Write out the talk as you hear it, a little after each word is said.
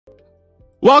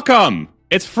Welcome.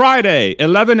 It's Friday,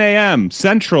 11 a.m.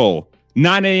 Central,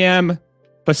 9 a.m.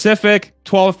 Pacific,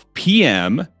 12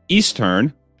 p.m.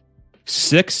 Eastern,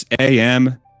 6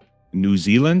 a.m. New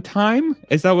Zealand time.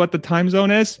 Is that what the time zone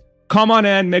is? Come on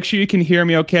in. Make sure you can hear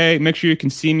me okay. Make sure you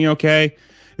can see me okay.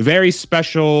 Very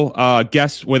special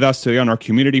guest with us today on our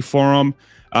community forum.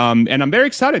 And I'm very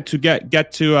excited to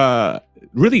get to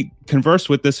really converse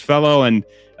with this fellow and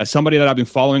somebody that I've been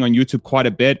following on YouTube quite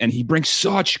a bit. And he brings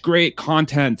such great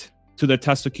content to the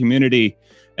Tesla community.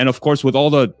 And of course, with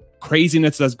all the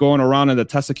craziness that's going around in the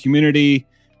Tesla community,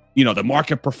 you know, the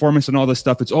market performance and all this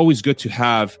stuff, it's always good to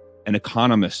have an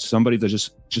economist, somebody that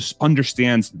just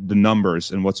understands the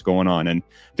numbers and what's going on. And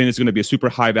I think it's going to be a super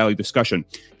high value discussion.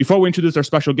 Before we introduce our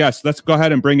special guest, let's go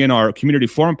ahead and bring in our community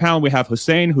forum panel. We have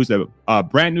Hussein, who's a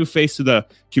brand new face to the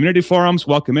community forums.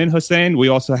 Welcome in, Hussein. We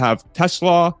also have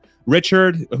Tesla,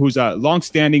 Richard, who's a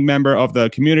longstanding member of the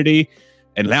community.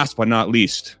 And last but not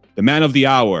least, the man of the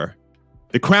hour,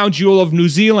 the crown jewel of New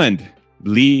Zealand,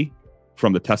 Lee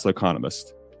from the Tesla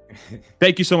Economist.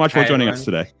 Thank you so much for joining us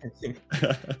today.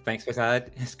 Thanks,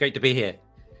 Prasad. It's great to be here.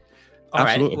 All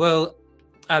Absolutely. right. Well,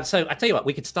 so I tell you what,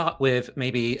 we could start with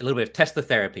maybe a little bit of Tesla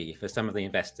therapy for some of the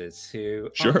investors who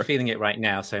aren't feeling it right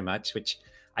now so much, which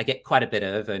I get quite a bit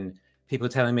of, and people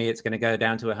telling me it's going to go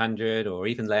down to 100 or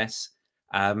even less.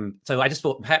 So I just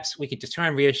thought perhaps we could just try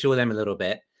and reassure them a little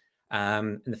bit.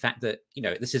 And the fact that, you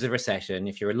know, this is a recession.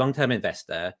 If you're a long-term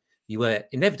investor, you were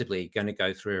inevitably going to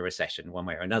go through a recession one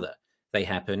way or another. They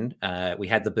happened. We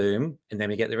had the boom, and then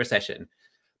we get the recession.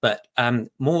 But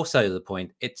more so the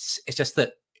point, it's just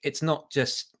that it's not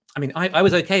just. I mean, I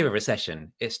was okay with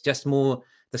recession. It's just more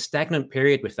the stagnant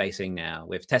period we're facing now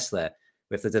with Tesla,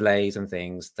 with the delays and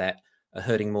things that are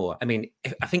hurting more. I mean,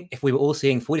 I think if we were all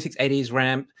seeing 4680s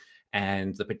ramp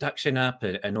and the production up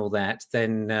and all that,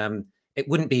 then it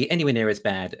wouldn't be anywhere near as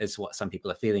bad as what some people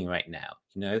are feeling right now.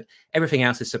 You know, everything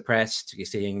else is suppressed. You're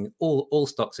seeing all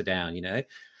stocks are down. You know.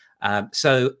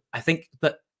 So I think,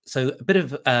 so a bit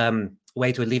of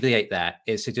way to alleviate that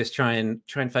is to just try and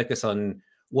focus on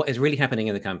what is really happening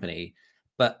in the company.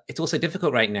 But it's also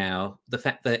difficult right now, the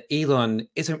fact that Elon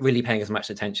isn't really paying as much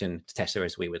attention to Tesla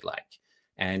as we would like.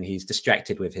 And he's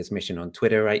distracted with his mission on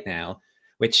Twitter right now,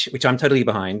 which I'm totally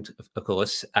behind, of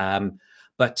course.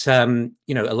 But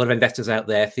you know, a lot of investors out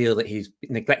there feel that he's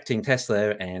neglecting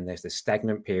Tesla and there's this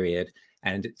stagnant period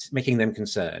and it's making them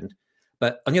concerned.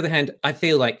 But on the other hand, I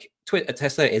feel like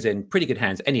Tesla is in pretty good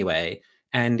hands anyway,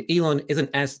 and Elon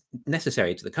isn't as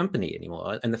necessary to the company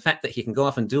anymore. And the fact that he can go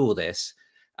off and do all this,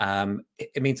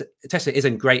 it means Tesla is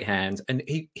in great hands, and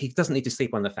he doesn't need to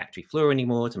sleep on the factory floor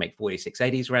anymore to make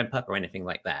 4680s ramp up or anything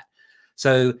like that.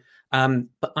 So,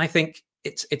 but I think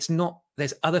it's not.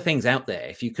 There's other things out there.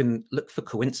 If you can look for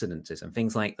coincidences and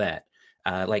things like that,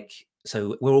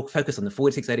 So we're all focused on the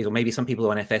 4680s, or maybe some people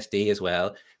are on FSD as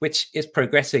well, which is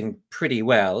progressing pretty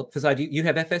well. Because you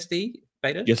have FSD,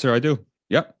 Beta? Yes, sir, I do.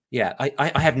 Yep. Yeah,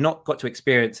 I have not got to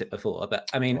experience it before, but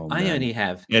I mean, I only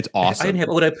have. It's awesome. I only have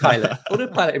autopilot.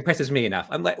 Autopilot impresses me enough.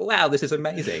 I'm like, wow, this is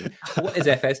amazing. What is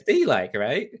FSD like,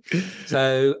 right?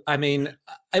 So I mean,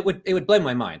 it would blow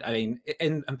my mind. I mean,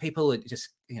 and people are just,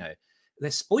 you know,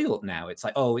 they're spoiled now. It's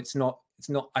like, oh, it's not.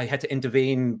 I had to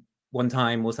intervene one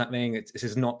time or something. This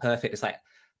is not perfect. It's like,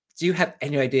 do you have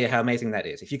any idea how amazing that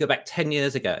is? If you go back 10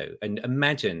 years ago and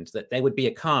imagined that there would be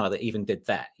a car that even did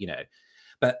that, you know.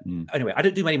 But anyway, I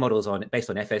don't do many models based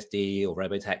on FSD or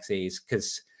robotaxis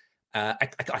because I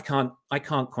can't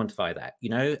quantify that. You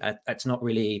know, that's not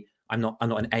really. I'm not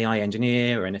an AI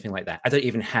engineer or anything like that. I don't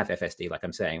even have FSD, like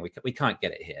I'm saying. We can't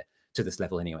get it here to this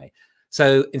level anyway.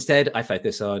 So instead, I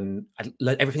focus on. I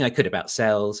learned everything I could about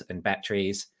cells and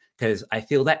batteries, because I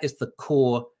feel that is the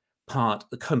core part,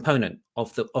 the component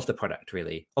of the product,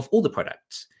 really, of all the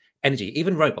products. Energy,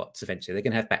 even robots, eventually, they're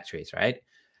going to have batteries, right?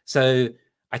 So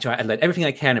I learn everything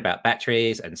I can about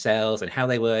batteries and cells and how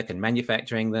they work and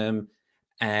manufacturing them.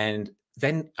 And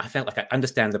then I felt like I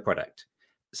understand the product.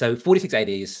 So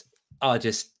 4680s are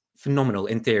just phenomenal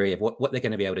in theory of what they're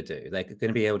going to be able to do. They're going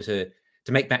to be able to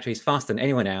make batteries faster than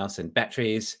anyone else. And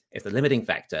batteries is the limiting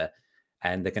factor.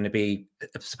 And they're going to be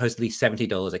supposedly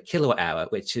 $70 a kilowatt hour,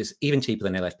 which is even cheaper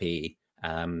than LFP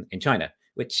in China.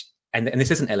 And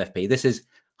this isn't LFP. This is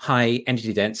high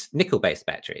energy dense nickel based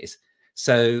batteries.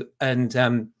 So you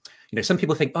know, some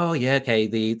people think, oh yeah, okay,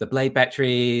 the Blade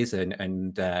batteries and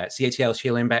CATL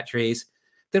Shielding batteries,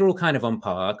 they're all kind of on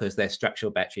par because they're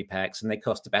structural battery packs and they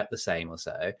cost about the same or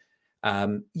so.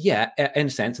 Yeah, in a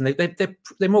sense, and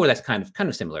they're more or less kind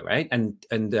of similar, right?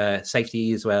 And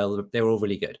safety as well. They're all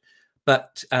really good.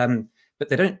 But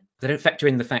they don't factor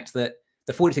in the fact that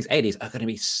the 4680s are going to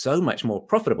be so much more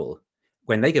profitable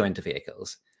when they go into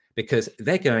vehicles, because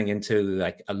they're going into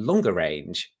like a longer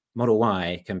range Model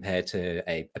Y compared to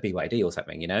a BYD or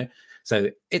something, So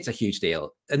it's a huge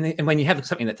deal. And when you have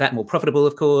something that's that more profitable,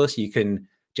 of course, you can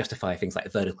justify things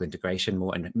like vertical integration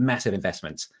more and massive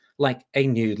investments, like a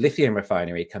new lithium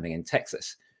refinery coming in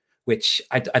Texas, which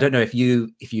I don't know if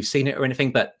you've seen it or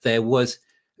anything, but there was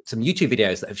some YouTube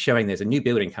videos that are showing there's a new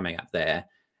building coming up there.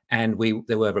 And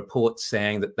there were reports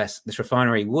saying that this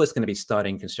refinery was going to be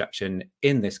starting construction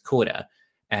in this quarter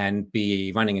and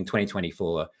be running in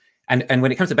 2024. And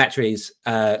when it comes to batteries,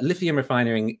 lithium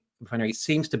refinery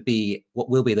seems to be what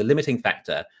will be the limiting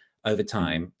factor over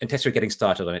time. And Tesla are getting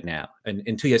started on it now. And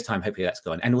in 2 years' time, hopefully that's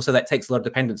gone. And also that takes a lot of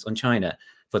dependence on China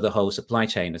for the whole supply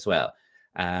chain as well.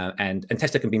 And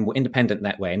Tesla can be more independent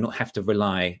that way and not have to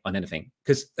rely on anything,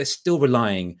 because they're still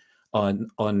relying on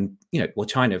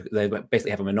China. They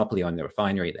basically have a monopoly on the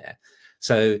refinery there.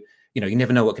 So, you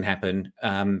never know what can happen.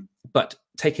 But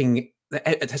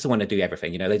Tesla want to do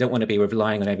everything. They don't want to be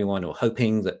relying on everyone or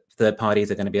hoping that third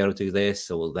parties are going to be able to do this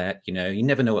or that. You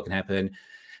never know what can happen.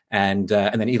 And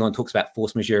then Elon talks about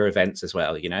force majeure events as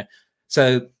well.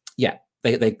 So yeah,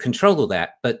 they control all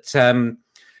that. But I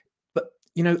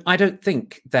don't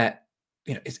think that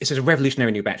it's a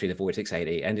revolutionary new battery, the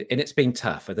 4680, and it's been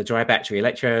tough. The dry battery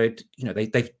electrode,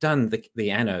 they've done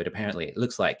the anode, apparently it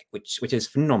looks like, which is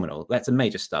phenomenal. That's a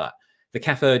major start. The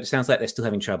cathode sounds like they're still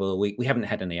having trouble. We haven't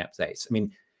had any updates. I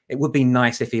mean, it would be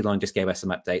nice if Elon just gave us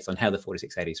some updates on how the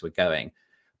 4680s were going.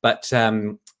 But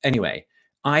anyway,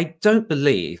 I don't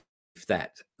believe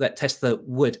that Tesla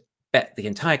would bet the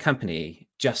entire company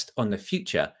just on the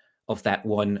future of that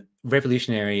one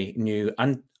revolutionary new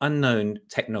unknown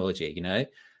technology,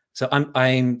 So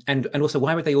and also,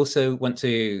 why would they also want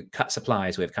to cut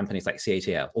supplies with companies like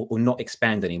CATL or not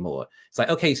expand anymore? It's like,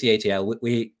 okay,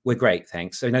 CATL, we're great,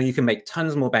 thanks. So now you can make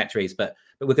tons more batteries, but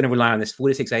we're going to rely on this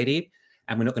 4680,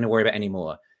 and we're not going to worry about any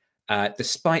more.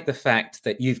 Despite the fact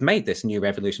that you've made this new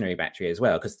revolutionary battery as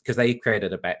well, because they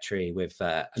created a battery with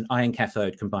an iron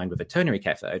cathode combined with a ternary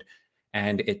cathode,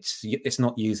 and it's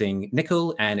not using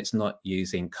nickel and it's not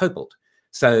using cobalt.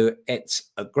 So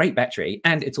it's a great battery,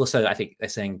 and it's also, I think they're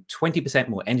saying, 20%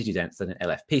 more energy dense than an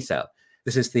LFP cell.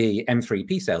 This is the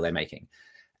M3P cell they're making.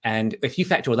 And if you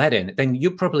factor all that in, then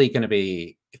you're probably going to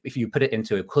be, if you put it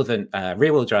into equivalent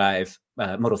rear-wheel drive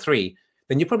Model 3,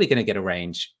 then you're probably going to get a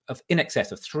range of in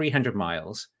excess of 300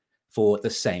 miles for the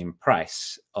same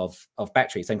price of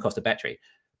battery, same cost of battery.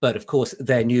 But of course,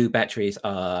 their new batteries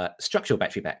are structural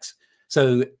battery packs.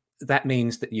 So that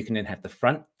means that you can then have the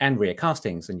front and rear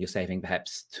castings, and you're saving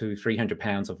perhaps 200-300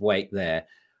 pounds of weight there,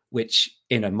 which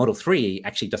in a Model 3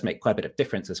 actually does make quite a bit of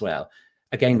difference as well.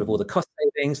 Again, with all the cost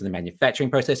savings and the manufacturing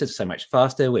processes are so much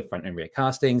faster with front and rear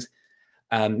castings.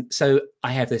 So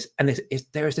I have this, and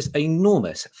there is this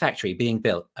enormous factory being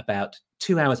built about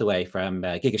 2 hours away from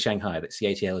Giga Shanghai that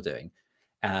CATL are doing.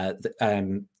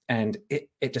 And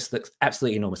it just looks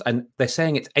absolutely enormous. And they're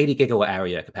saying it's 80 gigawatt hour a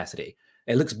year capacity.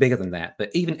 It looks bigger than that,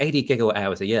 but even 80 gigawatt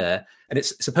hours a year, and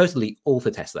it's supposedly all for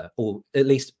Tesla, or at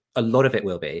least a lot of it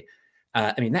will be.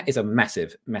 I mean, that is a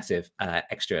massive, massive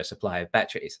extra supply of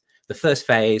batteries. The first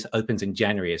phase opens in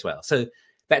January as well. So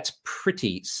that's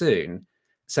pretty soon.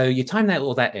 So you time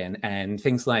all that in, and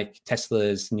things like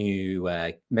Tesla's new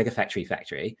mega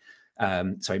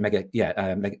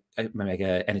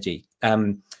energy.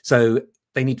 So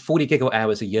they need 40 gigawatt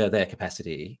hours a year, their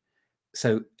capacity.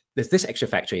 So there's this extra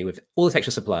factory with all this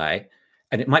extra supply,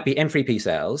 and it might be M3P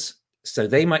cells. So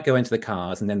they might go into the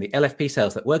cars, and then the LFP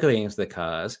cells that were going into the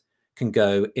cars can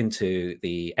go into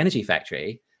the energy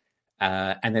factory.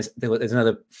 And there's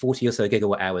another 40 or so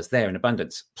gigawatt hours there in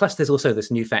abundance. Plus, there's also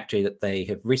this new factory that they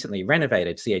have recently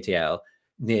renovated, CATL,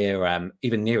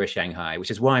 even nearer Shanghai,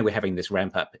 which is why we're having this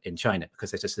ramp up in China,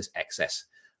 because there's just this excess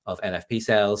of LFP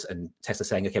cells, and Tesla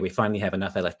saying, okay, we finally have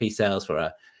enough LFP cells for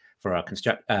our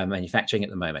manufacturing at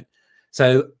the moment.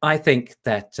 So I think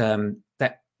that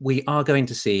that we are going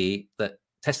to see that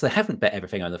Tesla haven't bet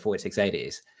everything on the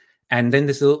 4680s. And then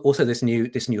there's also this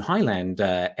new Highland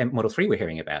Model 3 we're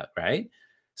hearing about, right?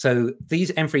 So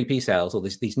these M3P cells, or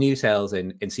these new cells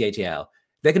in CATL,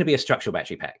 they're going to be a structural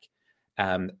battery pack.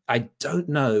 I don't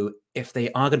know if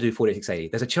they are going to do 4680.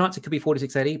 There's a chance it could be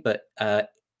 4680, but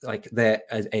like there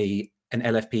is an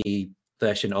LFP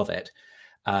version of it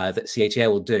that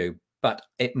CATL will do, but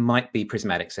it might be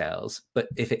prismatic cells. But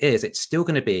if it is, it's still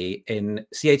going to be in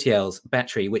CATL's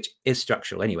battery, which is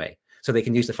structural anyway. So they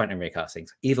can use the front and rear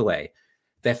castings either way.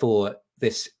 Therefore,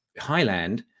 this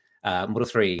Highland Model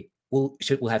 3 will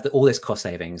have all this cost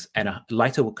savings and a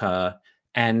lighter car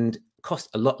and cost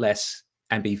a lot less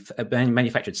and be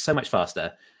manufactured so much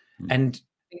faster. And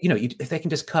if they can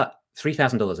just cut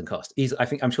 $3,000 in cost.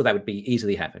 I'm sure that would be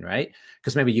easily happen, right?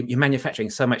 Because maybe you're manufacturing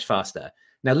so much faster.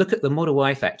 Now look at the Model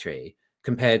Y factory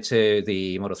compared to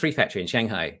the Model 3 factory in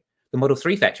Shanghai. The Model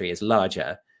 3 factory is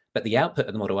larger, but the output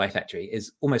of the Model Y factory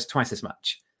is almost twice as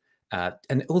much. And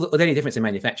the only difference in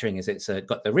manufacturing is it's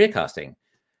got the rear casting,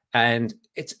 and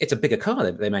it's a bigger car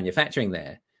that they're manufacturing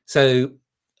there. So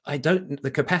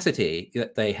the capacity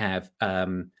that they have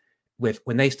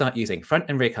when they start using front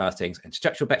and rear castings and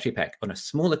structural battery pack on a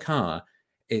smaller car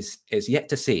is yet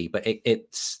to see. But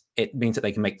it means that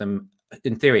they can make them,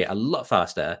 in theory, a lot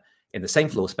faster in the same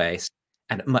floor space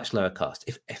and at much lower cost.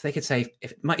 If they could save,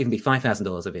 if it might even be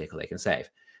 $5,000 a vehicle they can save,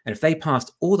 and if they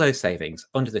passed all those savings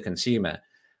onto the consumer,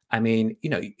 I mean,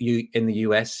 you in the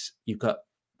US, you've got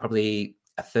probably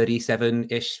a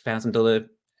 $37,000-ish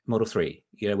Model 3,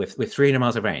 with 300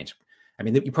 miles of range. I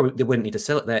mean, they wouldn't need to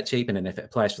sell it that cheap, and then if it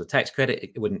applies for the tax credit,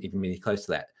 it wouldn't even be close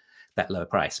to that lower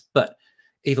price. But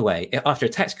either way, after a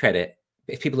tax credit,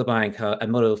 if people are buying a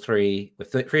Model 3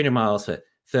 with 300 miles for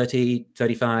 $30,000,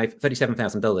 $35,000,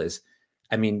 $37,000,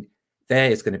 I mean,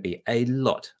 there is going to be a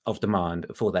lot of demand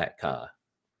for that car.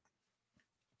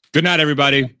 Good night,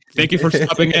 everybody. Thank you for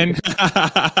stopping in.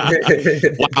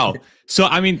 Wow. So,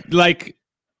 I mean,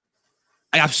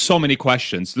 I have so many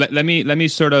questions. Let me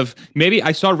sort of, maybe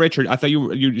I saw Richard. I thought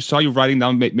you saw you writing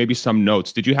down maybe some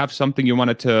notes. Did you have something you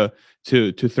wanted to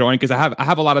throw in? Because I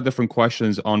have a lot of different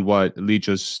questions on what Lee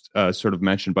just sort of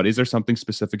mentioned. But is there something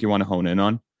specific you want to hone in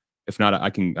on? If not, I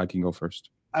can go first.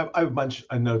 I have a bunch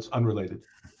of notes unrelated.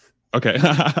 Okay.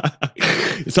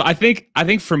 So I think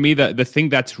for me the thing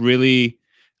that's really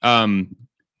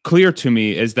clear to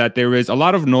me is that there is a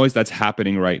lot of noise that's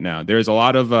happening right now. There is a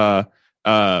lot of the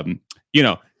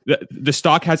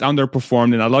stock has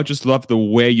underperformed, and I just love the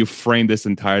way you frame this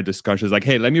entire discussion. It's like,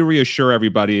 hey, let me reassure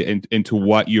everybody into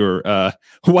what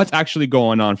what's actually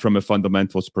going on from a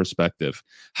fundamentals perspective.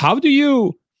 How do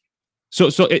you? So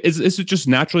is it just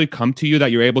naturally come to you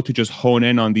that you're able to just hone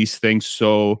in on these things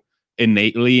so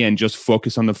innately and just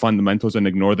focus on the fundamentals and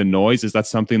ignore the noise? Is that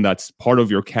something that's part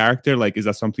of your character? Like, is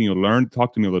that something you learned?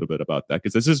 Talk to me a little bit about that,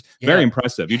 because this is very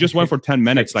impressive. You just went for 10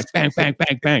 minutes, like bang, bang,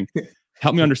 bang, bang.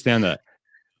 Help me understand that.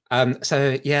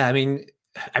 So yeah, I mean,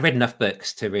 I read enough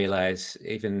books to realize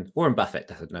even Warren Buffett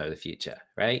doesn't know the future,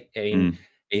 right? I mean,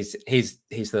 he's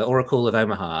the Oracle of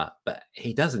Omaha, but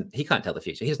he can't tell the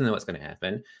future. He doesn't know what's going to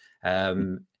happen.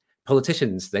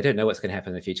 Politicians, they don't know what's going to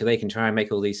happen in the future. They can try and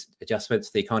make all these adjustments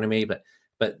to the economy, but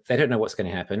they don't know what's going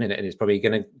to happen, and it's probably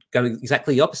going to go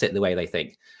exactly the opposite the way they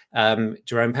think.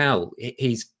 Jerome Powell,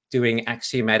 he's doing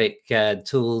axiomatic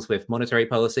tools with monetary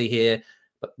policy here,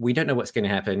 but we don't know what's going to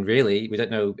happen. Really, we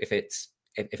don't know if it's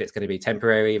going to be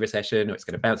temporary recession, or it's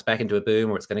going to bounce back into a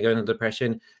boom, or it's going to go into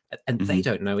depression, and they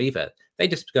don't know either. They're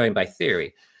just going by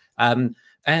theory, and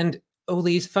all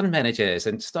these fund managers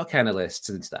and stock analysts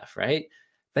and stuff, right?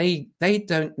 They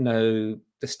don't know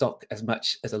the stock as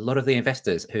much as a lot of the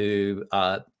investors who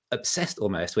are obsessed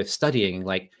almost with studying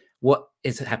like what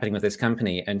is happening with this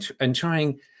company and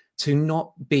trying to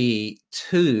not be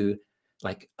too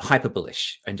like hyper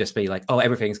bullish and just be like, oh,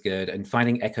 everything's good, and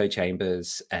finding echo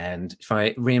chambers and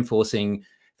reinforcing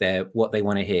what they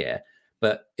want to hear.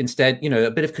 But instead,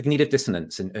 a bit of cognitive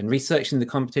dissonance and researching the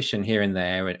competition here and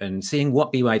there and seeing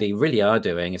what BYD really are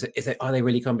doing. Are they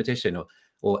really competition,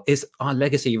 or is our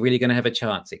legacy really going to have a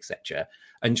chance, etc.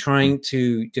 And trying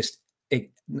to just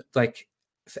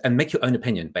and make your own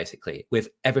opinion, basically, with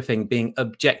everything being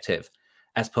objective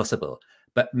as possible,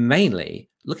 but mainly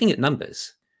looking at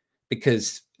numbers,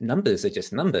 because numbers are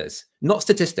just numbers, not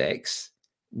statistics,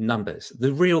 numbers,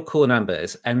 the real core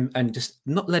numbers, and just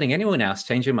not letting anyone else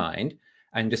change your mind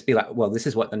and just be like, well, this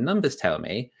is what the numbers tell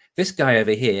me. This guy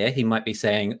over here, he might be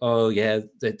saying, oh yeah,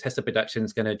 the Tesla production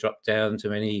is going to drop down to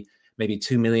maybe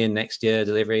 2 million next year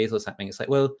deliveries or something. It's like,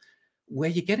 well, where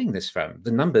are you getting this from?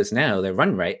 The numbers now, their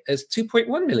run rate is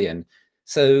 2.1 million.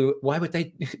 So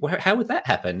how would that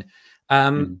happen?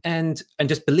 And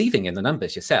just believing in the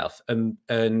numbers yourself and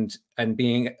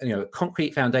being a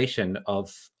concrete foundation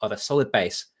of a solid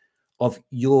base of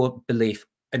your belief,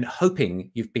 and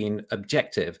hoping you've been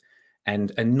objective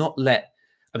and not let,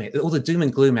 I mean, all the doom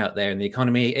and gloom out there in the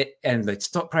economy and the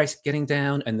stock price getting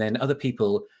down, and then other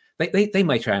people, they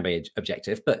may try and be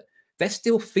objective, but they're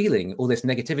still feeling all this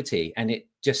negativity, and it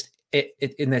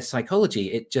in their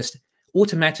psychology, it just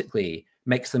automatically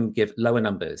makes them give lower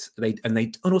numbers.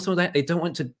 And also that they don't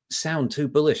want to sound too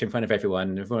bullish in front of everyone,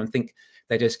 and everyone think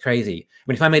they're just crazy. I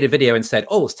mean, if I made a video and said,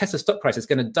 oh, Tesla's stock price is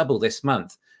going to double this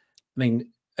month, I mean,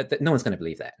 no one's going to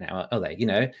believe that now, are they?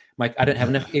 I don't have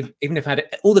enough, even if I had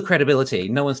all the credibility,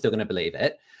 no one's still going to believe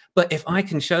it. But if I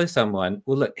can show someone,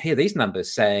 well, look, here, these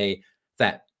numbers say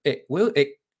that it will.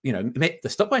 The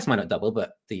stock price might not double,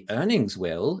 but the earnings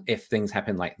will if things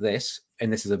happen like this,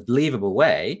 and this is a believable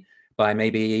way by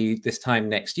maybe this time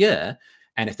next year.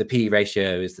 And if the P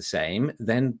ratio is the same,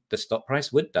 then the stock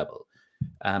price would double.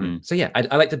 So yeah,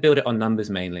 I like to build it on numbers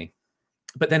mainly,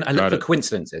 but then I look for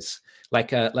coincidences,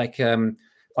 like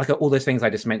all those things I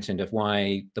just mentioned of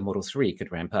why the Model 3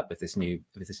 could ramp up with this new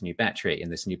battery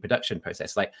and this new production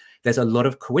process. Like there's a lot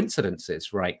of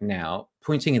coincidences right now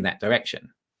pointing in that direction.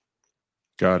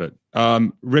 Got it.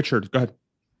 Richard, go ahead.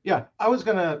 Yeah, I was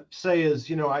going to say is,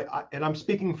 and I'm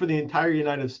speaking for the entire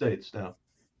United States now.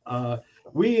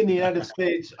 We in the United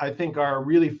States, I think, are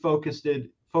really focused in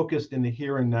the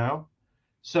here and now.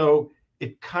 So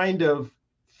it kind of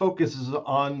focuses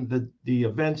on the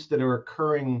events that are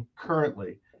occurring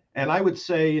currently. And I would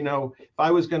say, if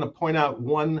I was going to point out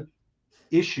one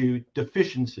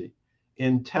deficiency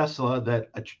in Tesla that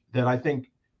I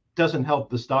think doesn't help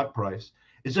the stock price,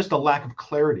 is just a lack of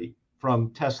clarity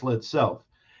from Tesla itself.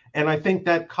 And I think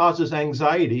that causes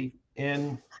anxiety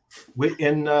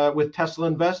with Tesla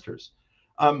investors.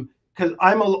 Because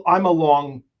I'm a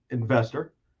long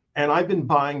investor, and I've been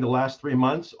buying the last 3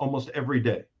 months almost every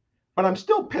day. But I'm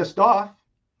still pissed off.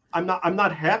 I'm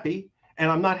not happy,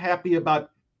 and I'm not happy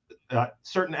about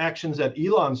certain actions that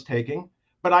Elon's taking.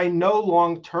 But I know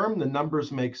long term the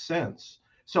numbers make sense,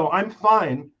 so I'm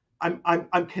fine.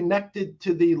 I'm connected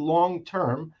to the long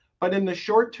term, but in the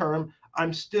short term,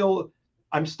 I'm still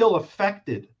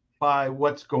affected by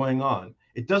what's going on.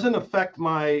 It doesn't affect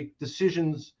my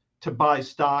decisions to buy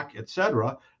stock,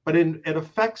 etc., but it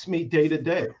affects me day to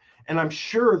day. And I'm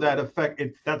sure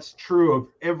that's true of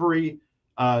every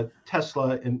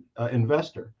Tesla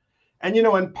investor. And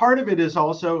and part of it is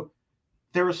also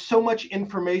there is so much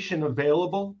information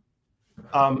available,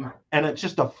 and it's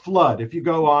just a flood. If you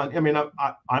go on,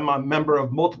 I'm a member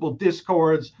of multiple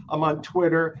Discords. I'm on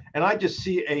Twitter, and I just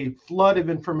see a flood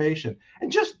of information.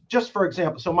 And just for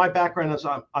example, so my background is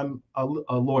I'm a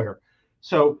lawyer,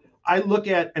 so I look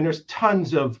at, and there's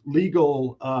tons of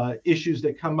legal issues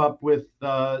that come up with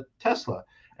Tesla.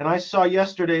 And I saw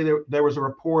yesterday there was a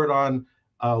report on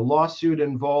a lawsuit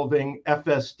involving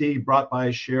FSD brought by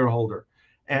a shareholder.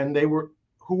 And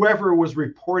whoever was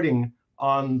reporting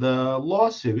on the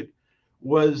lawsuit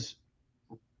is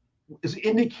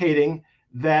indicating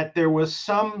that there was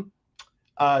some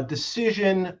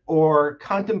decision or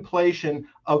contemplation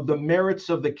of the merits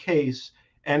of the case,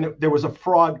 and there was a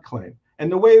fraud claim.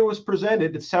 And the way it was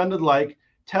presented, it sounded like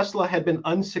Tesla had been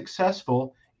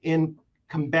unsuccessful in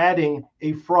combating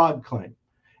a fraud claim.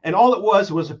 And all it was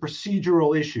a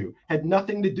procedural issue, had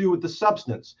nothing to do with the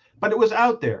substance, but it was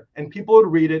out there and people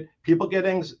would read it, people get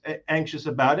anxious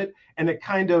about it, and it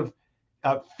kind of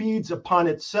feeds upon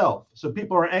itself. So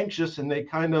people are anxious and they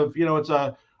kind of, it's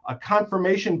a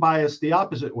confirmation bias the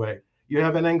opposite way. You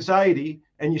have an anxiety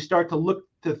and you start to look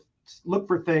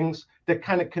for things that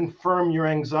kind of confirm your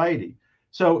anxiety.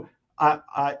 So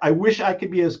I wish I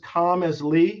could be as calm as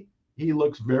Lee. He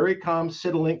looks very calm,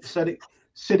 sitting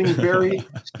very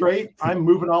straight. I'm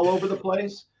moving all over the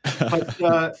place. But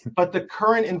the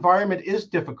current environment is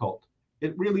difficult.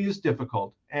 It really is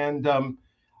difficult. And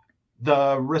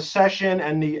the recession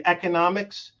and the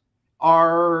economics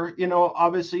are,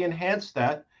 obviously enhance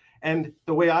that. And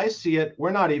the way I see it,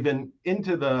 we're not even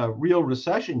into the real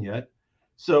recession yet.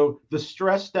 So the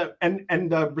stress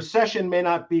and the recession may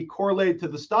not be correlated to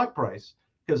the stock price,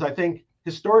 because I think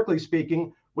historically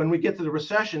speaking, when we get to the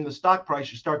recession, the stock price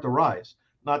should start to rise,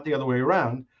 not the other way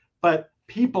around. But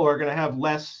people are going to have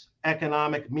less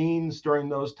economic means during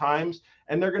those times,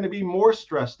 and they're going to be more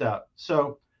stressed out.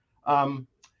 So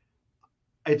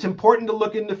it's important to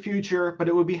look in the future, but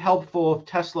it would be helpful if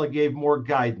Tesla gave more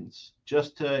guidance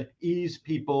just to ease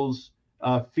people's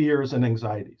fears and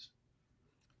anxieties.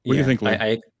 What do you think,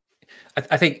 Lee?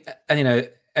 I think,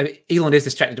 Elon is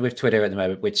distracted with Twitter at the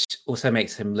moment, which also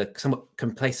makes him look somewhat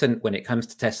complacent when it comes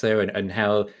to Tesla and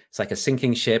how it's like a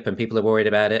sinking ship and people are worried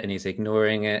about it and he's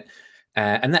ignoring it.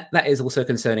 And that is also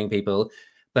concerning people.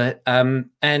 But,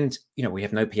 we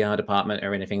have no PR department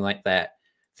or anything like that.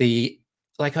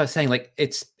 Like I was saying,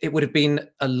 it would have been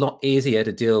a lot easier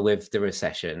to deal with the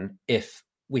recession if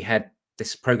we had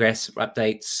this progress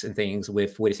updates and things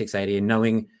with 4680 and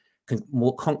knowing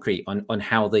more concrete on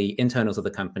how the internals of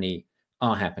the company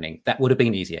are happening. That would have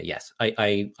been easier. Yes,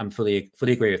 I'm fully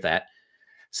agree with that.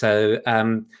 So,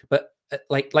 but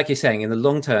like you're saying, in the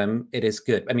long term, it is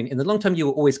good. I mean, in the long term, you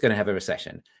were always going to have a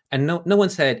recession, and no one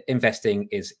said investing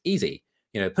is easy.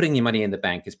 Putting your money in the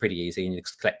bank is pretty easy, and you're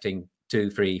collecting 2,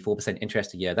 3, 4%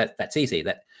 interest a year. That's easy.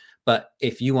 But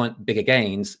if you want bigger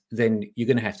gains, then you're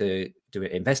going to have to do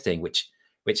it investing, which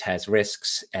which has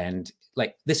risks. And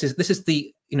like this is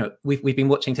the, you know, we've been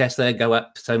watching Tesla go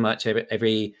up so much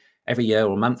every year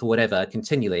or month or whatever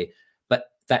continually, but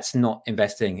that's not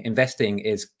investing. Investing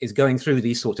is going through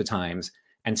these sort of times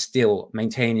and still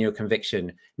maintaining your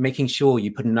conviction, making sure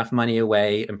you put enough money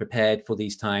away and prepared for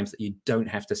these times that you don't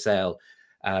have to sell,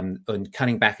 and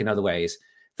cutting back in other ways.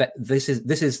 That this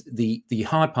is the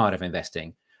hard part of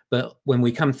investing. But when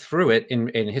we come through it in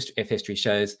history, if history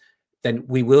shows, then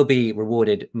we will be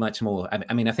rewarded much more.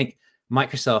 I mean, I think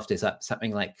Microsoft is up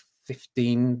something like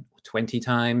 15, 20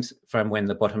 times from when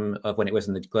the bottom of when it was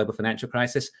in the global financial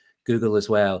crisis. Google as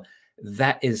well.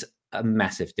 That is a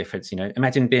massive difference. You know,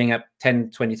 imagine being up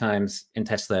 10, 20 times in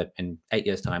Tesla in 8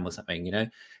 years' time or something. You know,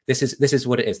 this is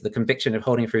what it is. The conviction of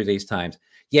holding through these times.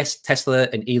 Yes, Tesla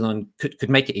and Elon could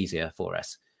make it easier for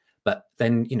us, but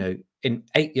then, you know, in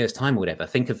 8 years' time or whatever,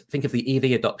 think of the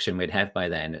EV adoption we'd have by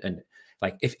then. And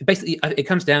like, if basically it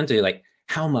comes down to like,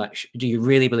 how much do you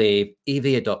really believe EV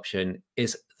adoption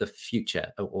is the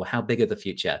future, or how big of the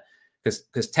future?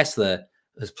 Because Tesla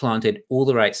has planted all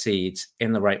the right seeds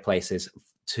in the right places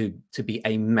to be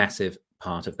a massive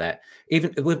part of that.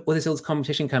 Even with there's all this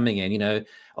competition coming in, you know,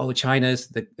 China's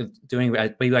doing,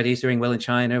 BYD's doing well in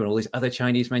China, and all these other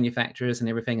Chinese manufacturers and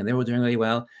everything, and they're all doing really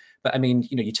well. But I mean,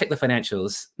 you know, you check the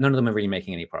financials, none of them are really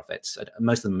making any profits.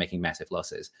 Most of them are making massive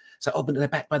losses. So, but they're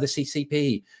backed by the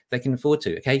CCP. They can afford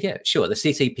to. Okay, yeah, sure. The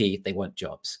CCP, they want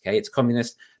jobs. Okay, it's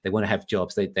communist. They want to have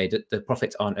jobs. The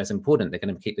profits aren't as important. They're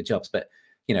going to keep the jobs. But,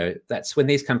 you know, that's when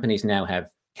these companies now have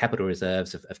capital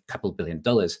reserves of a couple $1 billion.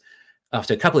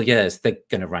 After a couple of years, they're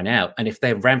going to run out. And if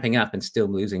they're ramping up and still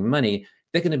losing money,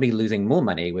 they're going to be losing more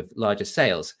money with larger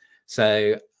sales.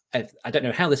 So I don't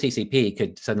know how the CCP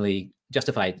could suddenly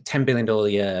justify $10 billion a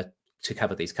year to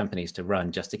cover these companies to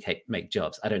run just to make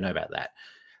jobs. I don't know about that.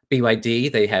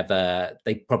 BYD,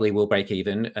 they probably will break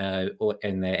even or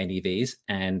in their NEVs,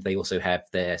 and they also have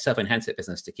their self-enhancement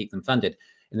business to keep them funded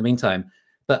in the meantime.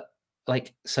 But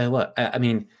like, so what? I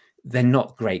mean, they're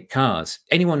not great cars.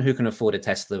 Anyone who can afford a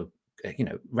Tesla, you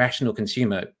know, rational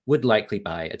consumer would likely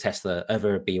buy a Tesla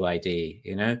over a BYD,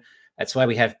 you know. That's why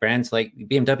we have brands like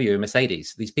BMW and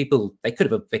Mercedes. These people, they could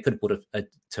have bought a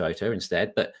Toyota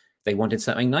instead, but they wanted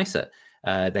something nicer.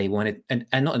 They wanted, and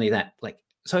not only that, like,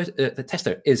 so the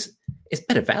Tesla is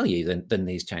better value than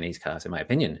these Chinese cars, in my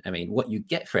opinion. I mean, what you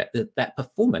get for it, that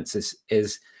performance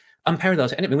is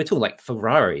unparalleled. And I mean, we're talking like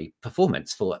Ferrari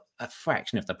performance for a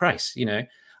fraction of the price. You know,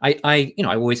 I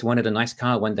always wanted a nice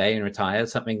car one day and retire,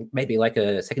 something maybe like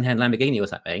a secondhand Lamborghini or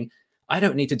something. I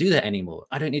don't need to do that anymore.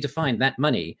 I don't need to find that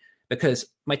money, because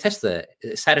my Tesla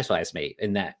satisfies me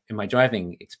in my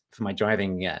driving,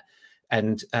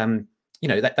 and you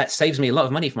know, that saves me a lot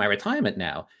of money for my retirement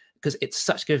now, because it's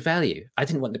such good value. I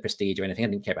didn't want the prestige or anything. I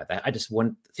didn't care about that. I just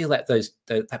feel that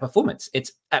that performance.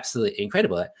 It's absolutely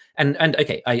incredible. And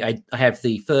okay, I have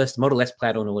the first Model S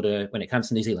Plaid on order when it comes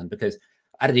to New Zealand, because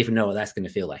I don't even know what that's going to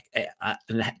feel like.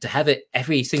 To have it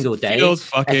every single day, feels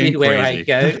fucking everywhere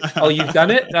crazy. I go. Oh, you've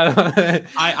done it?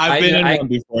 I've been in one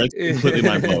before. It's completely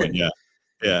mind blowing. Yeah.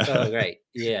 Yeah. Oh, great.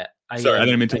 Yeah. Sorry, I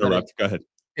didn't mean to interrupt. Go ahead.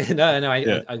 No,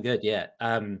 I'm good. Yeah.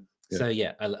 So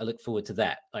yeah, I look forward to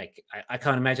that. Like, I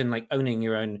can't imagine like owning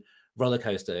your own roller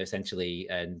coaster essentially,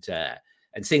 and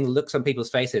seeing the looks on people's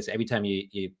faces every time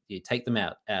you take them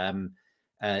out.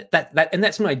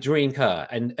 That's my dream car,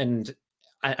 and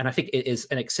I think it is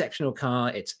an exceptional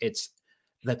car. It's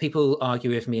that people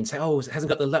argue with me and say, oh, it hasn't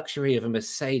got the luxury of a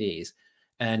Mercedes.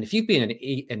 And if you've been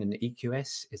in an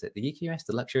EQS, is it the EQS,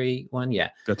 the luxury one? Yeah,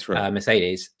 that's right.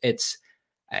 Mercedes.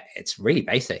 It's really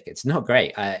basic. It's not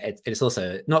great. It's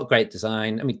also not great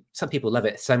design. I mean, some people love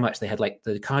it so much they had like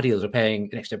the car dealers are paying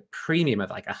an extra premium of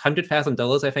like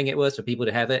 $100,000, I think it was, for people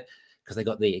to have it, because they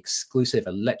got the exclusive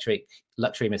electric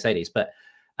luxury Mercedes. But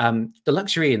the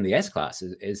luxury in the S class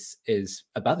is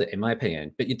above it, in my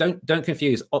opinion. But you don't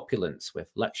confuse opulence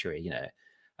with luxury. You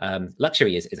know,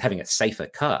 luxury is having a safer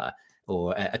car,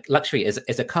 or a luxury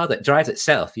is a car that drives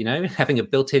itself. You know, having a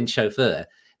built-in chauffeur.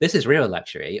 This is real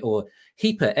luxury. Or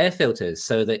HEPA air filters,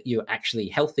 so that you're actually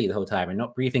healthy the whole time and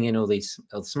not breathing in all the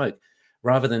smoke,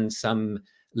 rather than some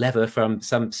leather from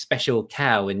some special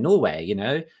cow in Norway. You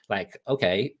know, like,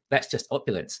 okay, that's just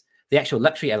opulence. The actual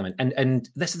luxury element, and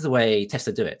this is the way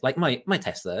Tesla do it. Like my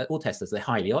Tesla, all Teslas, they're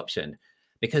highly optioned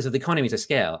because of the economies of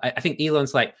scale. I think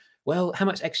Elon's like, well, how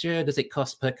much extra does it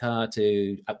cost per car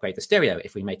to upgrade the stereo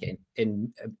if we make it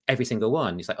in every single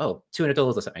one? He's like, oh, $200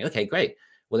 or something. Okay, great.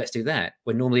 Well, let's do that.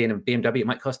 When normally in a BMW, it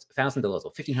might cost $1,000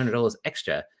 or $1,500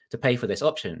 extra to pay for this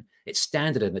option. It's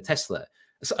standard in the Tesla,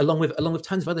 so along with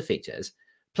tons of other features,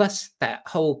 plus that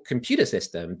whole computer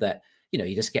system that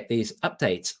you just get these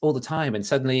updates all the time, and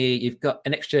suddenly you've got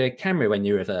an extra camera when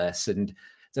you reverse, and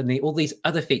suddenly all these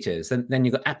other features. And then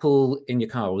you've got Apple in your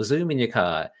car or Zoom in your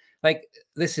car. Like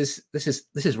this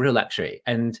is real luxury.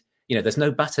 And there's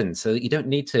no buttons, so you don't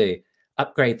need to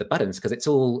upgrade the buttons because it's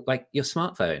all like your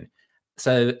smartphone.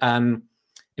 So in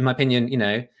my opinion,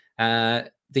 when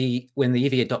the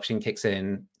EV adoption kicks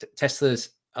in, Teslas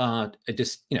are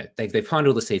just, they've planted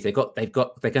all the seeds. they're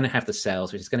going to have the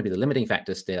cells, which is going to be the limiting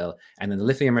factor still, and then the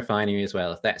lithium refinery as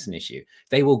well. If that's an issue,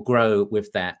 they will grow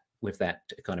with that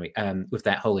economy, with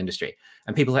that whole industry.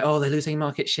 And people are like, oh, they're losing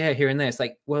market share here and there. It's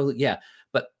like, well, yeah,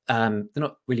 but they're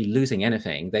not really losing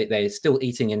anything. They're still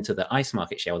eating into the ICE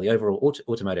market share, or the overall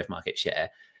automotive market share.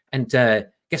 And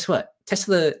guess what?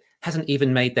 Tesla hasn't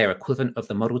even made their equivalent of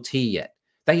the Model T yet.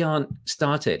 They aren't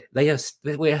started. They are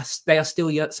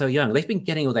still so young. They've been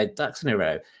getting all their ducks in a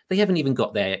row. They haven't even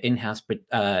got their in-house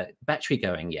battery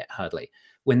going yet, hardly.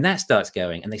 When that starts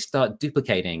going and they start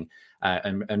duplicating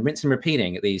and rinse and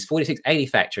repeating at these 4680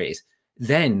 factories,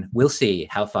 then we'll see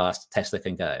how fast Tesla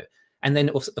can go. And then,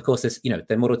 of course, this,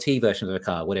 the Model T version of the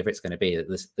car, whatever it's going to be,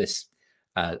 this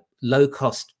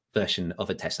low-cost version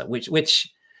of a Tesla,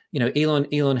 which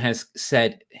Elon has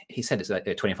said, it's like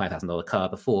a $25,000 car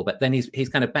before, but then he's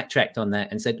kind of backtracked on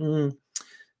that and said,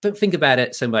 don't think about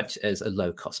it so much as a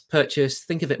low-cost purchase.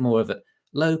 Think of it more of a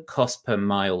low cost per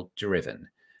mile driven,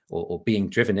 or being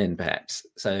driven in, perhaps.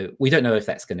 So we don't know if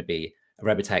that's going to be a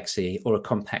robotaxi or a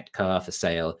compact car for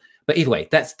sale. But either way,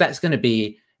 that's going to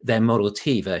be their Model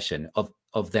T version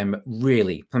of them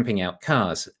really pumping out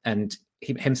cars. And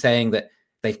him saying that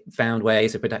they found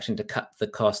ways of production to cut the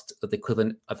cost of the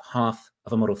equivalent of half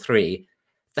of a Model 3.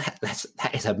 That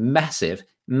is a massive,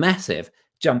 massive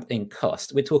jump in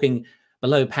cost. We're talking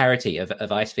below parity of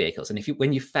ICE vehicles. And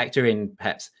when you factor in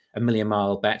perhaps a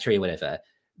 1,000,000-mile battery or whatever,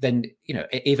 then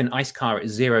even ICE car at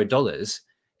 $0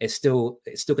 is still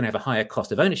going to have a higher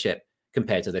cost of ownership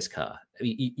compared to this car.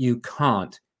 You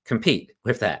can't compete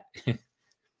with that.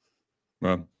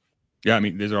 Well, yeah, I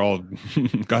mean, these are all.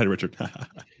 Go ahead, Richard.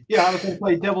 Yeah, I was going to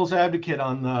play devil's advocate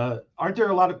on the. Aren't there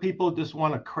a lot of people who just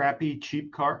want a crappy,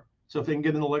 cheap car? So if they can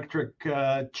get an electric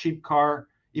cheap car,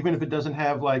 even if it doesn't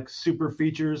have like super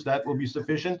features, that will be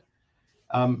sufficient.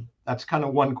 That's kind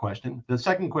of one question. The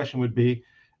second question would be,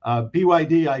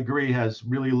 BYD, I agree, has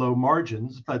really low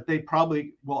margins, but they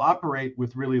probably will operate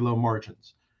with really low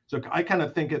margins. So I kind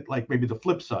of think it like maybe the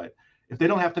flip side. If they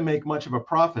don't have to make much of a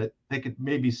profit, they could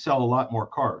maybe sell a lot more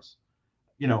cars.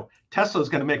 Tesla is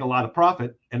going to make a lot of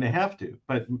profit, and they have to.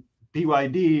 But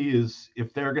BYD is,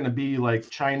 if they're going to be like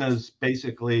China's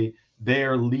basically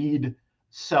their lead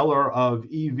seller of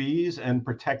EVs and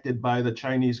protected by the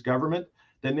Chinese government,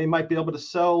 then they might be able to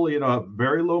sell,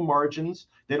 very low margins.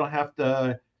 They don't have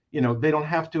to,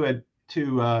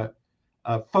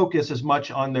 focus as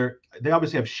much on they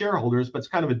obviously have shareholders, but it's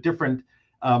kind of a different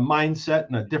mindset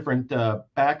and a different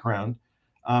background.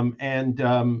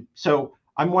 So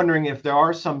I'm wondering if there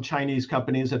are some Chinese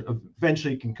companies that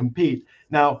eventually can compete.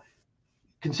 Now,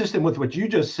 consistent with what you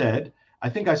just said, I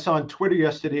think I saw on Twitter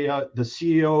yesterday, the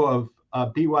CEO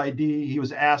of BYD, he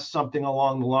was asked something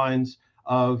along the lines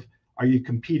of, are you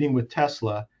competing with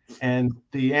Tesla? And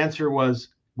the answer was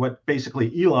what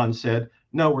basically Elon said,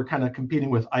 no, we're kind of competing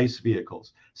with ICE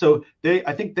vehicles. So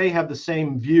I think they have the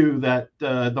same view that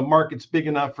the market's big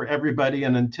enough for everybody,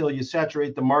 and until you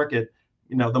saturate the market,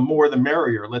 the more the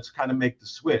merrier. Let's kind of make the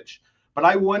switch. But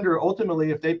I wonder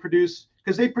ultimately if they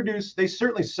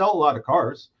certainly sell a lot of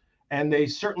cars, and they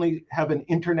certainly have an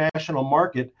international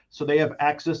market. So they have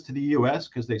access to the US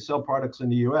because they sell products in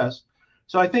the US.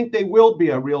 So I think they will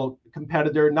be a real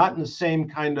competitor, not in the same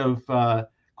kind of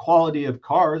quality of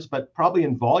cars, but probably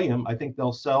in volume. I think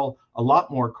they'll sell a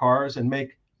lot more cars and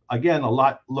make, again, a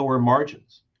lot lower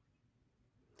margins.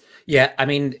 Yeah, I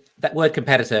mean, that word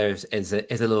competitor is a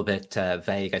little bit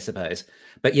vague, I suppose.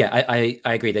 But yeah, I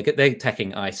agree. They're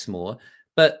attacking ICE more.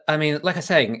 But I mean, like I was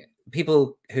saying,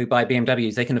 people who buy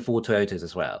BMWs, they can afford Toyotas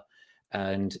as well.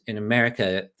 And in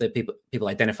America, the people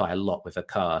identify a lot with a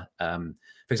car. For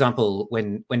example,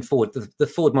 when Ford, the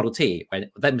Ford Model T, right,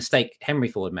 that mistake Henry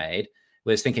Ford made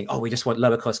was thinking, oh, we just want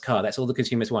lower cost car. That's all the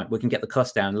consumers want. We can get the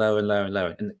cost down lower and lower and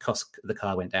lower. And the cost of the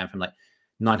car went down from like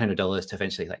 $900 to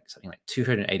eventually like something like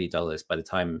 $280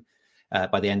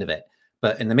 by the end of it.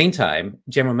 But in the meantime,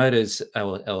 General Motors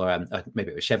or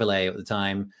maybe it was Chevrolet at the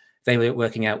time, they were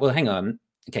working out, well, hang on,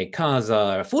 okay, cars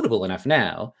are affordable enough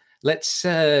now. Let's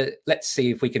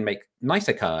see if we can make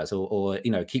nicer cars or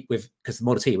keep with, because the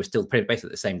Model T was still pretty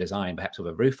basically the same design, perhaps with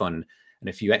a roof on and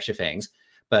a few extra things,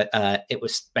 but it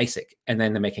was basic. And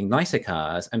then they're making nicer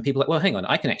cars, and people are like, well, hang on,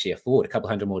 I can actually afford a couple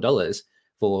 $100 more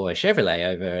for a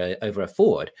Chevrolet over a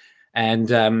Ford. And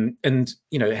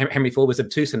Henry Ford was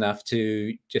obtuse enough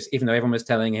to just, even though everyone was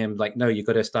telling him like, no, you've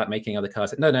got to start making other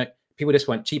cars. No, people just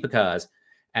want cheaper cars.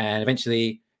 And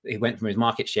eventually he went from his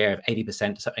market share of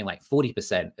 80% to something like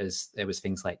 40%, as there was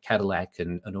things like Cadillac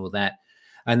and all that.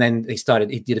 And then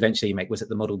he did eventually make, was it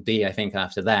the Model D, I think,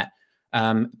 after that.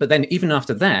 But then even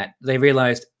after that, they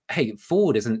realized, hey,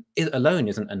 Ford alone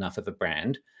isn't enough of a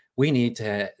brand. We need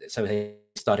to, so they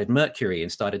started Mercury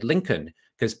and started Lincoln,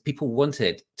 because people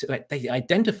wanted to, like, they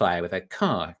identify with a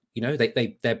car,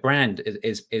 their brand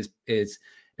is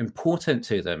important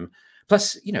to them.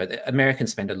 Plus, the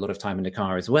Americans spend a lot of time in the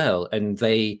car as well. And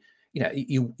they,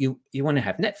 you want to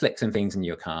have Netflix and things in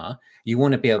your car. You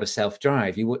want to be able to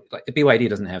self-drive. Like the BYD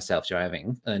doesn't have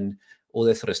self-driving and all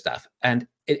this sort of stuff. And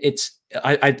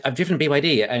I've driven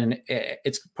BYD, and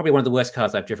it's probably one of the worst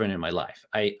cars I've driven in my life.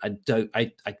 I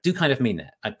do kind of mean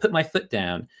that. I put my foot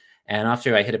down, and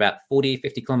after I hit about 40,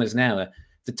 50 kilometers an hour,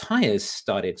 the tires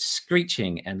started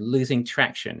screeching and losing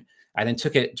traction. I then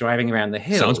took it driving around the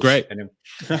hills. Sounds great.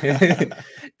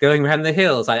 Going around the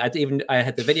hills. I had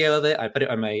the video of it. I put it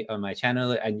on my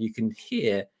channel, and you can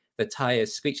hear the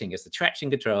tires screeching as the traction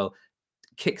control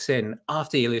kicks in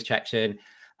after you lose traction.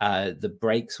 The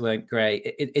brakes weren't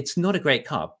great. It's not a great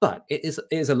car, but it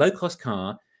is a low-cost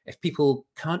car. If people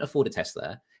can't afford a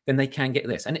Tesla, then they can get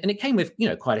this. And it came with,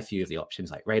 quite a few of the options,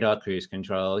 like radar, cruise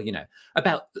control,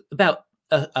 about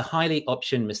a highly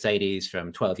optioned Mercedes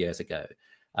from 12 years ago.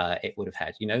 It would have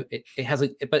had, it has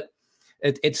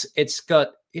it's got,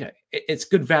 it's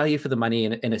good value for the money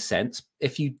in a sense.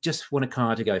 If you just want a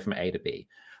car to go from A to B,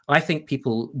 I think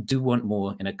people do want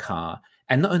more in a car.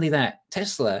 And not only that,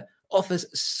 Tesla offers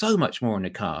so much more in a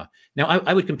car. Now,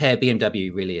 I would compare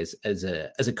BMW really as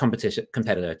a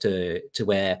competitor to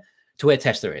where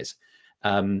Tesla is,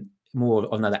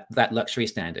 more on that luxury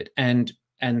standard. And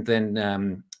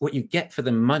then what you get for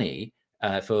the money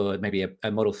for maybe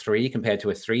a Model 3 compared to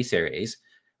a 3 Series,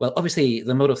 well, obviously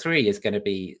the Model 3 is going to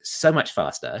be so much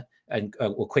faster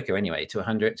or quicker anyway, to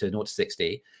 100 to 0 to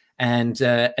 60. And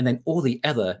then all the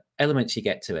other elements you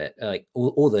get to it, like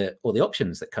all the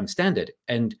options that come standard,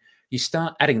 and you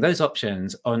start adding those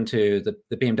options onto the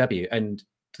BMW, and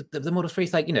the Model 3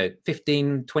 is like,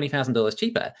 $15,000, $20,000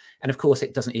 cheaper. And of course,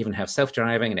 it doesn't even have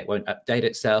self-driving, and it won't update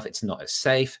itself. It's not as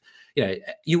safe.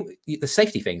 The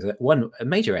safety things are a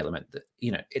major element that,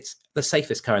 it's the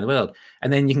safest car in the world.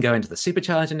 And then you can go into the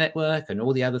supercharger network and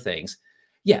all the other things.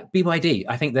 Yeah, BYD,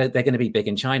 I think they're going to be big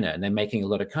in China, and they're making a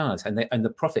lot of cars, and the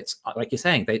profits, like you're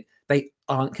saying, they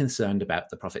aren't concerned about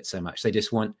the profits so much. They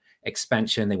just want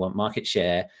expansion. They want market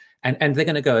share, and they're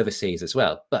going to go overseas as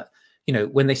well. But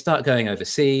when they start going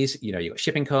overseas, you've got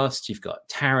shipping costs, you've got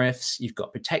tariffs, you've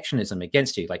got protectionism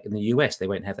against you. Like in the US, they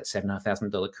won't have that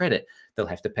 $7,500 credit. They'll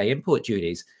have to pay import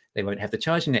duties. They won't have the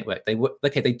charging network.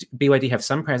 BYD have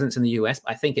some presence in the US,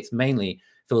 but I think it's mainly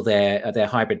for their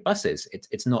hybrid buses.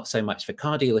 It's not so much for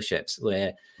car dealerships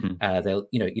where they'll,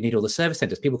 you need all the service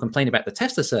centers. People complain about the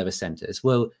Tesla service centers.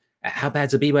 Well, how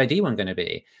bad's a BYD one going to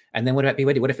be? And then what about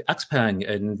BYD? What if Xpeng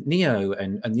and NIO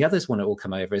and the others want to all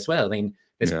come over as well? I mean,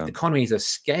 there's economies of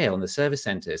scale in the service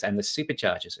centers and the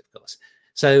superchargers, of course.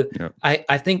 So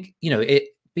I think,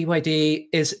 BYD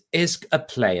is a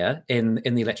player in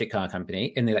the electric car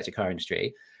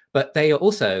industry, but they're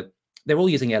all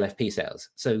using LFP cells.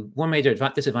 So one major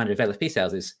disadvantage of LFP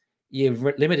cells is you're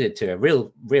limited to a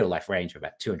real life range of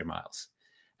about 200 miles.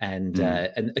 And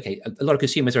okay, a lot of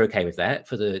consumers are okay with that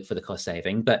for the cost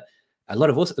saving, but a lot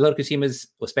of consumers,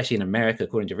 especially in America,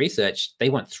 according to research, they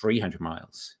want 300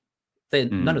 miles.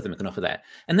 None of them can offer that,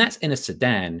 and that's in a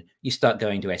sedan. You start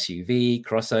going to SUV,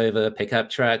 crossover, pickup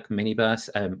truck,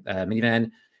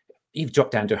 minivan. You've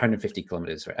dropped down to 150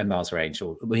 miles range,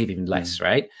 or maybe even less,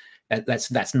 right? That's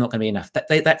not going to be enough.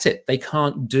 That's it. They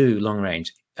can't do long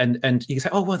range, and you can say,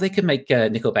 oh well, they could make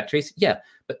nickel batteries, yeah,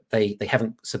 but they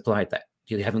haven't supplied that.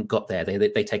 They haven't got there.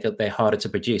 They're harder to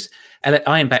produce. And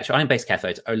iron-based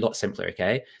cathodes are a lot simpler.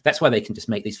 Okay, that's why they can just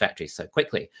make these factories so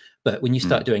quickly. But when you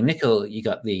start doing nickel, you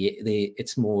got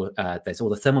it's more. There's all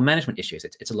the thermal management issues.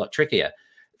 It's a lot trickier.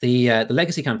 The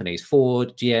legacy companies,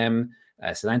 Ford, GM,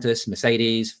 Stellantis,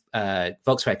 Mercedes,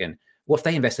 Volkswagen, what have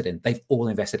they invested in? They've all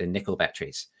invested in nickel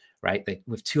batteries, right?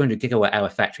 With 200 gigawatt hour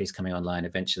factories coming online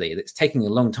eventually. It's taking a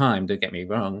long time, don't get me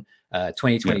wrong.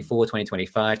 2024,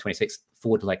 2025, 26,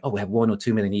 Ford like, oh, we have 1 or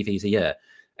 2 million EVs a year.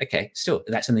 Okay, still,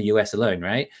 that's in the US alone,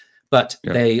 right? But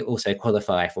they also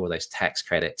qualify for all those tax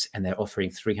credits, and they're offering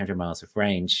 300 miles of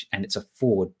range, and it's a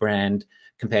Ford brand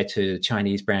compared to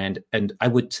Chinese brand. And I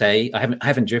would say, I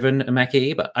haven't driven a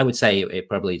Mach-E, but I would say it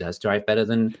probably does drive better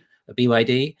than a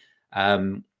BYD.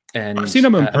 And I've seen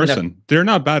them in person. They're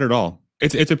not bad at all.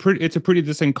 It's a pretty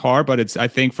decent car, but it's, I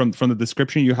think from the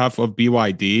description you have of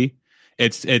BYD,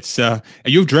 it's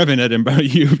you've driven it and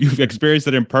you've experienced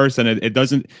it in person.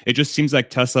 It just seems like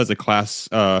Tesla is a class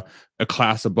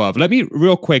above. Let me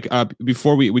real quick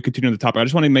before we continue on the topic, I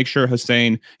just want to make sure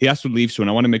Hussein, he has to leave soon.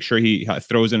 I want to make sure he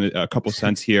throws in a couple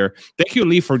cents here. Thank you,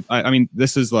 Lee, for I mean,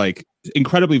 this is like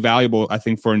incredibly valuable, I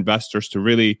think, for investors to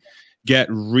really get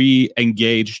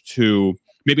re-engaged to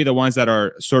maybe the ones that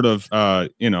are sort of,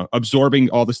 absorbing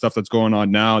all the stuff that's going on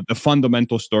now. The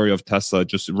fundamental story of Tesla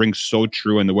just rings so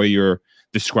true, and the way you're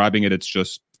describing it, it's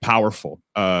just powerful.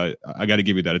 I got to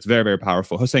give you that. It's very, very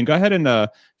powerful. Hussein, go ahead and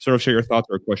sort of share your thoughts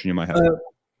or a question you might have.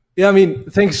 Yeah, I mean,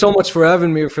 thanks so much for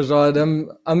having me, Farzad.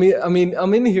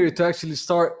 I'm in here to actually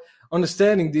start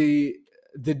understanding the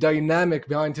dynamic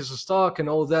behind Tesla stock and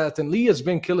all that. And Lee has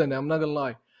been killing it. I'm not gonna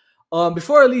lie.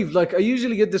 Before I leave, like I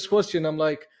usually get this question. I'm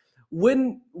like,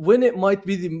 when it might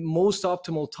be the most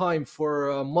optimal time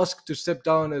for Musk to step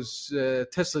down as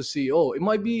Tesla CEO. It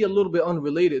might be a little bit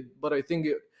unrelated, but I think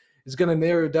it's going to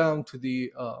narrow down to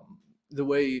the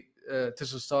way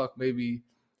Tesla stock maybe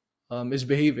is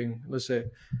behaving. Let's say.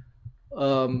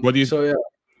 What do you? So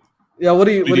yeah. What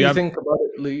do you think about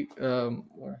it, Lee? Go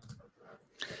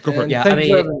for it. Yeah, I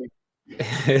mean,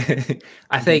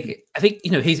 I think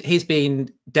he's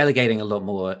been delegating a lot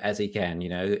more as he can.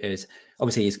 Is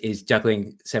obviously he's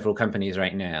juggling several companies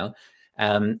right now,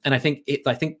 and I think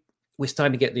we're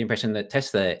starting to get the impression that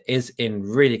Tesla is in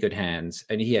really good hands,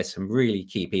 and he has some really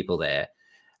key people there,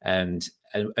 and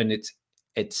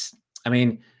it's. I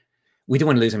mean, we don't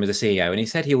want to lose him as a CEO, and he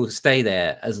said he will stay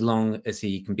there as long as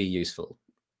he can be useful.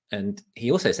 And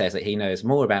he also says that he knows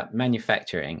more about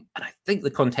manufacturing. And I think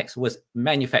the context was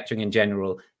manufacturing in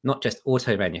general, not just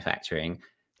auto manufacturing,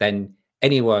 than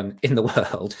anyone in the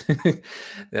world.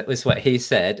 That was what he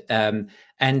said. And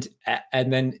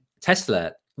then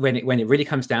Tesla, when it really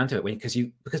comes down to it,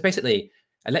 because basically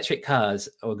electric cars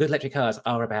or good electric cars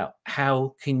are about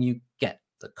how can you get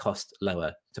the cost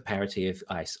lower to parity of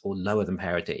ICE or lower than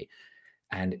parity.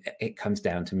 And it comes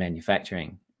down to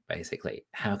manufacturing. Basically,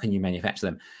 how can you manufacture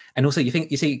them? And also,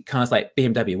 you see cars like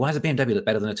BMW. Why does a BMW look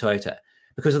better than a Toyota?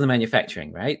 Because of the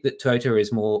manufacturing, right? That Toyota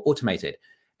is more automated,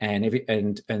 and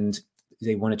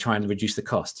they want to try and reduce the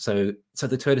cost. So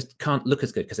the Toyotas can't look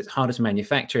as good because it's harder to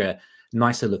manufacture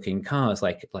nicer looking cars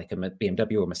like a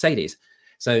BMW or Mercedes.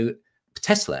 So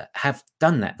Tesla have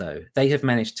done that though. They have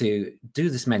managed to do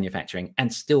this manufacturing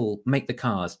and still make the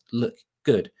cars look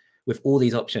good with all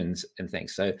these options and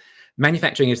things. So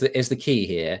manufacturing is the key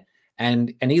here.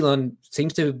 And Elon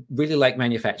seems to really like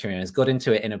manufacturing and has got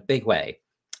into it in a big way.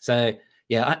 So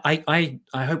yeah, I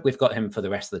hope we've got him for the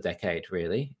rest of the decade,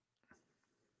 really.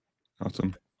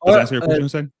 Awesome. Does that answer your question,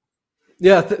 Hussein?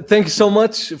 Yeah, thank you so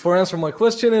much for answering my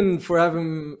question and for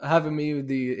having me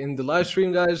in the live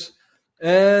stream, guys.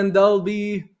 And I'll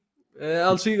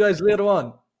see you guys later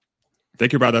on.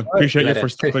 Thank you, brother. Appreciate you for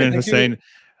stopping in, Hussein.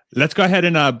 Let's go ahead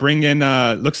and bring in,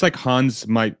 looks like Hans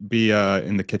might be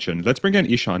in the kitchen. Let's bring in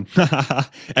Ishan.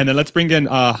 And then let's bring in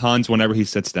Hans whenever he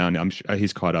sits down. I'm sure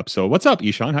he's caught up. So what's up,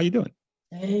 Ishan? How you doing?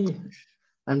 Hey,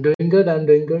 I'm doing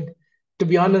good. To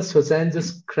be honest, Hussein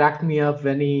just cracked me up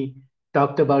when he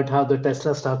talked about how the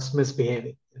Tesla stock's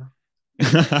misbehaving.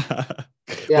 Yeah.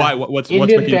 Why? What's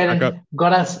Indian making you crack up?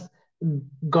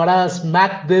 Gotta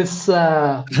smack this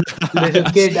little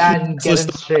kid and get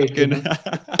him straight.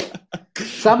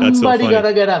 Somebody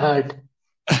gotta get hurt.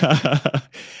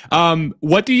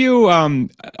 What do you?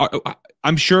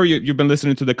 I'm sure you've been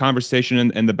listening to the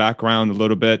conversation in the background a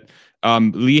little bit.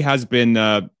 Lee has been.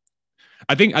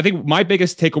 I think my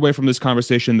biggest takeaway from this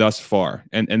conversation thus far,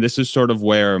 and this is sort of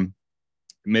where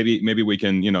maybe we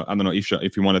can, I don't know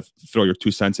if you want to throw your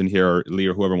 2 cents in here, or Lee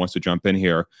or whoever wants to jump in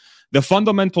here. The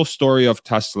fundamental story of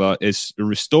Tesla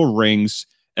still rings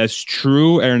as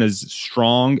true and as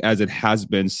strong as it has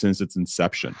been since its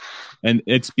inception. And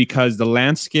it's because the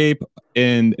landscape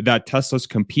that Tesla's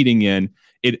competing in,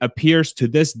 it appears to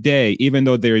this day, even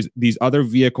though there's these other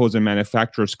vehicles and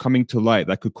manufacturers coming to light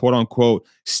that could quote unquote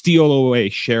steal away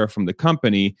share from the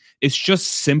company, it's just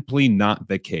simply not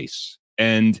the case.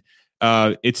 And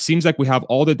it seems like we have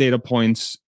all the data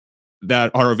points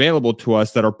that are available to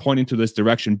us that are pointing to this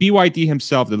direction. BYD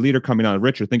himself, the leader coming out,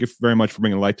 Richard, thank you very much for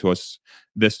bringing light to us.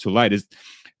 This to light is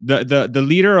the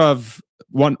leader of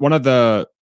one of the,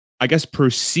 I guess,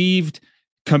 perceived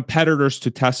competitors to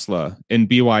Tesla in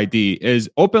BYD is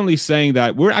openly saying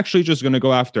that we're actually just going to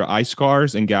go after ICE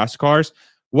cars and gas cars.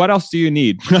 What else do you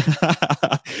need?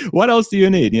 What else do you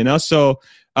need? So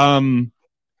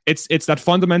it's that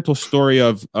fundamental story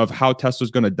of how Tesla's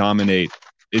going to dominate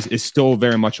is still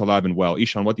very much alive and well.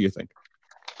 Ishan, what do you think?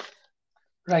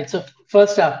 Right. So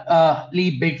first up,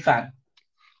 Lee, big fan.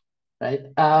 Right.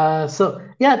 So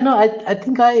yeah, no, I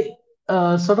think I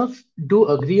sort of do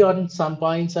agree on some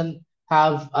points and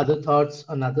have other thoughts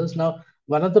on others. Now,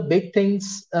 one of the big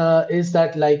things is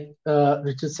that, like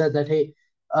Richard said, that hey,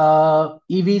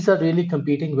 EVs are really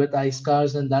competing with ICE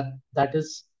cars, and that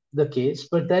is the case.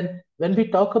 But then when we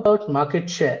talk about market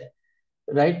share,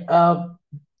 right?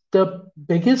 The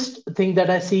biggest thing that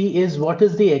I see is what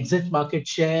is the exit market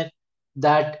share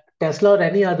that Tesla or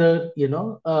any other,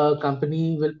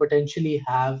 company will potentially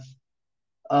have,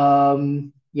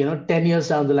 10 years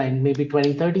down the line, maybe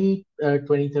 2030,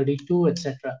 2032,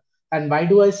 etc. And why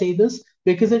do I say this?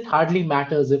 Because it hardly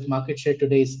matters if market share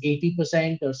today is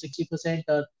 80% or 60%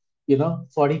 or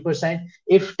 40%.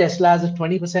 If Tesla has a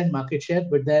 20% market share,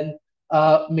 but then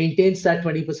maintains that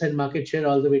 20% market share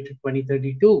all the way to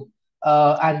 2032,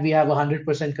 and we have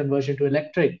 100% conversion to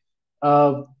electric,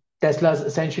 uh, Tesla is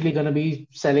essentially going to be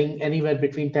selling anywhere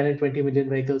between 10 and 20 million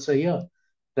vehicles a year,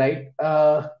 right?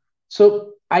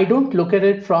 So I don't look at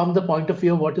it from the point of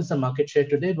view of what is the market share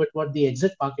today, but what the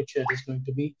exit market share is going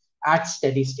to be at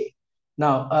steady state.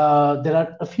 Now, there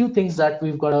are a few things that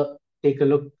we've got to take a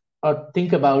look or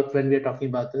think about when we're talking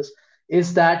about this.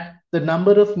 Is that the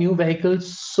number of new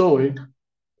vehicles sold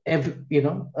every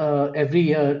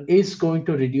year is going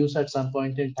to reduce at some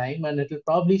point in time, and it'll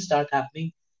probably start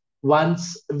happening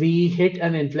once we hit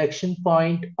an inflection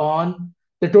point on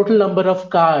the total number of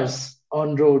cars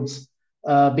on roads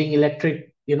being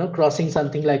electric, crossing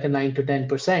something like a 9 to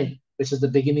 10%, which is the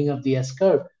beginning of the S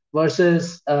curve,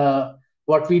 versus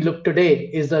what we look today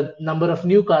is the number of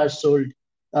new cars sold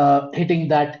hitting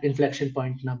that inflection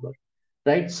point number,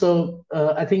 right? So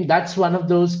I think that's one of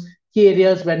those key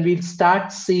areas when we'll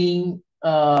start seeing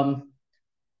some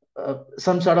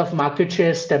sort of market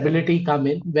share stability come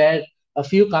in, where a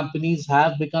few companies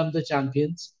have become the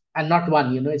champions and not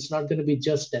one. It's not going to be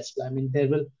just Tesla. I mean, there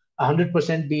will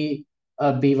 100% be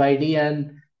BYD,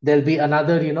 and there'll be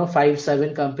another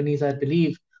 5-7 companies, I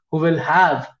believe, who will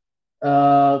have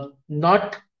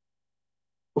not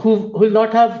who will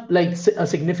not have like a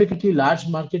significantly large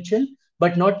market share,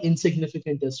 but not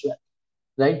insignificant as well,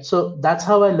 right? So that's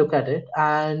how I look at it.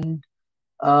 And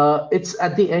it's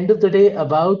at the end of the day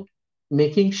about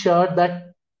making sure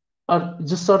that, or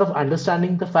just sort of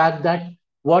understanding the fact that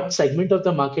what segment of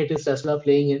the market is Tesla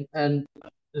playing in. And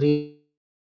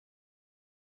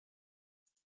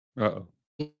Uh-oh.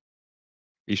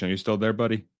 Ishan, you still there,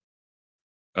 buddy?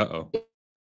 Uh-oh.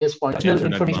 Yes, point.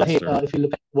 Internet monster. If you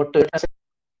look at what Toyota.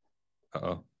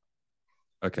 Uh-oh.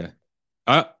 Okay.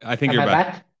 I think you're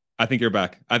back. I think you're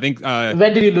back. I think. When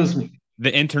did you lose me?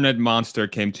 The internet monster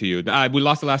came to you. We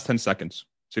lost the last 10 seconds.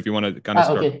 So if you want to kind of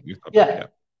start. Okay.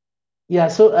 Yeah.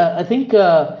 So I think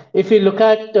if you look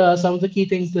at some of the key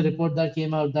things, the report that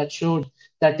came out that showed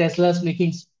that Tesla is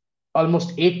making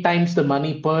almost 8 times the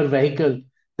money per vehicle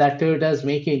that Toyota is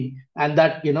making, and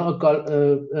that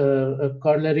a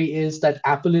corollary is that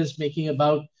Apple is making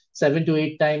about 7 to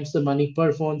 8 times the money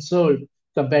per phone sold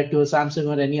compared to a Samsung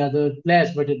or any other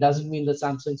players. But it doesn't mean that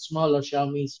Samsung's small or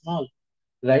Xiaomi is small,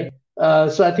 right?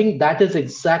 So I think that is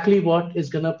exactly what is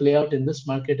going to play out in this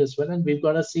market as well, and we've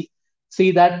got to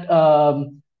see that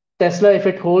Tesla, if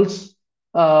it holds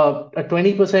a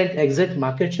 20% exit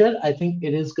market share, I think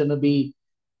it is going to be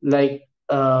like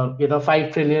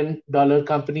 $5 trillion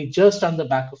company just on the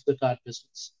back of the car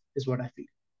business, is what I feel.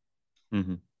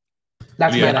 Mm-hmm.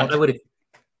 That's my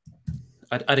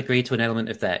I'd agree to an element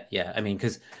of that. Yeah, I mean,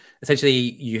 because essentially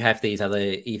you have these other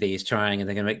EVs trying, and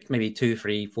they're going to make maybe 2,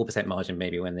 3, 4% margin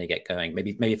maybe when they get going,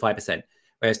 maybe 5%.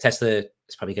 Whereas Tesla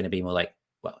is probably going to be more like,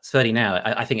 well, it's 30 now.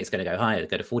 I think it's going to go higher,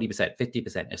 go to 40%,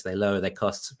 50% as they lower their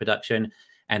costs of production,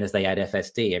 and as they add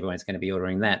FSD, everyone's going to be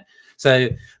ordering that. So,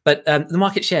 but the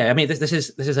market share, I mean, this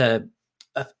is this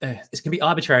can be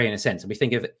arbitrary in a sense. We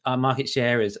think of our market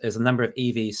share as the number of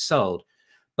EVs sold.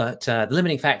 But the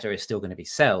limiting factor is still going to be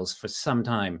sales for some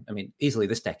time. I mean, easily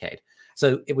this decade.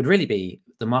 So it would really be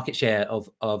the market share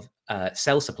of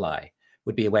cell supply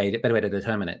would be a better way to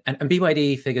determine it. And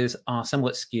BYD figures are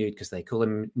somewhat skewed because they call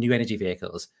them new energy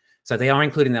vehicles. So they are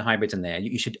including the hybrids in there.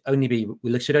 We should only be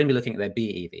looking at their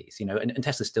BEVs, and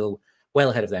Tesla's still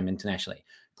well ahead of them internationally,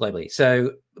 globally.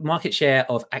 So market share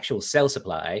of actual cell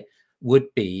supply would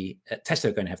be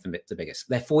Tesla going to have the biggest.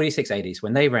 Their 4680s,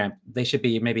 when they ramp, they should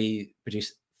be maybe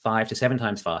produced 5 to 7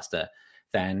 times faster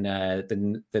than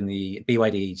the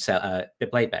BYD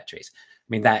blade batteries. I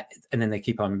mean that, and then they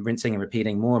keep on rinsing and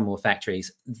repeating more and more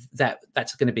factories.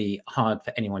 That's going to be hard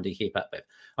for anyone to keep up with.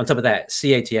 On top of that,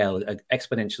 CATL are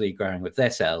exponentially growing with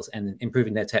their cells and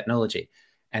improving their technology.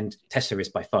 and Tesla is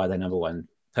by far their number one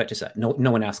purchaser. No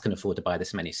one else can afford to buy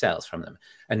this many cells from them.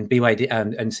 And BYD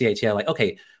and CATL like,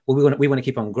 okay, well, we want to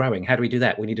keep on growing. How do we do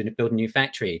that? We need to build a new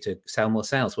factory to sell more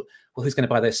cells. Well, who's going to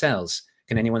buy those cells?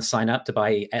 Can anyone sign up to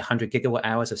buy 100 gigawatt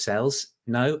hours of cells?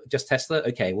 No, just Tesla.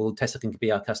 Okay, well, Tesla can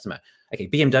be our customer. Okay,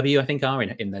 BMW, I think, are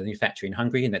in the new factory in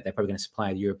Hungary, and that they're probably going to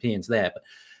supply the Europeans there.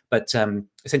 But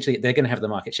essentially, they're going to have the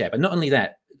market share. But not only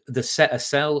that,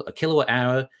 a kilowatt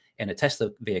hour in a Tesla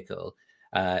vehicle,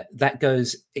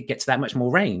 it gets that much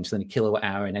more range than a kilowatt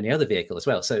hour in any other vehicle as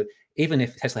well. So even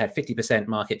if Tesla had 50%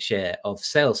 market share of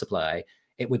cell supply,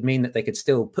 it would mean that they could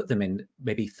still put them in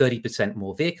maybe 30%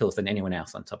 more vehicles than anyone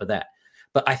else on top of that.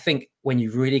 But I think when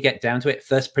you really get down to it,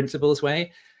 first principles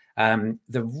way,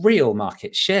 the real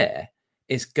market share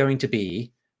is going to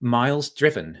be miles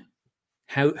driven.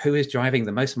 Who is driving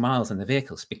the most miles in the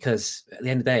vehicles? Because at the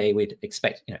end of the day, we'd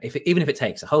expect, even if it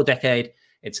takes a whole decade,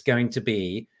 it's going to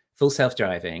be full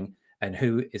self-driving, and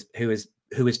who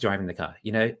is driving the car,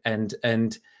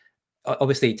 and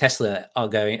obviously Tesla are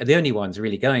the only ones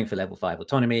really going for level 5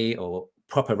 autonomy or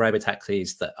proper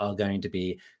robotaxis that are going to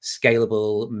be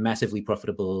scalable, massively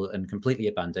profitable, and completely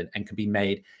abundant, and can be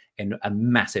made in a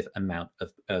massive amount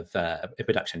of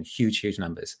production, huge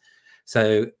numbers.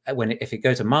 So if it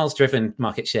goes to miles driven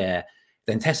market share,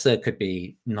 then Tesla could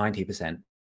be 90%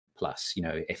 plus.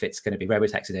 If it's going to be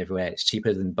robotaxis everywhere, it's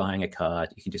cheaper than buying a car.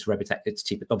 You can just robotaxi. It's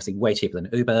cheaper, obviously way cheaper than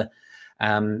Uber.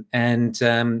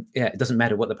 It doesn't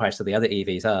matter what the price of the other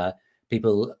EVs are.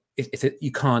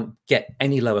 You can't get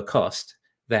any lower cost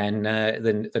than a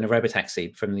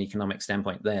robotaxi from the economic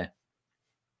standpoint there.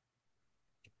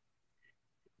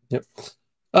 Yep.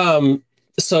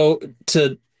 So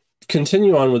to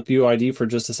continue on with BYD for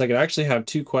just a second, I actually have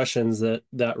two questions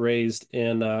that raised,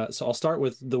 and so I'll start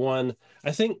with the one,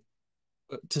 I think,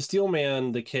 to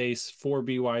steelman the case for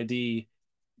BYD,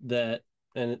 that,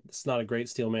 and it's not a great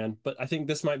steelman, but I think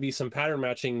this might be some pattern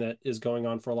matching that is going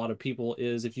on for a lot of people,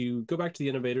 is if you go back to the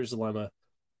innovator's dilemma,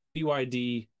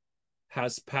 BYD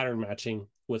has pattern matching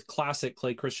with classic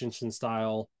Clay Christensen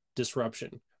style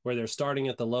disruption, where they're starting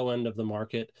at the low end of the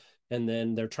market, and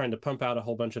then they're trying to pump out a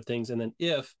whole bunch of things. And then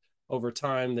if over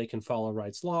time they can follow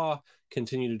Wright's law,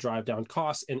 continue to drive down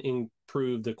costs and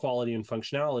improve the quality and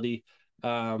functionality,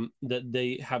 that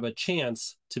they have a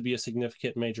chance to be a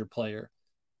significant major player.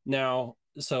 Now,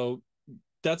 so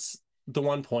that's the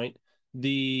one point.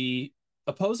 The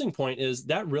opposing point is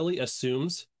that really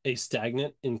assumes a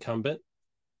stagnant incumbent.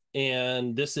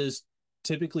 And this is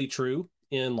typically true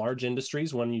in large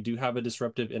industries when you do have a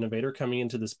disruptive innovator coming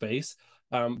into the space.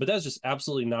 But that's just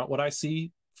absolutely not what I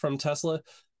see from Tesla.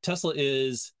 Tesla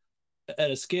is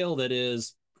at a scale that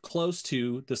is close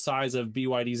to the size of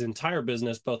BYD's entire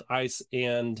business, both ICE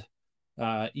and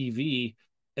EV,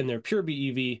 and their pure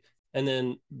BEV. And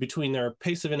then between their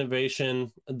pace of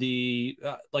innovation,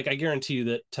 I guarantee you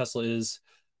that Tesla is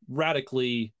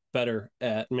radically better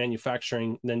at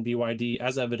manufacturing than BYD,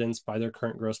 as evidenced by their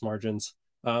current gross margins.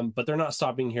 But they're not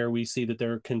stopping here. We see that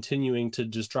they're continuing to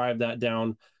just drive that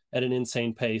down at an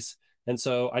insane pace. And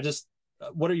so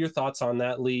what are your thoughts on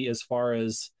that, Lee, as far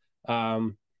as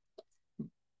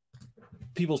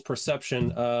people's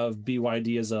perception of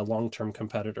BYD as a long-term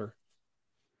competitor?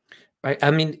 Right.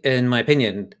 I mean, in my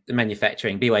opinion, the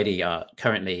manufacturing, BYD are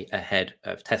currently ahead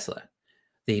of Tesla.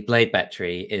 The blade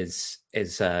battery is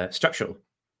structural.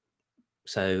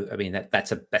 So, I mean,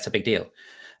 that's a big deal.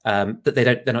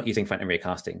 That they're not using front and rear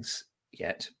castings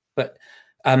yet. But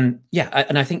and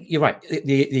I think you're right.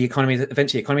 The economies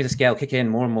of scale kick in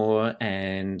more and more,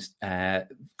 and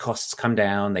costs come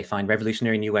down. They find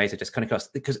revolutionary new ways of just cutting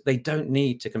costs, because they don't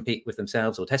need to compete with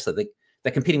themselves or Tesla.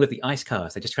 They're competing with the ICE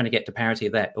cars. They're just trying to get to parity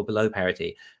of that or below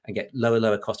parity and get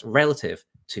lower cost relative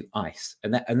to ICE.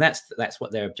 And that's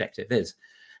what their objective is.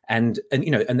 And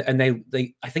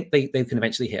they I think they can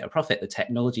eventually hit a profit. The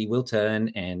technology will turn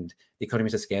and the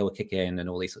economies of scale will kick in and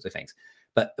all these sorts of things.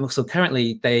 But also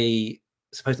currently they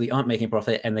supposedly aren't making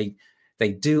profit, and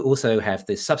they do also have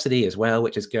this subsidy as well,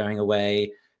 which is going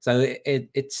away. So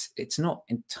it's not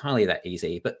entirely that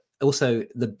easy. But also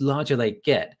the larger they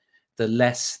get, the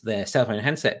less their cell phone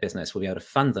handset business will be able to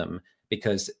fund them,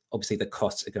 because obviously the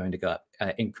costs are going to go up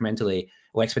incrementally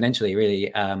or exponentially,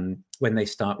 really, when they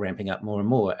start ramping up more and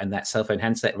more, and that cell phone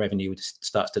handset revenue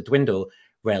starts to dwindle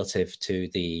relative to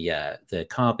the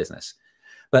car business.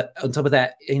 But on top of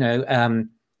that,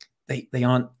 they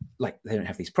aren't they don't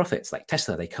have these profits like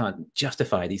Tesla. They can't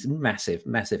justify these massive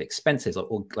expenses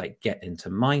or get into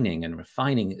mining and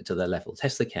refining to the level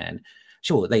Tesla can.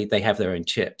 Sure, they have their own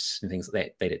chips and things.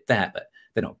 They did that, but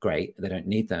they're not great. They don't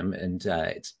need them, and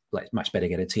it's much better to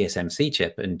get a TSMC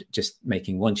chip and just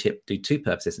making one chip do two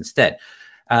purposes instead.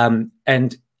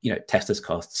 And Tesla's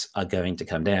costs are going to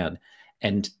come down,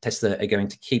 and Tesla are going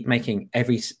to keep making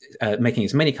making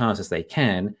as many cars as they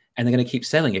can, and they're going to keep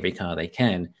selling every car they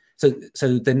can.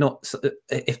 So they're not.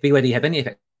 If BYD have any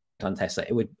effect on Tesla,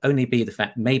 it would only be the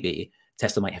fact maybe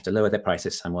Tesla might have to lower their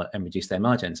prices somewhat and reduce their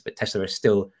margins, but Tesla are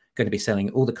still going to be selling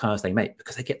all the cars they make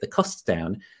because they get the costs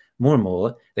down more and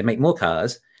more. They make more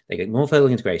cars, they get more vertical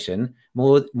integration,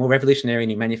 more revolutionary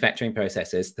new manufacturing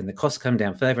processes, then the costs come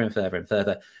down further and further and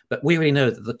further. But we already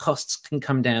know that the costs can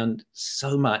come down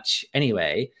so much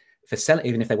anyway for selling,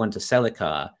 even if they want to sell a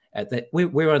car.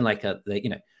 We're on like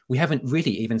we haven't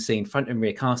really even seen front and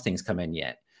rear castings come in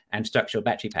yet, and structural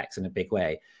battery packs in a big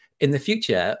way. In the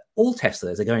future, all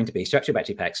Teslas are going to be structural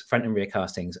battery packs, front and rear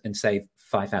castings, and save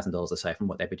 $5,000 or so from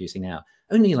what they're producing now.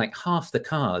 Only like half the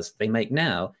cars they make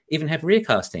now even have rear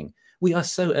casting. We are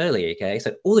so early, okay?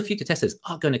 So all the future Teslas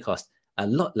are going to cost a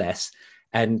lot less,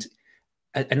 and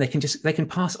they can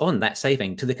pass on that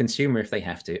saving to the consumer if they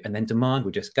have to, and then demand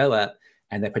will just go up,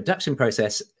 and their production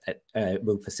process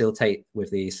will facilitate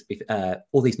with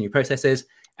all these new processes,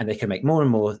 and they can make more and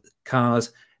more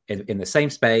cars in the same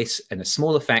space, in a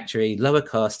smaller factory, lower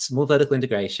costs, more vertical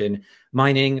integration,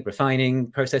 mining,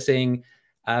 refining, processing.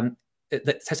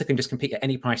 Tesla can just compete at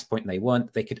any price point they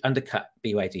want. They could undercut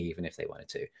BYD even if they wanted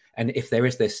to. And if there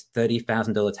is this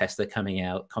 $30,000 Tesla coming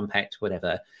out, compact,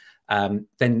 whatever,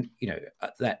 then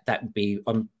that would be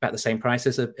on about the same price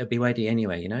as a BYD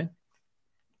anyway.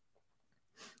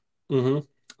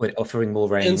 With offering more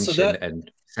range and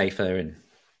safer and.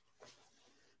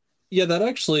 Yeah, that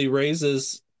actually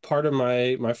raises part of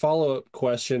my follow-up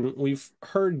question. We've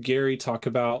heard Gary talk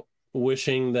about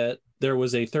wishing that there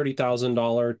was a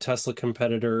 $30,000 Tesla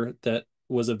competitor that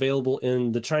was available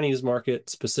in the Chinese market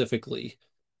specifically,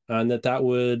 and that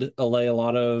would allay a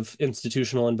lot of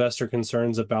institutional investor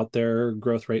concerns about their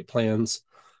growth rate plans.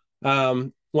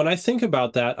 When I think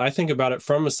about that, I think about it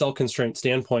from a cell constraint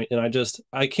standpoint, and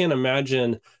I can't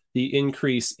imagine the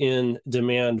increase in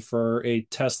demand for a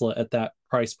Tesla at that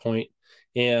price point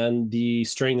and the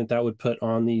strain that would put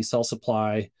on the cell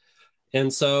supply.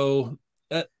 And so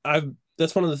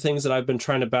that's one of the things that I've been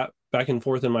trying to back and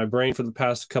forth in my brain for the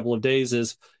past couple of days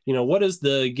is, what is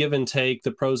the give and take,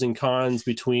 the pros and cons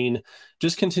between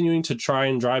just continuing to try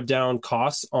and drive down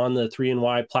costs on the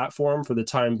 3NY platform for the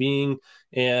time being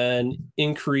and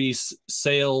increase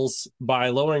sales by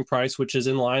lowering price, which is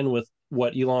in line with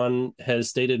what Elon has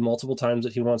stated multiple times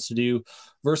that he wants to do,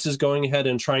 versus going ahead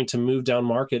and trying to move down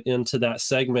market into that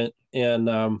segment and,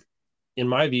 in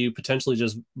my view, potentially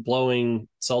just blowing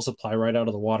cell supply right out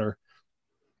of the water.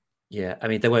 Yeah, I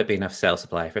mean, there won't be enough cell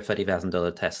supply for a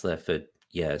 $30,000 Tesla for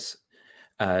years.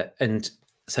 And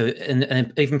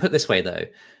even put this way, though,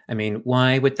 I mean,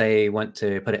 why would they want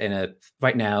to put it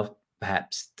right now,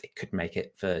 perhaps they could make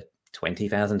it for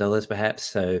 $20,000, perhaps,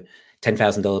 so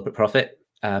 $10,000 profit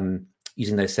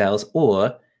using those cells,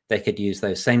 or they could use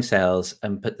those same cells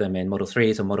and put them in Model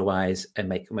 3s or Model Ys and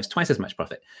make almost twice as much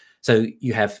profit. So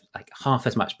you have like half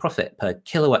as much profit per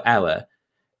kilowatt hour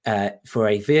for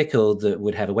a vehicle that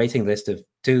would have a waiting list of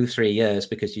 2-3 years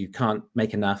because you can't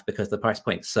make enough because the price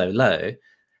point's so low.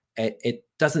 It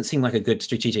doesn't seem like a good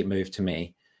strategic move to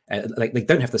me. Like they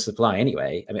don't have the supply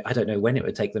anyway. I mean, I don't know when it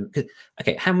would take them.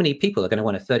 Okay, how many people are going to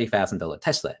want a $30,000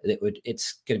 Tesla?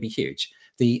 It's going to be huge.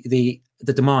 The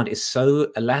demand is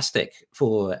so elastic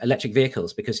for electric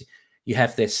vehicles because you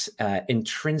have this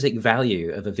intrinsic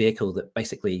value of a vehicle that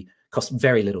basically costs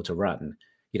very little to run.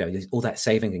 There's all that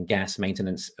saving in gas,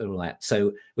 maintenance, all that.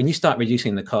 So when you start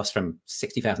reducing the cost from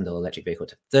 $60,000 electric vehicle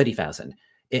to $30,000,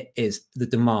 it is the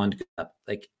demand up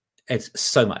like it's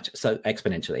so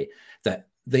exponentially that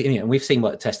we've seen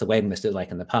what Tesla waiting list is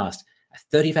like in the past.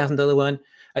 A $30,000 one.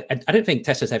 I don't think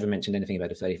Tesla's ever mentioned anything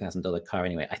about a $30,000 car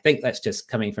anyway. I think that's just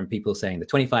coming from people saying the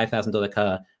 $25,000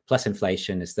 car plus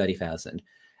inflation is $30,000.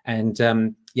 And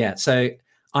so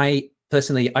I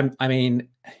personally, I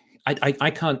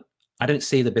don't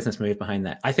see the business move behind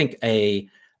that. I think a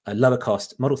lower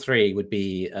cost Model 3 would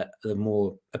be a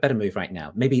better move right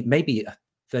now. Maybe a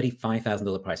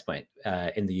 $35,000 price point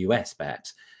in the US,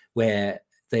 perhaps, where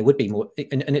there would be more,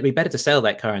 and it'd be better to sell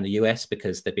that car in the US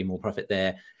because there'd be more profit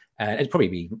there. It'd probably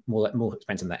be more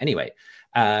expensive than that anyway.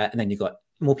 And then you've got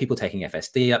more people taking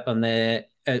FSD up on there.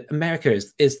 America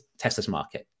is Tesla's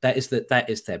market. That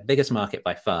is their biggest market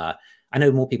by far. I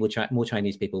know more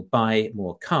Chinese people buy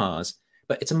more cars,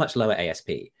 but it's a much lower ASP.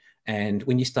 And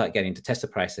when you start getting to Tesla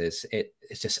prices,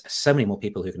 it's just so many more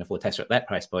people who can afford Tesla at that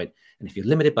price point. And if you're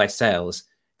limited by sales,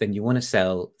 then you want to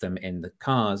sell them in the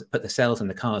cars, put the cells in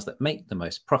the cars that make the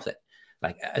most profit.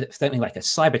 Like something like a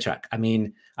Cybertruck. I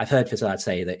mean, I've heard Farzad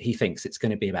say that he thinks it's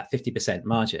going to be about 50%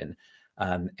 margin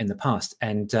in the past.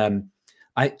 And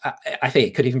I think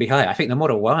it could even be higher. I think the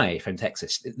Model Y from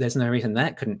Texas, there's no reason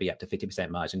that couldn't be up to 50%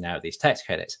 margin now with these tax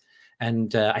credits.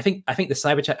 And I think the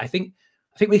Cybertruck, I think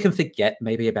we can forget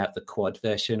maybe about the quad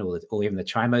version or even the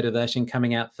tri-motor version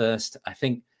coming out first. I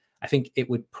think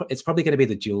it's probably going to be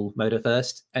the dual motor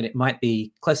first, and it might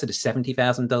be closer to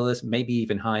 $70,000, maybe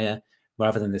even higher,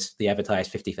 rather than the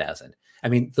advertised $50,000. I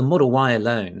mean, the Model Y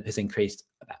alone has increased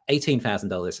about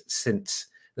 $18,000 since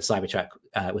the Cybertruck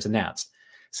was announced.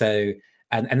 So,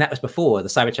 and that was before the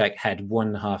Cybertruck had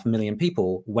 1.5 million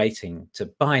people waiting to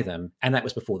buy them, and that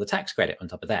was before the tax credit on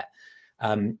top of that.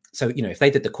 So, if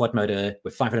they did the quad motor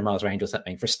with 500 miles range or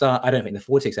something, for a start, I don't think the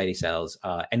 4680 cells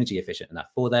are energy efficient enough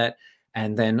for that.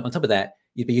 And then on top of that,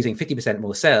 you'd be using 50%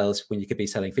 more cells when you could be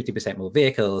selling 50% more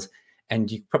vehicles.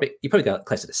 And you probably got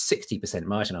closer to 60%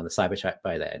 margin on the Cybertruck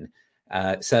by then.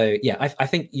 So yeah, I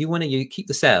think you want to keep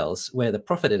the cells where the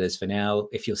profit is for now,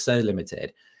 if you're so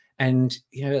limited. And,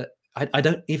 I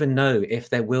don't even know if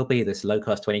there will be this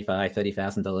low-cost $25,000,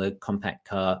 $30,000 compact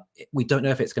car. We don't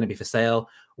know if it's going to be for sale.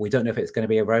 We don't know if it's going to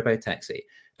be a robo-taxi.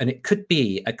 And it could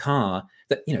be a car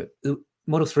that, the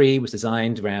Model 3 was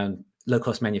designed around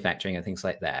low-cost manufacturing and things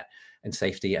like that, and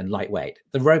safety and lightweight.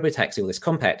 The robo-taxi or this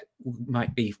compact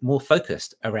might be more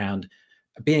focused around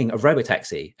being a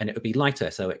robo-taxi, and it would be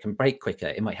lighter so it can brake quicker.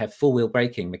 It might have full-wheel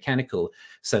braking, mechanical,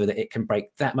 so that it can brake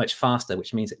that much faster,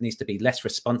 which means it needs to be less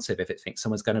responsive if it thinks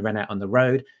someone's going to run out on the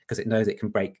road, because it knows it can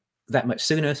brake that much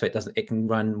sooner, so it can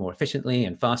run more efficiently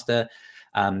and faster.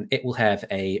 It will have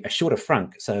a shorter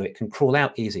front, so it can crawl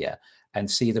out easier and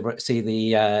see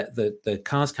the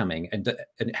cars coming, and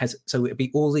it has, so it'd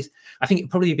be all these. I think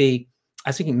it'd probably be. I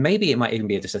was thinking maybe it might even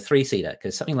be just a 3-seater,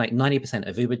 because something like 90%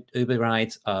 of Uber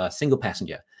rides are single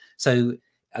passenger. So,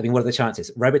 I mean, what are the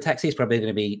chances? Robotaxi is probably going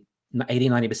to be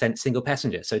 80-90% single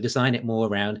passenger. So design it more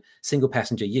around single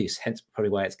passenger use. Hence,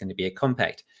 probably why it's going to be a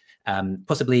compact.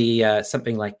 Possibly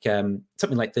something like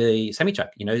the semi-truck.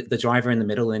 The driver in the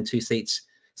middle and 2 seats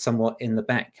somewhat in the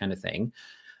back, kind of thing.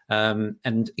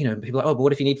 And people are like, oh, but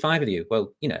what if you need 5 of you?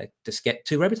 Well, just get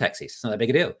 2 robotaxis. It's not that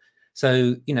big a deal.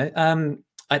 So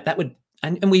that would.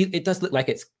 And it does look like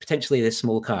it's potentially this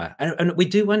small car. And we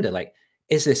do wonder, like,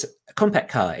 is this a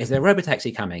compact car? Is there a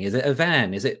robotaxi coming? Is it a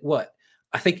van? Is it what?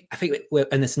 I think we're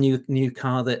in this new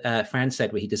car that Franz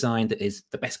said he designed, that is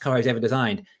the best car he's ever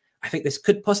designed. I think this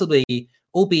could possibly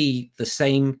all be the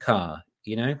same car,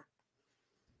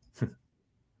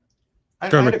 I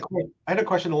had a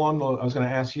question along the I was going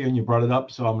to ask you, and you brought it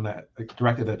up, so I'm going to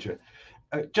direct it at you.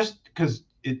 Just because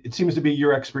it seems to be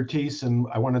your expertise, and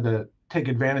I wanted to take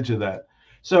advantage of that.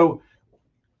 So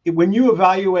when you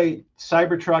evaluate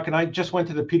Cybertruck, and I just went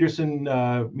to the Peterson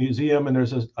Museum, and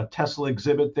there's a Tesla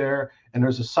exhibit there, and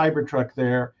there's a Cybertruck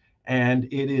there, and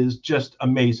it is just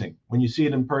amazing. When you see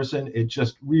it in person, it's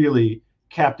just really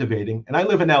captivating. And I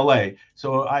live in LA,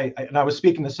 so I was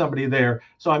speaking to somebody there,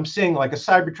 so I'm seeing like a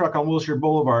Cybertruck on Wilshire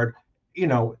Boulevard.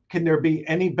 Can there be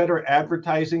any better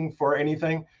advertising for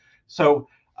anything? So,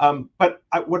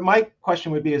 what my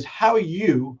question would be is how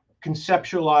you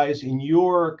conceptualize in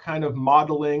your kind of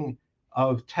modeling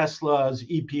of Tesla's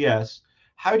EPS,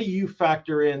 how do you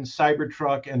factor in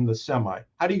Cybertruck and the semi?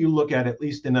 How do you look at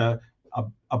least in a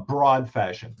broad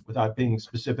fashion without being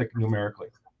specific numerically?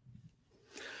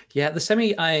 Yeah, the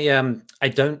semi, I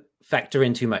don't factor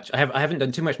in too much. I haven't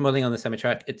done too much modeling on the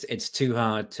semi-truck. It's too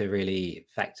hard to really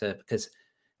factor, because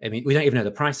we don't even know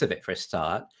the price of it for a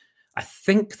start. I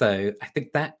think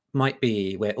that might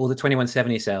be where all the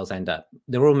 2170 cells end up.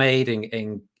 They're all made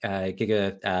in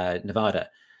Giga, Nevada,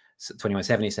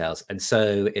 2170 cells, and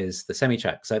so is the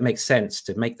semi-truck. So it makes sense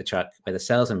to make the truck where the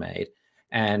cells are made,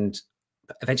 and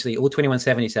eventually all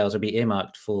 2170 cells will be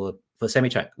earmarked for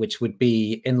semi-truck, which would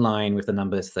be in line with the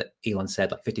numbers that Elon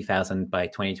said, like 50,000 by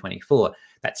 2024.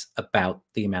 That's about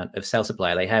the amount of cell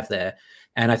supply they have there.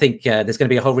 And I think there's going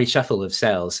to be a whole reshuffle of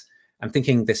cells. I'm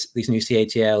thinking these new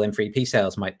CATL M3P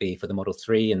cells might be for the Model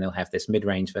 3, and they'll have this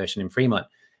mid-range version in Fremont.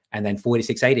 And then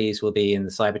 4680s will be in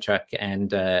the Cybertruck and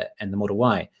the Model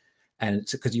Y. And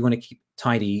because you want to keep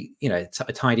tidy, a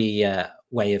tidy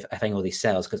way of having all these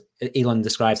cells, because Elon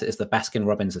describes it as the Baskin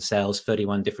Robbins of cells,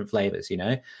 31 different flavors,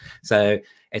 So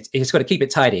it's got to keep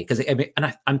it tidy, because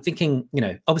I'm thinking,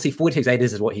 obviously 4680s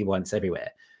is what he wants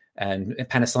everywhere. And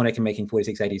Panasonic are making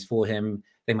 4680s for him.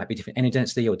 They might be different energy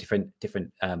density or different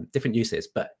uses,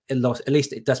 but at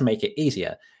least it does make it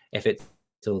easier if it's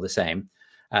all the same.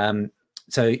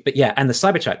 But yeah, and the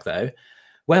Cybertruck though,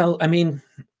 well,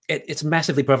 it's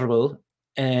massively profitable,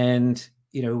 and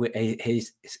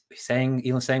Elon's saying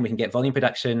we can get volume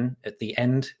production at the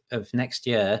end of next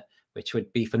year, which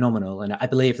would be phenomenal. And I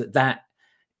believe that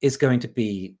is going to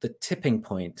be the tipping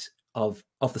point of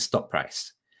the stock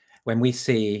price. When we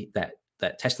see that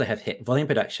Tesla have hit volume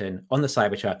production on the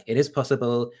Cybertruck, it is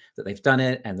possible that they've done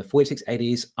it, and the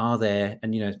 4680s are there,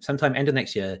 and sometime end of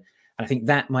next year. And I think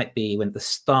that might be when the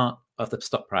start of the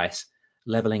stock price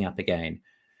leveling up again.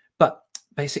 But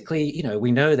basically,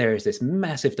 we know there is this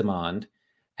massive demand,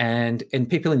 and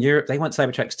people in Europe, they want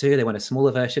Cybertrucks too. They want a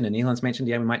smaller version, and Elon's mentioned,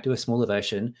 we might do a smaller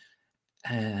version.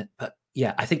 But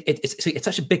yeah, I think it's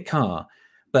such a big car,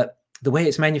 but the way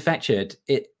it's manufactured,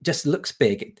 it just looks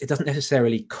big. It doesn't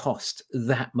necessarily cost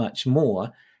that much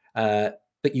more,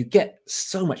 but you get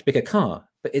so much bigger car.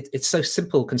 But it's so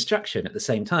simple construction at the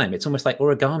same time. It's almost like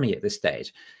origami at this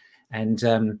stage. And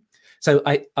so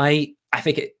I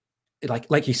think it,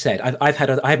 like you said,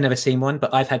 I've never seen one,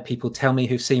 but I've had people tell me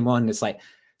who've seen one. It's like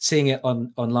seeing it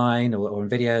online or in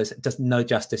videos, it does no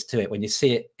justice to it. When you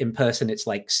see it in person, it's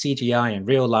like CGI in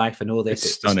real life and all this.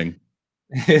 It's stunning.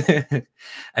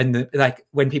 And like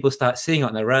when people start seeing it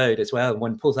on the road as well, and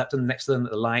one pulls up to them next to them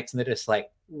at the lights, and they're just like,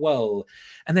 whoa.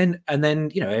 And then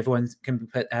everyone can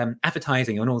put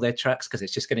advertising on all their trucks because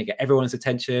it's just going to get everyone's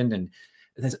attention, and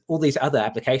there's all these other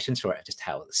applications for it, just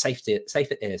how safe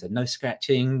it is, and no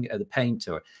scratching of the paint,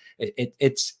 or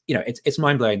it's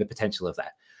mind-blowing, the potential of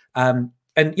that.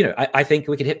 And I think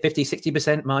we could hit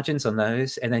 50-60% margins on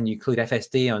those, and then you include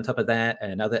FSD on top of that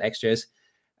and other extras.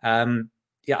 I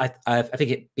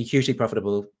think it'd be hugely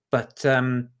profitable. But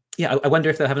I wonder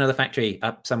if they'll have another factory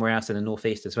up somewhere else in the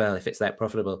Northeast as well, if it's that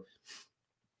profitable.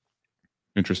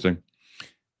 Interesting.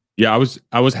 Yeah,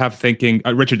 I was half thinking.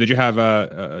 Richard, did you have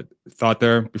a thought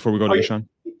there before we go to Ishan?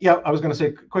 Yeah, I was going to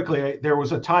say quickly, there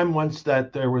was a time once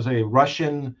that there was a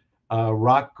Russian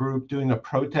rock group doing a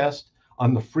protest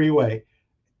on the freeway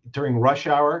during rush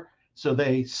hour. So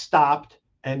they stopped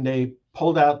and they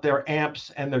pulled out their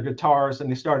amps and their guitars and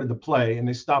they started to play, and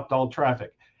they stopped all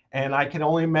traffic. And I can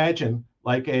only imagine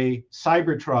like a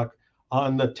Cybertruck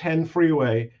on the 10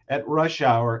 freeway at rush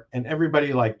hour, and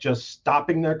everybody like just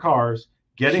stopping their cars,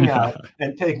 getting out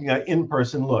and taking an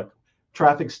in-person look.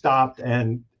 Traffic stopped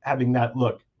and having that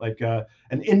look, like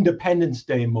an Independence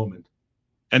Day moment.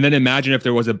 And then imagine if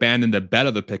there was a band in the bed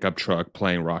of the pickup truck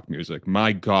playing rock music.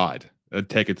 My God, it'd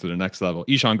take it to the next level.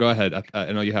 Ishan, go ahead.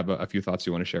 I know you have a few thoughts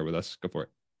you want to share with us. Go for it.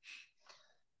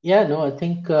 Yeah, no, I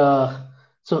think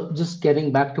so. Just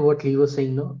getting back to what Lee was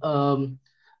saying,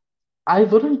 I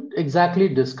wouldn't exactly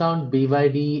discount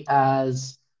BYD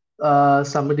as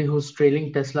somebody who's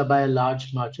trailing Tesla by a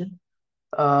large margin,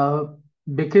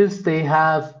 because they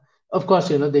have, of course,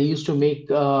 they used to make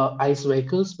ICE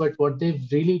vehicles, but what they've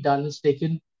really done is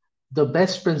taken the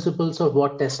best principles of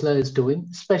what Tesla is doing,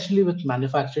 especially with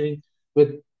manufacturing,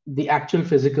 with the actual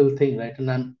physical thing, right? And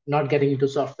I'm not getting into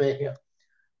software here.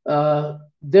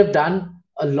 They've done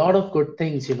a lot of good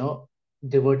things,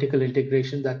 the vertical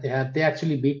integration that they have. They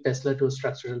actually beat Tesla to a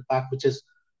structural pack, which is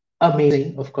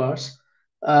amazing, of course.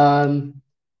 The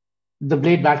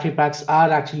Blade battery packs are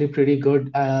actually pretty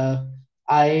good.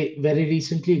 I very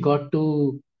recently got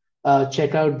to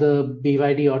check out the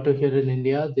BYD Auto here in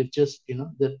India. They've just,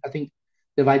 I think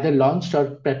they've either launched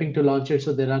or prepping to launch it.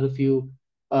 So there are a few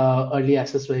early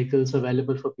access vehicles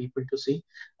available for people to see.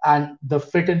 And the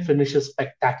fit and finish is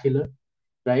spectacular,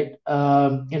 right?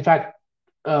 In fact,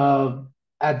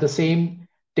 at the same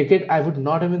ticket, I would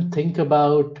not even think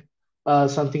about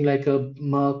something like a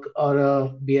Merc or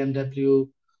a BMW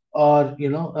or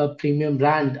a premium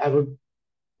brand.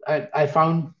 I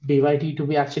found BYD to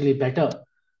be actually better,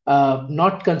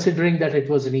 not considering that it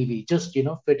was an EV, just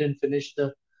fit and finish,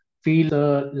 the feel,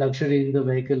 the luxury in the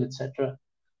vehicle, etc.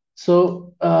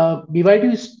 So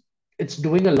BYD it's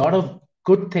doing a lot of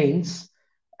good things,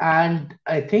 and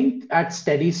I think at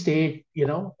steady state,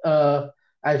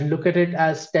 I look at it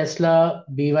as Tesla,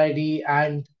 BYD,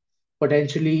 and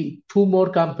potentially two more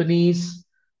companies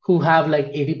who have like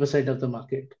 80% of the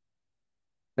market,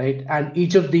 right? And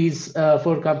each of these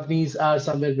four companies are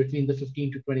somewhere between the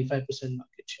 15 to 25%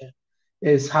 market share,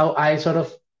 is how I sort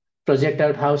of project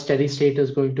out how steady state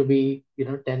is going to be,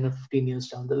 10 or 15 years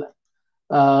down the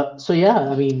line. So yeah,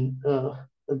 I mean,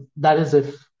 that is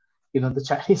if, the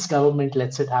Chinese government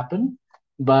lets it happen.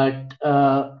 But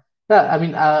yeah, I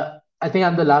mean, I think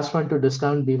I'm the last one to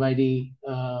discount BYD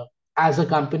as a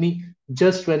company,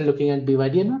 just when looking at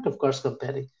BYD and not, of course,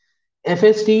 comparing.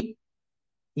 FSD,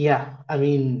 yeah, I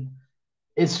mean,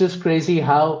 it's just crazy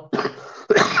how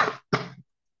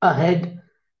ahead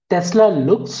Tesla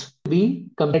looks to be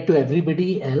compared to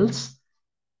everybody else.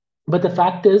 But the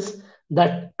fact is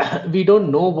that we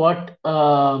don't know what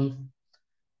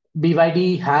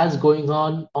BYD has going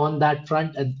on that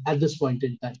front at this point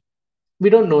in time. We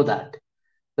don't know that.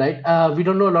 right? We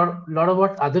don't know a lot of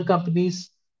what other companies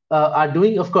are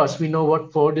doing. Of course, we know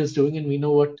what Ford is doing, and we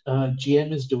know what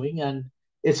GM is doing, and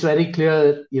it's very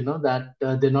clear, that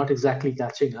they're not exactly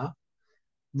catching up.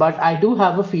 But I do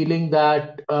have a feeling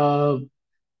that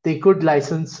they could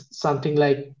license something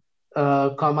like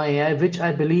Comma AI, which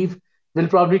I believe will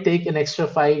probably take an extra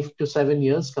 5 to 7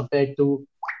 years compared to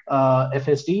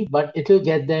FSD, but it'll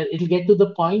get there. It'll get to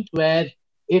the point where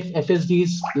if FSD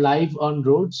is live on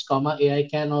roads, Comma AI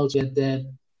can also get there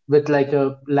with like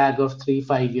a lag of 3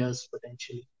 5 years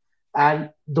potentially. And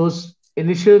those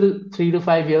initial 3 to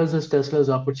 5 years is Tesla's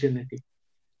opportunity,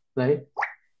 right?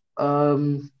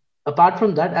 Apart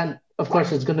from that, and of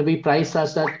course, it's going to be priced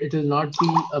such that it will not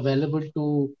be available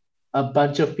to a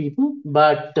bunch of people.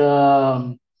 But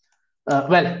well,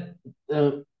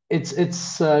 uh,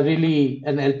 it's really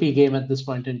an LP game at this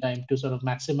point in time to sort of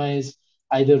maximize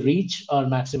either reach or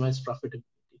maximize profitability.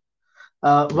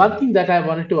 One thing that I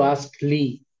wanted to ask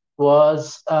Lee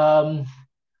was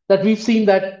that we've seen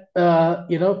that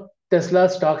Tesla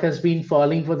stock has been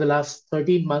falling for the last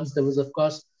 13 months. There was, of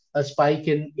course, a spike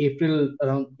in April,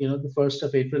 around the 1st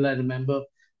of April. I remember,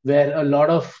 where a lot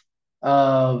of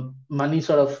money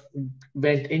sort of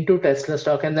went into Tesla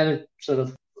stock, and then it sort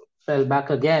of fell back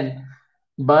again.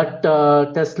 But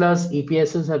Tesla's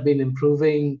EPSs have been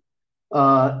improving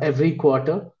every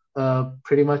quarter,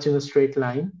 pretty much in a straight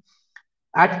line.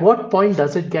 At what point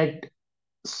does it get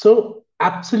so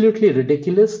absolutely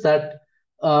ridiculous that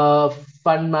uh,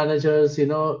 fund managers,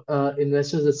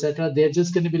 investors, etc., they're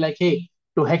just going to be like, hey,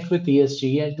 to heck with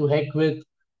ESG and to heck with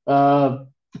uh,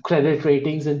 credit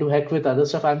ratings and to heck with other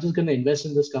stuff. I'm just going to invest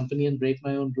in this company and break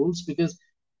my own rules because,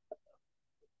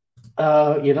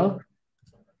 uh, you know,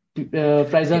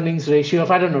 price earnings ratio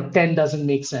of, I don't know, 10 doesn't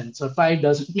make sense or 5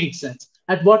 doesn't make sense.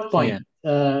 At what point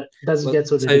does it get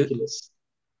so ridiculous?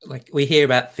 Like we hear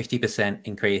about 50%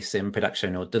 increase in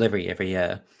production or delivery every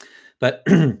year, but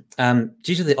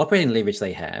due to the operating leverage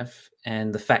they have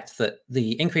and the fact that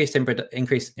the increase in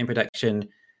production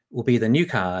will be the new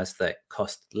cars that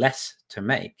cost less to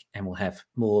make and will have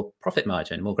more profit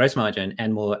margin, more gross margin,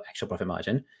 and more actual profit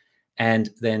margin, and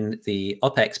then the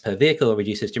OPEX per vehicle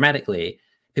reduces dramatically,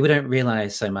 people don't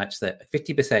realize so much that a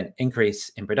 50% increase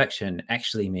in production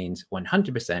actually means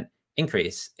 100%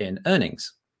 increase in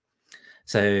earnings.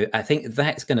 So I think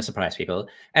that's going to surprise people.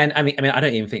 And I mean, I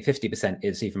don't even think 50%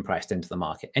 is even priced into the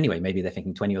market. Anyway, maybe they're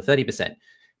thinking 20 or 30%.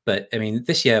 But I mean,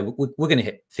 this year we're going to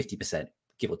hit 50%,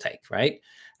 give or take, right?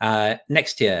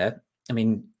 Next year, I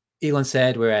mean, Elon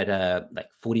said we're at like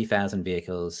 40,000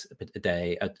 vehicles a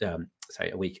day,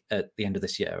 a week at the end of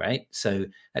this year, right? So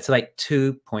that's like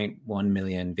 2.1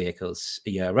 million vehicles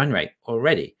a year run rate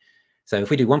already. So if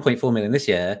we do 1.4 million this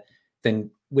year,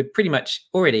 then we're pretty much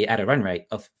already at a run rate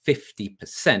of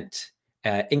 50%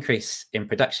 increase in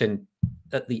production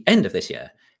at the end of this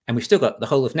year. And we've still got the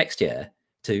whole of next year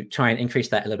to try and increase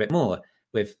that a little bit more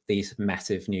with these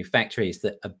massive new factories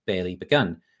that are barely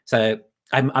begun. So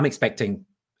I'm expecting,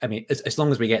 I mean, as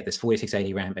long as we get this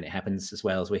 4680 ramp and it happens as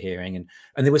well as we're hearing, and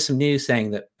there was some news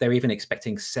saying that they're even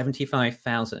expecting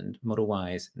 75,000 Model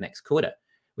Ys next quarter,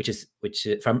 which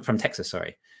from Texas,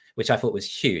 sorry, which I thought was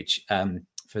huge.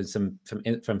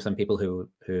 From some people who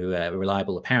were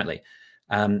reliable, apparently.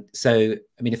 So,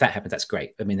 I mean, if that happens, that's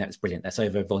great. I mean, that's brilliant. That's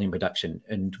over volume production,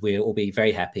 and we'll all be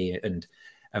very happy. And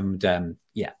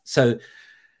yeah. So,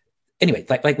 anyway,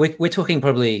 like we're talking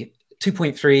probably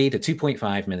 2.3 to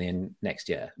 2.5 million next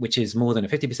year, which is more than a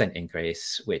 50%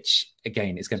 increase. Which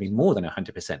again is going to be more than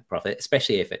 100% profit,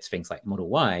 especially if it's things like Model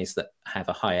Ys that have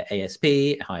a higher ASP,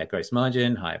 a higher gross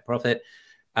margin, higher profit.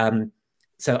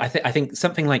 So I think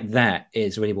something like that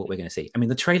is really what we're going to see. I mean,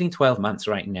 the trailing 12 months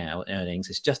right now earnings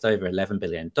is just over $11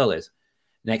 billion.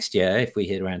 Next year, if we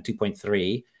hit around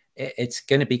 2.3, it's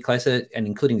going to be closer, and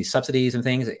including these subsidies and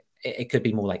things, it could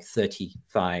be more like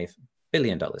 $35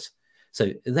 billion.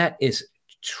 So that is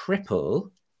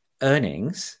triple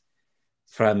earnings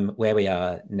from where we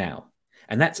are now.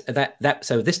 And that's that.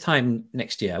 So this time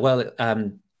next year, well,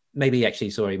 maybe actually,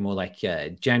 sorry, more like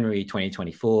January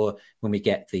 2024, when we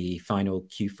get the final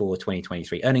Q4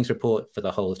 2023 earnings report for the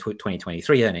whole of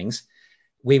 2023 earnings,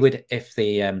 we would, if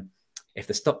the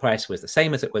stock price was the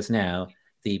same as it was now,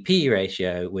 the PE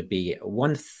ratio would be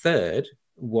 1/3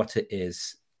 what it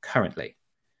is currently,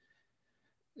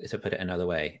 to put it another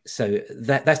way. So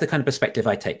that's the kind of perspective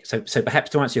I take. So perhaps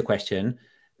to answer your question,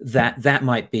 that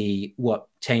might be what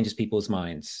changes people's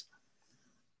minds.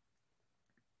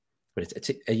 But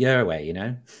it's a year away, you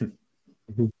know.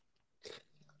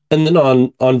 And then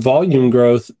on volume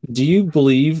growth, do you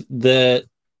believe that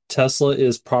Tesla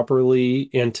is properly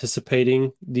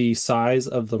anticipating the size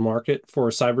of the market for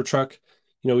a Cybertruck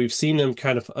we've seen them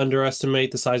kind of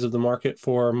underestimate the size of the market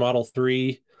for Model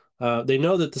 3. They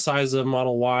know that the size of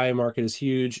Model Y market is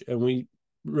huge, and we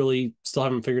really still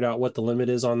haven't figured out what the limit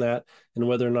is on that and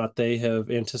whether or not they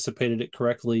have anticipated it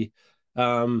correctly.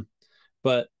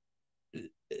 But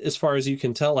as far as you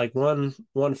can tell, like one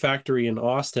factory in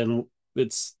Austin,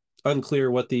 it's unclear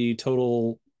what the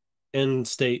total end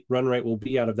state run rate will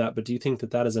be out of that. But do you think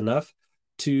that that is enough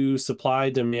to supply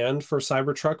demand for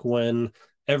Cybertruck when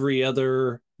every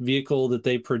other vehicle that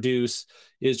they produce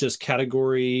is just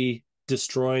category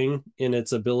destroying in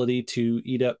its ability to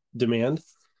eat up demand?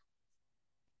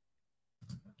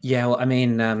 Yeah, well, I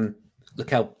mean, look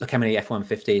how many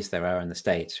F-150s there are in the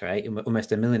States, right?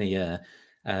 Almost a million a year.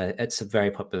 It's a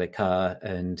very popular car,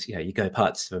 and you go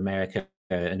parts of America,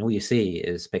 and all you see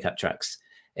is pickup trucks.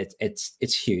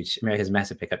 It's huge. America's a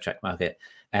massive pickup truck market,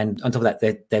 and on top of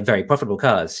that, they're very profitable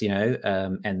cars,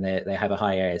 and they have a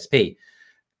high ASP.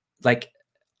 But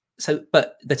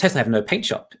the Tesla have no paint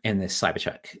shop in this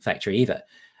Cybertruck factory either,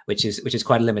 which is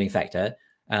quite a limiting factor.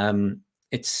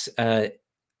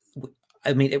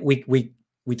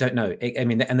 We don't know.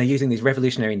 And they're using these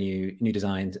revolutionary new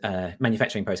designed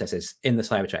manufacturing processes in the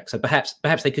Cybertruck. So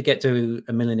perhaps they could get to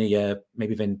 1 million a year,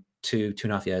 maybe within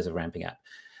 2.5 years of ramping up.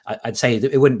 I'd say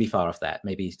that it wouldn't be far off that,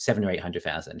 maybe 700,000 or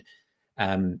 800,000.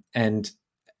 And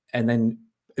then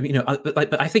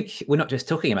but I think we're not just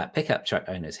talking about pickup truck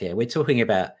owners here. We're talking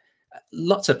about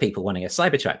lots of people wanting a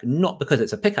Cybertruck, not because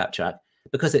it's a pickup truck,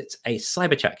 because it's a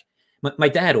Cybertruck. My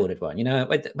dad ordered one.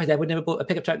 My dad would never bought a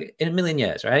pickup truck in a million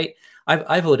years, right?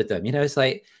 I've ordered them. It's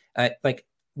like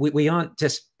we aren't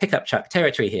just pickup truck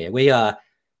territory here. We are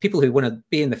people who want to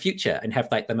be in the future and have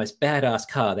like the most badass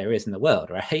car there is in the world,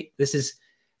 right? This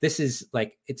is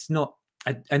like, it's not,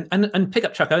 and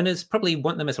pickup truck owners probably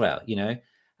want them as well,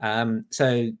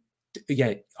 So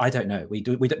yeah, I don't know. We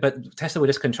do, but Tesla will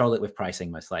just control it with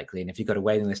pricing most likely. And if you've got a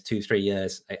waiting list 2-3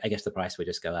 years, I guess the price would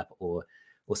just go up or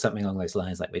something along those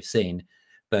lines, like we've seen.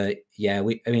 But yeah,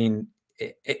 and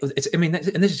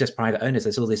this is just private owners.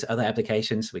 There's all these other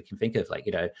applications we can think of, like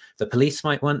the police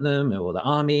might want them, or the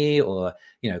army, or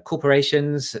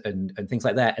corporations and things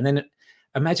like that. And then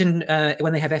imagine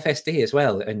when they have FSD as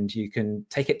well, and you can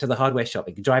take it to the hardware shop.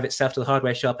 You can drive itself to the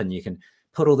hardware shop, and you can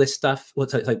put all this stuff. Well,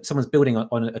 so someone's building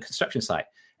on a construction site,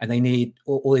 and they need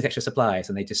all these extra supplies,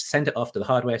 and they just send it off to the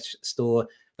hardware store.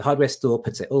 The hardware store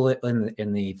puts it all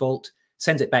in the vault,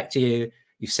 sends it back to you.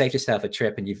 You've saved yourself a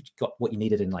trip, and you've got what you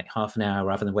needed in like half an hour,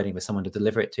 rather than waiting for someone to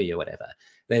deliver it to you or whatever.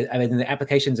 The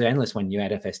applications are endless when you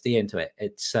add FSD into it.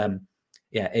 It's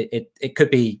it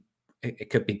could be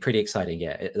pretty exciting.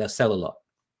 Yeah, they'll sell a lot.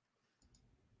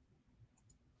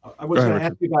 I was going to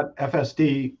ask you about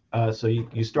FSD, so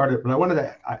you started, but I wanted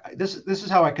to. This is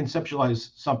how I conceptualize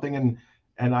something,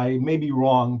 and I may be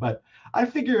wrong, but I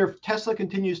figure if Tesla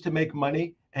continues to make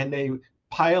money and they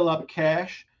pile up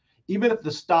cash, even if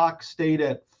the stock stayed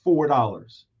at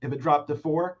 $4, if it dropped to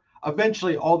 $4,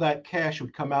 eventually all that cash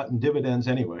would come out in dividends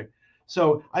anyway.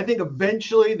 So I think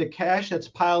eventually the cash that's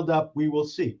piled up, we will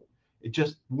see. It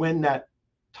just when that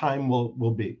time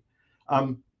will be.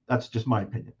 That's just my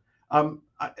opinion.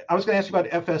 I was going to ask you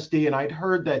about FSD, and I'd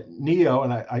heard that NIO,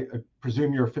 and I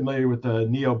presume you're familiar with the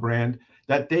NIO brand,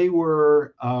 that they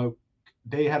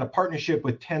had a partnership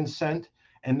with Tencent,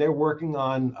 and they're working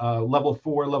on level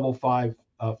 4, level 5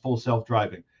 full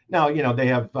self-driving. Now, they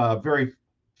have very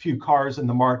few cars in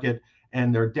the market,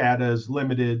 and their data is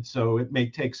limited, so it may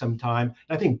take some time.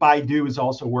 And I think Baidu is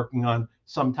also working on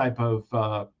some type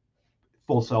of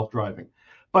full self-driving.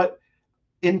 But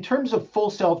in terms of full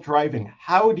self-driving,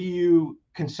 how do you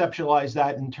conceptualize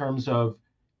that in terms of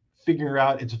figuring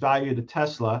out its value to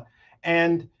Tesla?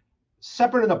 And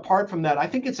separate and apart from that, I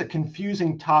think it's a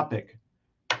confusing topic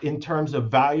in terms of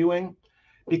valuing,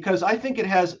 because I think it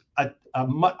has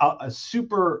a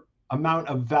super amount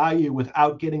of value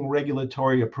without getting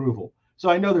regulatory approval. So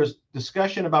I know there's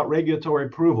discussion about regulatory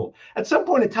approval. At some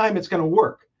point in time, it's going to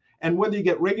work. And whether you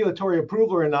get regulatory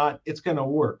approval or not, it's going to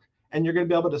work. And you're going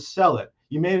to be able to sell it.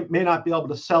 You may not be able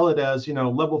to sell it as,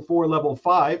 level 4, level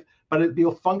 5, but it'd be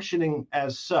functioning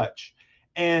as such.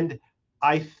 And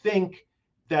I think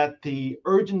that the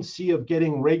urgency of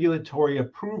getting regulatory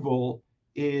approval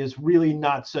is really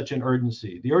not such an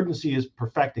urgency. The urgency is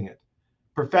perfecting it.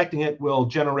 Perfecting it will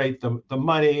generate the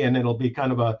money, and it'll be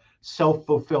kind of a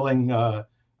self-fulfilling a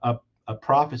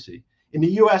prophecy. In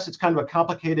the US, it's kind of a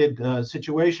complicated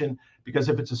situation, because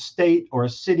if it's a state or a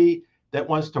city that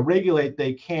wants to regulate,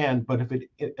 they can, but if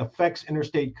it affects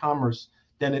interstate commerce,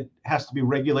 then it has to be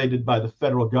regulated by the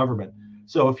federal government.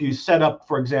 So if you set up,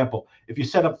 for example,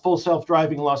 full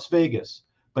self-driving in Las Vegas,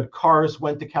 but cars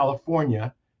went to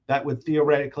California, that would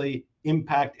theoretically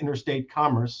impact interstate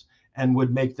commerce and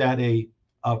would make that a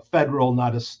federal,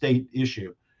 not a state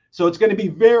issue. So it's going to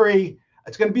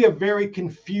be a very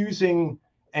confusing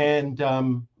and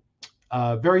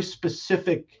very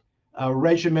specific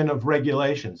regimen of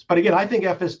regulations. But again, I think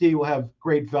FSD will have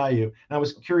great value. And I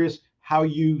was curious how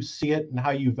you see it and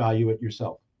how you value it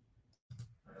yourself.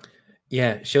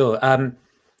 Yeah, sure. I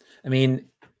mean,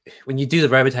 when you do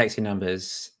the robotaxi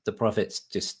numbers, the profits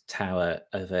just tower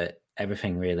over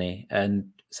everything, really. And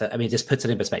so, I mean, it just puts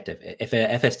it in perspective. If a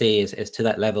FSD is to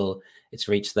that level, it's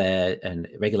reached there, and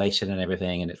regulation and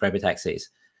everything, and it's robotaxis,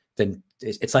 then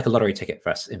it's like a lottery ticket for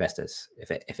us investors.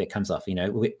 If it comes off,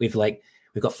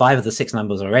 we've got 5 of the 6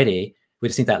 numbers already. We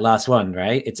just need that last one,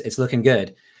 right? It's looking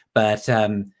good, but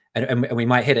and we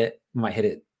might hit it.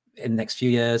 In the next few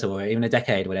years or even a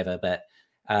decade, whatever. But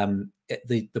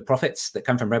the profits that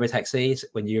come from robotaxis,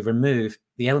 when you remove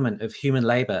the element of human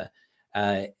labor,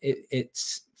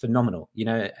 it's phenomenal,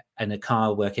 and a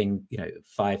car working,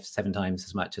 5-7 times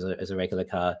as much as a regular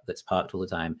car that's parked all the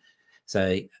time.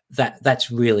 So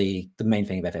that's really the main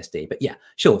thing of FSD. But yeah,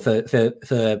 sure, for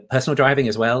personal driving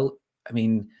as well. I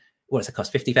mean, what does it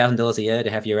cost? $50,000 a year to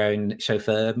have your own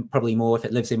chauffeur, probably more if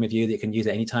it lives in with you, that you can use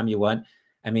it anytime you want.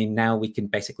 I mean, now we can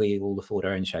basically all afford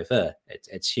our own chauffeur.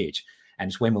 It's huge, and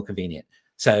it's way more convenient.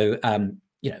 So,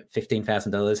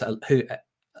 $15,000.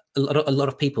 A lot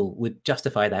of people would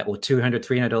justify that, or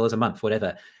 $200-$300 a month,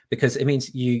 whatever, because it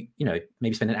means you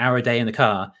maybe spend an hour a day in the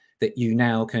car that you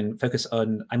now can focus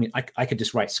on. I mean, I could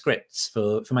just write scripts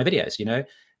for my videos,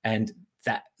 and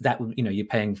that you're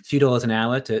paying a few dollars an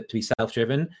hour to be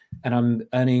self-driven, and I'm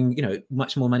earning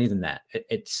much more money than that.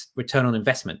 It's return on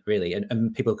investment, really,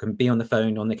 and people can be on the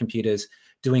phone, on their computers,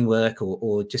 doing work,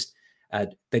 or just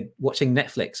they're watching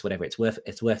Netflix, whatever. It's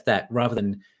worth that, rather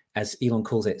than, as Elon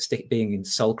calls it, being in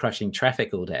soul-crushing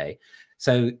traffic all day.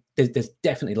 So there's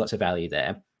definitely lots of value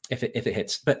there if it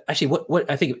hits. But actually,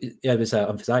 what I think it was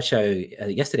on Fazard's show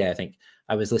yesterday, I think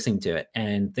I was listening to it,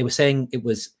 and they were saying it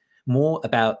was more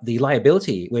about the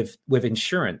liability with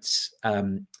insurance,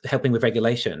 helping with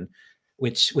regulation,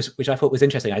 which I thought was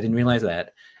interesting. I didn't realize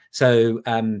that. So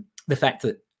the fact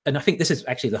that, and I think this is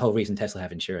actually the whole reason Tesla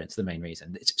have insurance, the main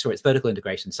reason. It's vertical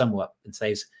integration somewhat and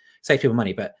saves people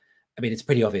money, but I mean, it's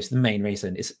pretty obvious. The main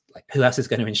reason is, like, who else is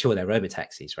going to insure their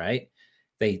robotaxis, right?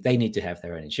 They need to have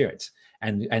their own insurance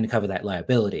and cover that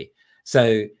liability.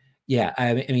 So yeah,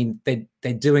 I mean,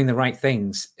 they're doing the right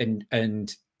things,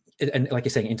 and like you're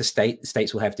saying, interstate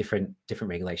states will have different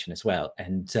regulation as well,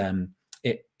 and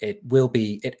it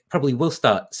probably will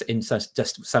start in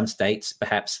just some states.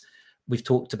 Perhaps we've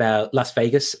talked about Las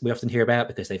Vegas. We often hear about,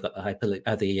 because they've got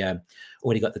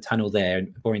already got the tunnel there,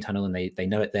 and boring tunnel, and they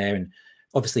know it there. And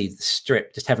obviously, the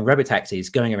Strip, just having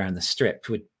robotaxis going around the Strip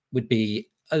would be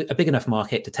a big enough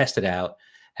market to test it out,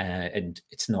 and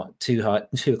it's not too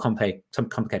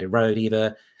complicated road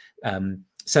either.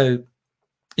 So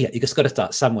yeah, you just got to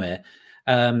start somewhere.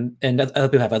 And other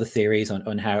people have other theories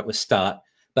on how it would start.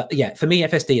 But yeah, for me,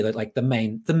 FSD, like the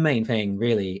main thing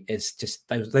really is just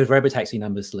those robotaxi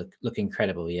numbers look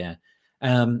incredible. Yeah.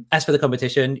 As for the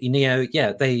competition, NIO,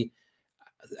 yeah,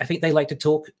 I think they like to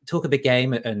talk a big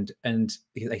game, and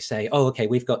they say, oh, okay,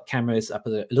 we've got cameras up a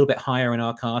little bit higher in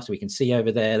our car, so we can see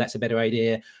over there. That's a better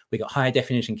idea. We got higher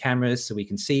definition cameras, so we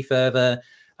can see further.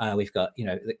 We've got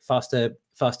faster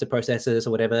processors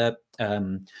or whatever.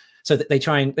 So that they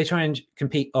try and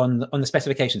compete on the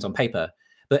specifications on paper,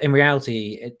 but in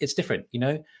reality, it's different.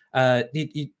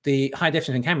 The high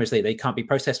definition cameras, they can't be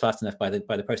processed fast enough by the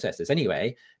processors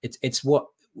anyway. It's what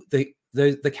the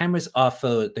cameras are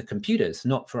for the computers,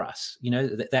 not for us.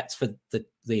 That's for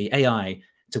the AI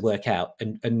to work out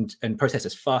and process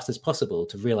as fast as possible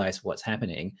to realize what's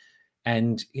happening.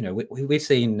 And we've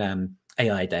seen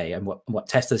AI Day and what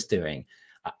Tesla's doing.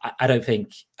 I don't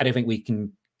think we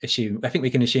can assume. I think we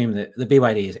can assume that the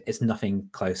BYD is nothing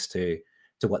close to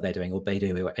what they're doing, or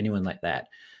Beidou, or anyone like that,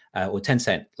 or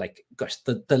Tencent. Like, gosh,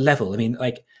 the level. I mean,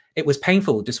 like, it was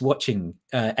painful just watching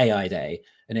AI Day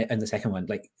and the second one,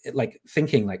 like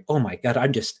thinking, like, oh my God,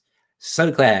 I'm just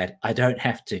so glad I don't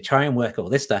have to try and work all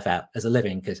this stuff out as a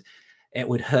living, because it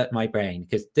would hurt my brain,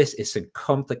 because this is some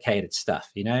complicated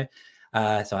stuff,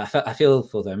 So I feel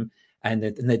for them. And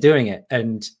they're doing it,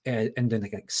 and then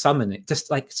they summon it, just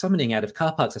like summoning out of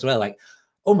car parks as well. Like,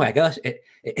 oh my gosh, it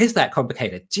is that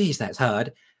complicated. Geez, that's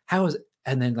hard. How is it?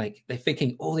 And then, like, they're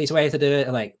thinking all these ways to do it.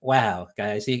 Like, wow,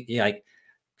 guys, you like,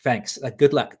 thanks,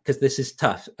 good luck, because this is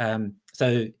tough.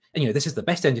 So this is the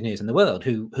best engineers in the world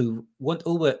who want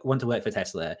to work for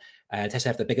Tesla. Tesla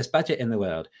have the biggest budget in the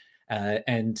world,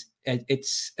 and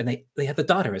they have the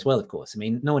data as well, of course. I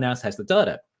mean, no one else has the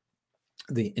data.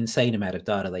 the insane amount of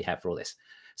data they have for all this.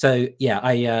 So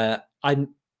yeah, I'm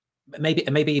maybe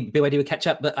BYD would catch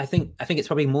up, but I think it's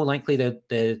probably more likely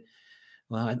the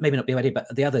well, maybe not BYD, but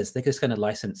the others, they're just going to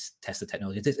license Tesla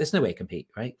technology. There's no way to compete,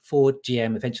 right? Ford,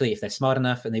 GM, eventually, if they're smart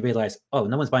enough and they realize, oh,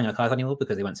 no one's buying our cars anymore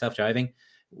because they want self-driving,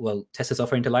 well, Tesla's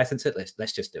offering to license it.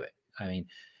 Let's just do it. I mean,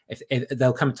 if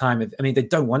there'll come a time, I mean, they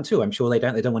don't want to. I'm sure they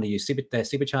don't. They don't want to use their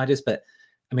superchargers, but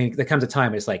I mean, there comes a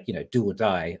time it's like, do or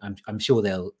die. I'm sure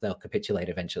they'll capitulate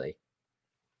eventually.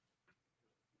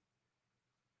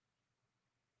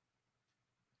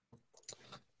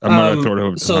 I'm gonna throw it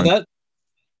over to so Hunt.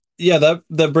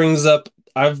 that brings up,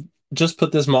 I've just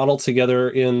put this model together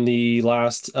in the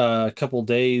last couple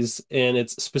days, and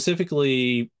it's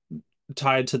specifically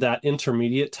tied to that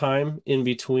intermediate time in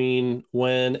between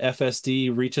when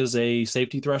FSD reaches a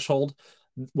safety threshold,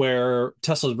 where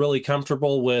Tesla's really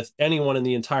comfortable with anyone in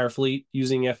the entire fleet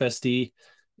using FSD,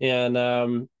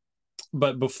 and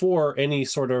but before any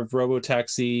sort of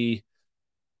robotaxi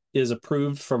is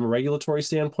approved from a regulatory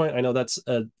standpoint. I know that's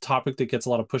a topic that gets a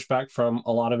lot of pushback from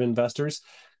a lot of investors.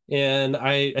 And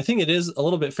I think it is a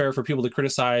little bit fair for people to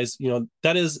criticize,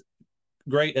 that is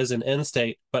great as an end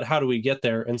state, but how do we get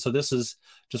there? And so this is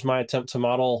just my attempt to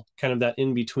model kind of that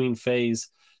in-between phase.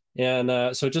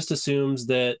 And so it just assumes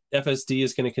that FSD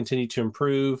is going to continue to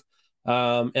improve,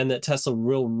 and that Tesla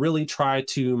will really try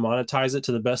to monetize it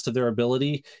to the best of their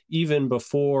ability, even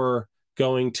before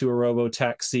going to a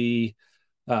robotaxi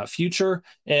future.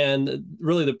 And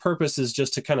really the purpose is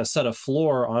just to kind of set a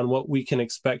floor on what we can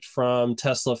expect from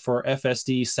Tesla for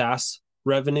FSD SaaS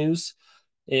revenues.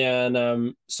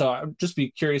 And so I'd just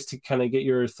be curious to kind of get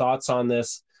your thoughts on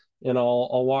this, and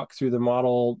I'll walk through the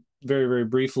model very, very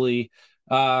briefly.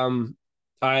 I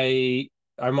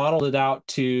modeled it out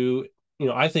to,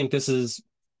 I think this is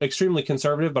extremely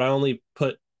conservative, but I only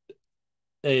put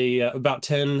about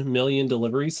 10 million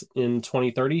deliveries in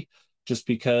 2030, just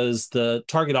because the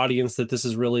target audience that this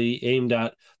is really aimed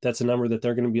at, that's a number that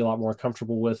they're going to be a lot more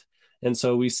comfortable with. And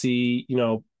so we see,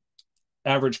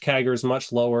 average CAGR is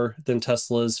much lower than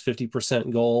Tesla's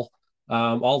 50% goal,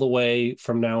 all the way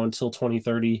from now until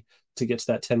 2030 to get to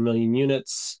that 10 million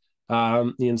units.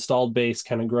 The installed base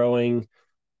kind of growing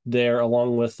there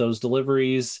along with those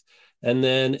deliveries. And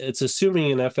then it's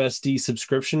assuming an FSD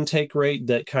subscription take rate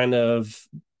that kind of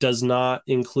does not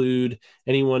include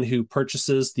anyone who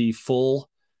purchases the full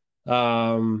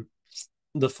upfront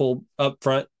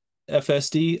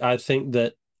FSD. I think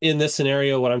that in this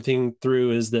scenario, what I'm thinking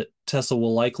through is that Tesla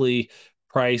will likely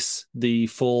price the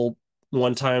full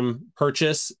one-time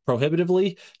purchase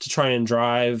prohibitively to try and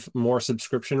drive more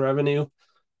subscription revenue.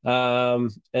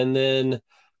 And then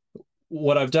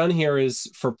what I've done here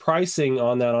is for pricing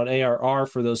on that, on ARR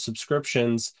for those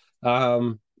subscriptions,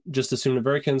 just assumed a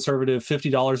very conservative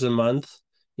 $50 a month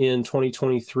in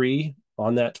 2023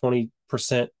 on that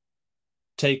 20%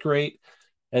 take rate,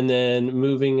 and then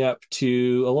moving up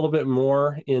to a little bit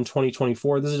more in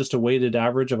 2024. This is just a weighted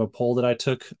average of a poll that I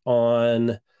took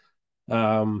on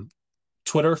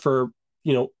Twitter for,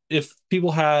 if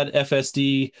people had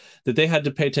FSD that they had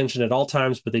to pay attention at all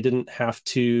times, but they didn't have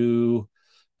to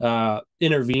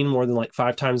intervene more than like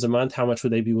 5 times a month, how much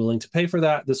would they be willing to pay for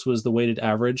that? This was the weighted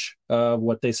average of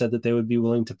what they said that they would be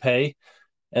willing to pay.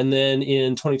 And then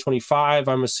in 2025,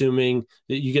 I'm assuming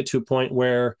that you get to a point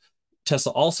where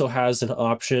Tesla also has an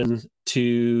option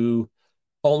to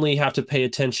only have to pay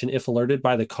attention if alerted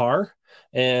by the car.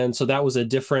 And so that was a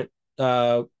different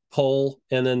poll.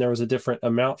 And then there was a different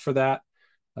amount for that.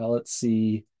 Let's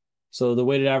see. So the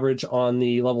weighted average on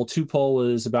the level 2 poll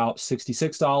was about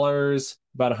 $66,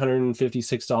 about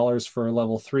 $156 for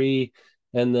level 3.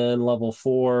 And then level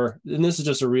 4, and this is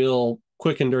just a real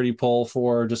quick and dirty poll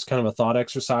for just kind of a thought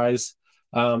exercise.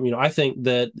 I think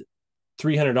that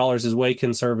 $300 is way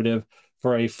conservative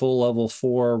for a full level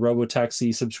 4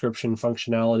 robotaxi subscription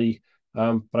functionality.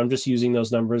 But I'm just using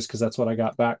those numbers because that's what I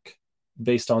got back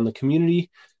based on the community.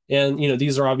 And,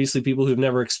 these are obviously people who've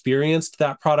never experienced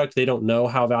that product. They don't know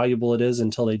how valuable it is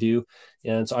until they do.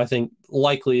 And so I think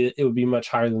likely it would be much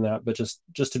higher than that, but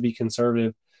just to be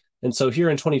conservative. And so here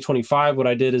in 2025, what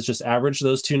I did is just average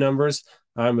those two numbers.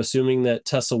 I'm assuming that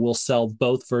Tesla will sell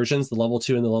both versions, the level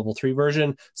 2 and the level 3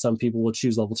 version. Some people will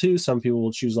choose level 2, some people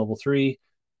will choose level 3.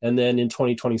 And then in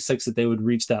 2026, that they would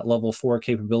reach that level 4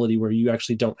 capability where you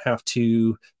actually don't have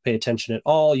to pay attention at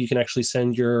all. You can actually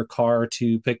send your car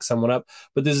to pick someone up.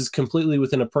 But this is completely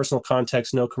within a personal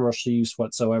context, no commercial use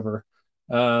whatsoever.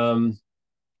 And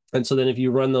so then if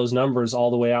you run those numbers all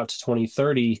the way out to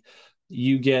 2030,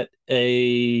 you get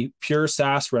a pure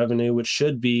SaaS revenue, which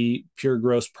should be pure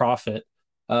gross profit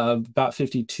of about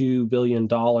 $52 billion.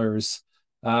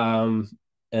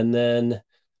 And then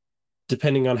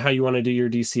depending on how you want to do your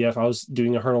DCF, I was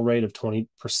doing a hurdle rate of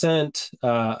 20%.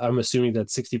 I'm assuming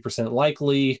that's 60%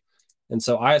 likely. And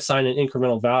so I assign an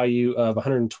incremental value of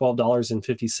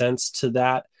 $112.50 to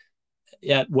that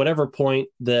at whatever point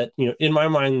that, in my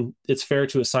mind, it's fair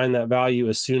to assign that value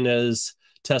as soon as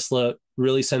Tesla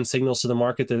really sends signals to the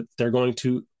market that they're going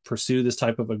to pursue this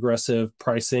type of aggressive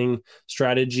pricing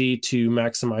strategy to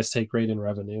maximize take rate and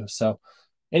revenue. So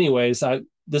anyways,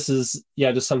 this is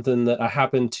just something that I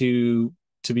happen to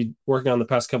be working on the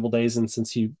past couple of days, and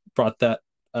since you brought that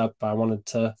up, I wanted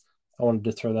to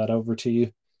throw that over to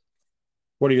you.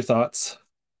 What are your thoughts?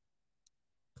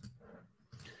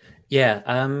 Yeah,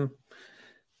 I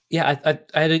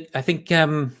think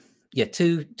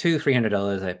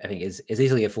 $200-$300 I think is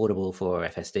easily affordable for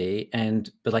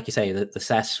FSD, but like you say, the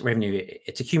SaaS revenue,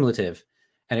 it's accumulative,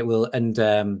 and it will,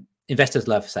 and investors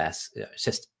love SaaS. It's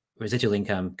just residual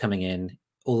income coming in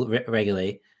all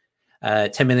regularly.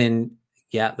 10 million,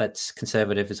 that's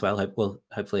conservative as well.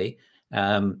 Hopefully,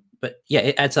 but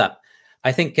it adds up.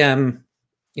 I think so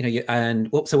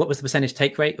what was the percentage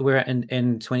take rate we're at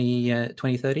in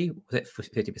 2030? Was it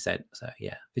 50%? So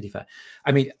 55.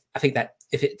 I mean, I think that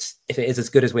if it is as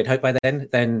good as we'd hope by then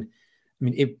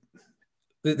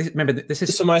remember, this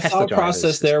is so my Tesla thought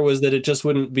process there was that it just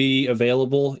wouldn't be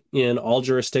available in all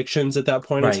jurisdictions at that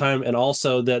point in time, and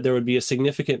also that there would be a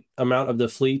significant amount of the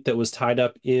fleet that was tied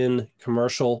up in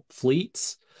commercial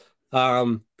fleets,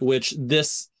 which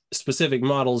this specific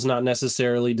model is not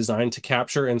necessarily designed to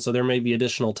capture, and so there may be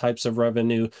additional types of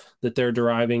revenue that they're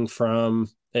deriving from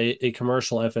a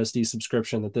commercial FSD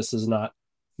subscription that this is not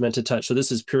meant to touch. So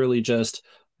this is purely just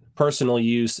personal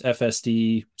use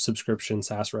FSD subscription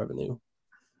SaaS revenue.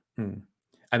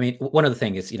 I mean, one other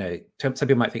thing is, some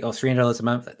people might think, $300 a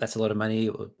month, that's a lot of money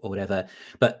or whatever.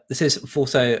 But this is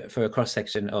also for a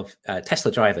cross-section of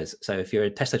Tesla drivers. So if you're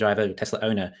a Tesla driver, a Tesla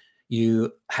owner,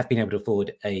 you have been able to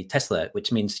afford a Tesla,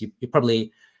 which means you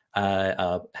probably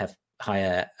have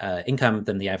higher income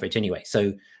than the average anyway.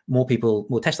 So more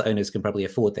Tesla owners can probably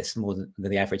afford this more than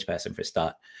the average person for a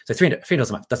start. So $300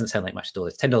 a month doesn't sound like much at all.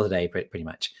 It's $10 a day pretty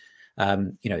much.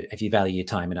 If you value your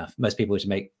time enough. Most people would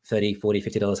make $30, $40,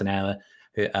 $50 an hour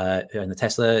who are in the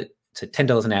Tesla. So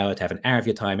 $10 an hour to have an hour of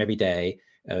your time every day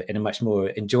in a much more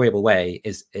enjoyable way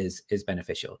is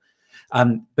beneficial.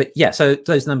 So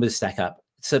those numbers stack up.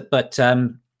 So, but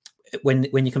when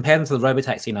you compare them to the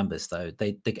robotaxi numbers, though,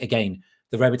 they again,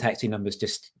 the robotaxi numbers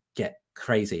just get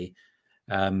crazy.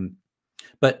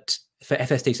 But for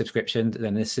FSD subscription,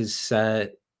 then this is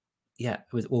with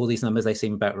all these numbers, they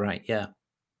seem about right. Yeah.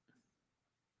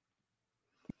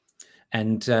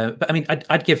 And but I mean,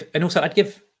 I'd give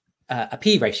a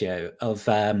P ratio of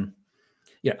I'd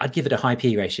give it a high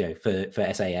P ratio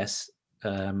for SAS,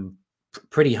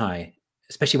 pretty high,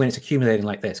 especially when it's accumulating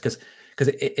like this, because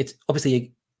it's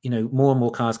obviously more and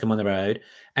more cars come on the road,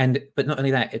 but not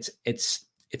only that, it's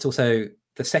also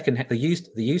the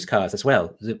used cars as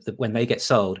well. When they get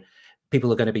sold,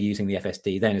 people are going to be using the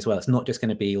FSD then as well. It's not just going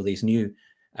to be all these new.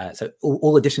 So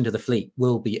all addition to the fleet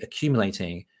will be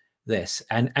accumulating this,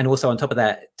 and also on top of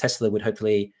that, Tesla would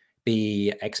hopefully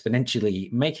be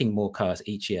exponentially making more cars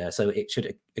each year, so it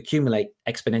should accumulate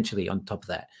exponentially on top of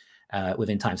that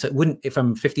within time. So it wouldn't,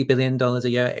 from $50 billion a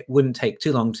year, it wouldn't take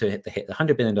too long to hit the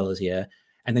 $100 billion a year,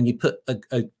 and then you put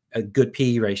a good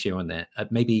P ratio on there,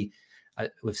 maybe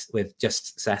with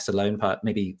just SaaS alone, part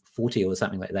maybe 40 or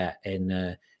something like that in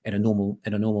a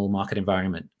normal market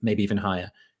environment, maybe even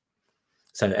higher.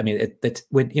 So I mean,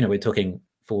 we're talking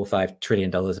 $4 or $5 trillion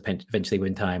eventually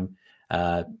win time,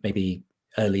 maybe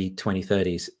early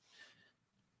 2030s.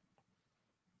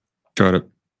 Got it.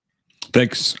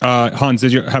 Thanks. Hans,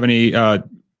 did you have any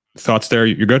thoughts there?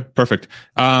 You're good? Perfect.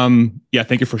 Thank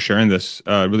you for sharing this.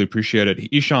 Really appreciate it.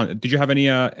 Ishan, did you have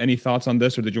any thoughts on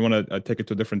this, or did you want to take it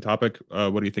to a different topic?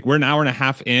 What do you think? We're an hour and a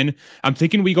half in. I'm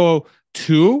thinking we go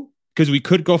 2, because we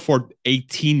could go for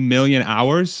 18 million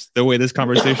hours the way this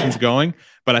conversation is going.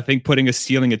 But I think putting a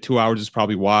ceiling at 2 hours is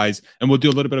probably wise. And we'll do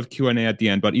a little bit of Q&A at the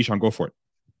end. But Ishan, go for it.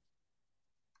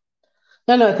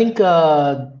 No, I think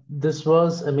this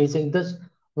was amazing. This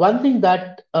one thing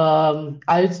that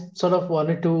I sort of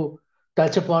wanted to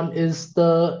touch upon is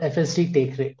the FSD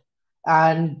take rate.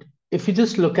 And if you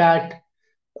just look at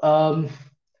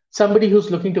somebody who's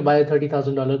looking to buy a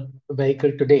 $30,000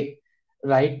 vehicle today,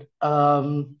 right?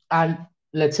 And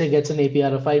let's say gets an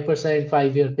APR of 5%,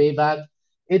 5-year payback,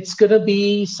 it's going to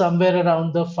be somewhere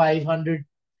around the $560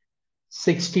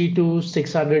 to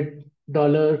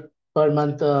 $600 per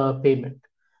month payment.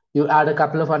 You add a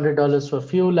couple of $100 for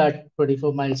fuel at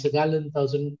 24 miles a gallon,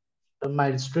 1,000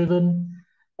 miles driven.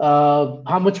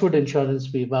 how much would insurance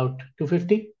be? About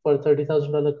 250 for a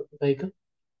 $30,000 vehicle?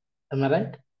 Am I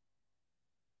right?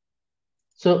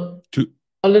 So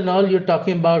all in all, you're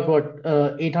talking about what,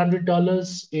 $800,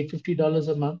 $850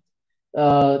 a month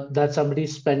that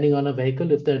somebody's spending on a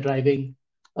vehicle if they're driving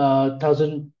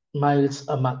 1,000 miles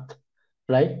a month,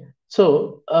 right?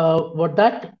 So what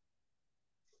that,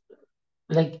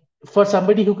 like, for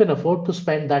somebody who can afford to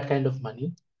spend that kind of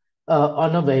money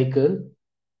on a vehicle,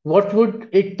 what would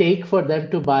it take for them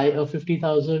to buy a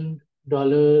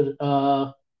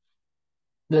 $50,000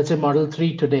 let's say Model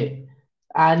 3 today,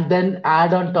 and then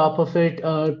add on top of it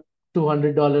a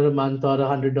 $200 a month or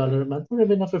 $100 a month, or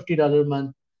even a $50 a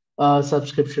month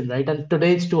subscription, right? And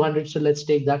today it's 200, so let's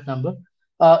take that number.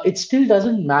 It still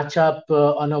doesn't match up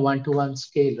on a one-to-one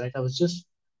scale, right? I was just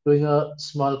doing a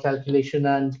small calculation,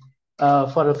 and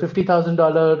for a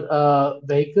 $50,000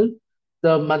 vehicle,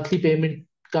 the monthly payment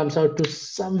comes out to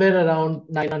somewhere around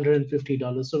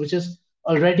 $950. So, which is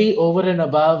already over and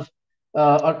above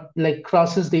or like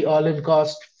crosses the all-in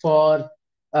cost for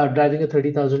driving a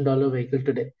 $30,000 vehicle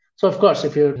today. So of course,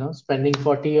 if you're spending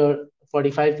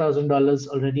 $45,000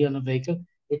 already on a vehicle,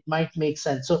 it might make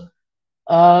sense. So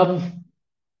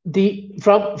the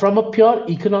from a pure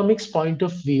economics point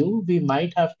of view, we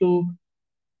might have to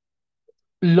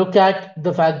look at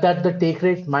the fact that the take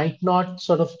rate might not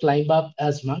sort of climb up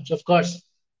as much. Of course,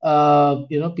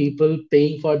 people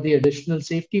paying for the additional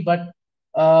safety, but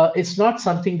it's not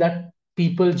something that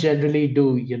people generally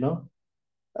do.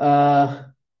 Uh,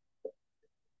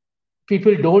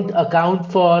 People don't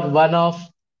account for one-off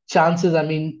chances. I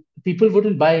mean, people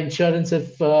wouldn't buy insurance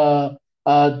if they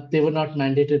were not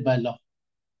mandated by law,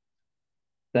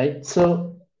 right?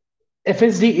 So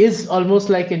FSD is almost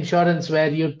like insurance, where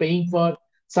you're paying for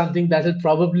something that will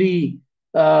probably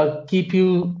keep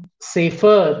you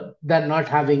safer than not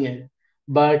having it.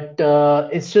 But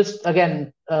it's just,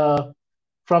 again,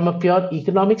 from a pure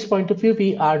economics point of view,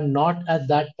 we are not at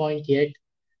that point yet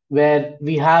where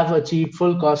we have achieved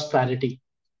full cost parity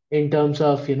in terms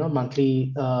of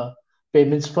monthly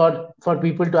payments for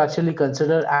people to actually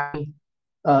consider adding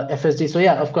FSD. So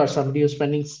yeah, of course, somebody who's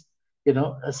spending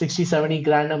 60, 70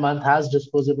 grand a month has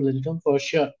disposable income for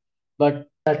sure. But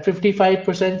at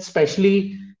 55%,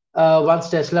 especially once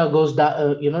Tesla goes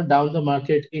down the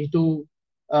market into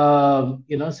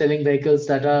selling vehicles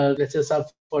that are, let's say, sub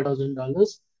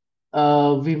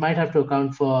 $4,000, we might have to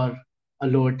account for a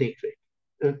lower take rate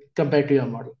compared to your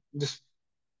model. Just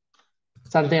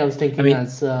something I was thinking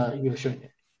as you were showing it.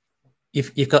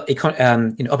 You've got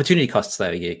opportunity costs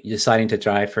though. You're deciding to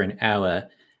drive for an hour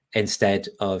instead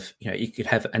of you could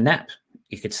have a nap,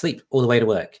 you could sleep all the way to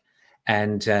work,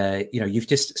 and you've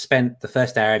just spent the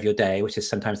first hour of your day, which is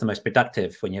sometimes the most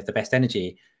productive when you have the best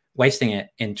energy, wasting it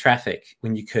in traffic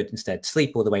when you could instead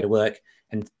sleep all the way to work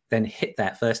and then hit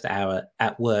that first hour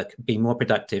at work, be more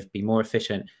productive, be more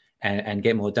efficient, and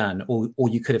get more done. Or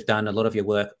you could have done a lot of your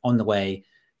work on the way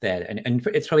there, and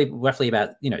it's probably roughly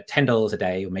about $10 a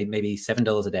day, or maybe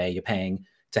 $7 a day you're paying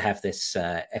to have this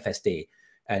FSD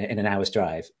in an hour's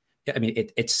drive. I mean,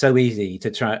 it's so easy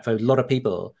to try for a lot of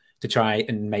people to try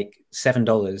and make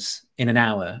 $7 in an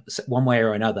hour, one way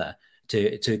or another,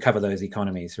 to cover those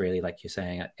economies. Really, like you're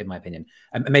saying, in my opinion,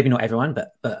 and maybe not everyone,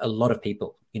 but a lot of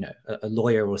people. A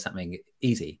lawyer or something,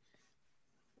 easy.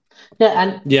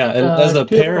 Yeah, and as a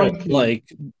parent,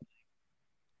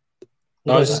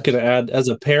 I was just going to add, as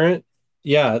a parent,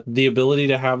 the ability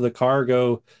to have the car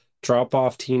go drop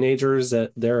off teenagers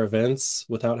at their events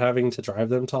without having to drive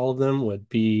them to all of them would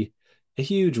be a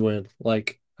huge win.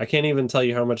 Like, I can't even tell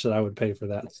you how much that I would pay for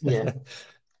that. Yeah.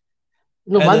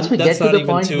 No, once we get to the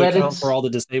point where it's for all the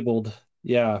disabled.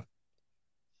 Yeah.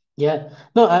 Yeah.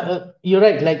 No, you're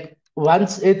right. Like,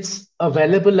 once it's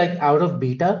available, like out of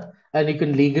beta, and you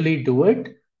can legally do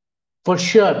it, for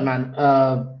sure, man.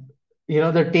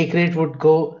 The take rate would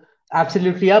go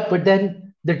absolutely up, but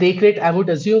then the take rate, I would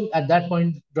assume, at that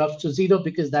point drops to zero,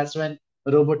 because that's when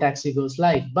robotaxi goes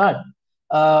live. But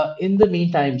in the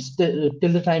meantime, till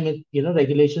the time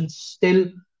regulations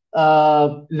still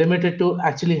limited to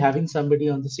actually having somebody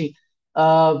on the seat.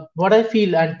 What I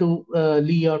feel, and to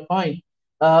Lee, your point,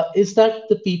 is that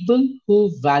the people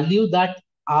who value that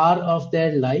hour of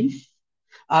their life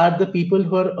are the people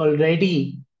who are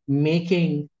already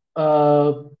making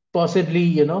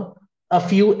possibly a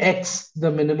few x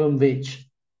the minimum wage,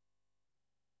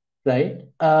 right?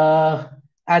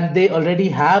 And they already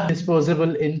have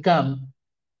disposable income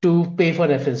to pay for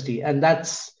FSD, and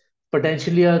that's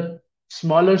potentially a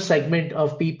smaller segment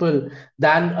of people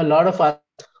than a lot of us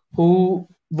who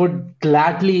would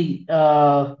gladly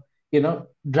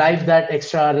drive that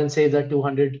extra hour and save that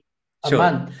 200 a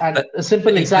month. And a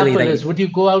simple example is, would you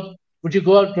go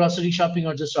out grocery shopping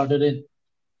or just order in?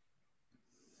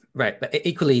 Right, but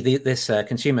equally, this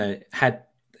consumer had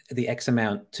the X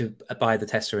amount to buy the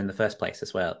Tesla in the first place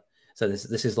as well. So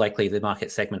this is likely the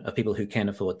market segment of people who can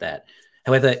afford that.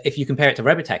 However, if you compare it to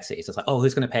robotaxis, it's like, oh,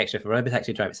 who's going to pay extra for a robotaxi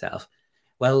to drive itself?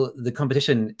 Well, the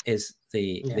competition is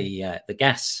the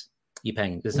gas you're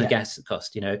paying. There's no gas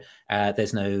cost,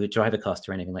 there's no driver cost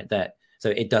or anything like that. So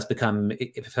it does become,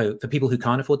 for people who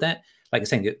can't afford that, like you're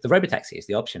saying, the robotaxi is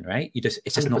the option, right? It's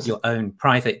just 100%. Not your own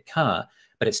private car,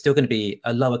 but it's still going to be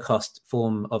a lower cost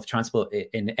form of transport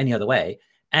in any other way.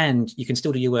 And you can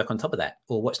still do your work on top of that,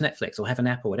 or watch Netflix, or have a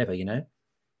nap, or whatever, Yeah,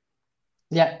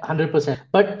 100%.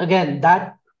 But again,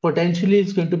 that potentially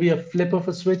is going to be a flip of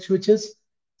a switch, which is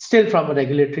still, from a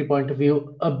regulatory point of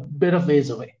view, a bit of ways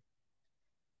away.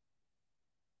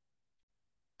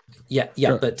 Yeah.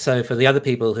 Sure. But so for the other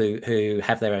people who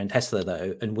have their own Tesla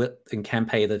though, and can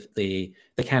pay they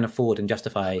can afford and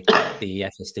justify the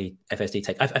FSD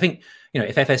take. I think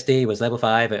if FSD was level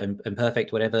 5 and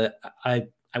perfect, whatever, I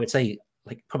would say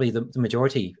like probably the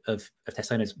majority of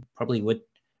Tesla owners probably would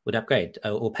upgrade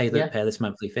or pay this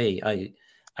monthly fee. I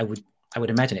would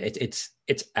imagine it's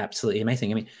absolutely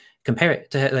amazing. I mean, compare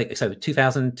it to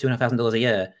 $2,500 a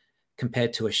year.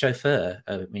 Compared to a chauffeur,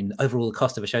 I mean, overall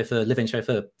cost of a chauffeur, living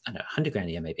chauffeur, I don't know, 100 grand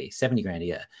a year, maybe 70 grand a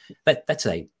year. That's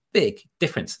a big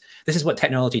difference. This is what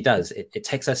technology does. It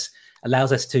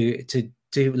allows us to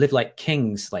live like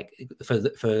kings, like for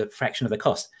a fraction of the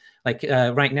cost. Like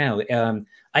right now,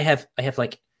 I have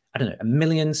like, I don't know, a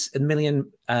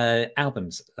million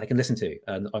albums I can listen to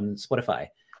on Spotify.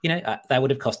 That would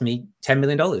have cost me $10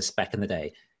 million back in the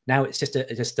day. Now it's just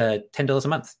 $10 a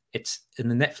month.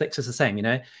 And the Netflix is the same.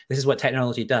 This is what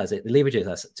technology does. It leverages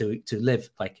us to live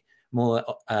like more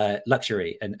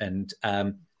luxury, and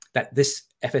that this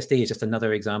FSD is just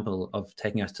another example of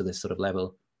taking us to this sort of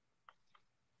level.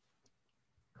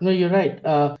 No, you're right.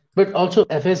 But also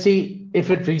FSD,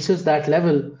 if it reaches that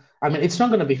level, I mean, it's not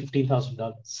going to be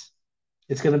 $15,000.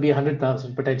 It's going to be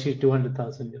 100,000, potentially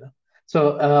 200,000.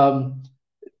 So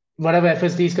whatever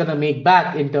FSD is going to make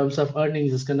back in terms of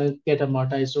earnings is going to get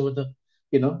amortized over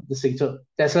the thing. So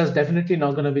Tesla is definitely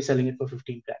not going to be selling it for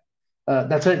 15 grand.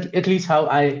 That's at least how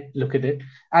I look at it.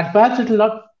 And perhaps it'll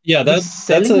not. Yeah, that's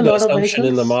an assumption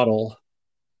in the model.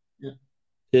 Yeah.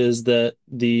 Is that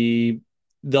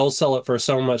they'll sell it for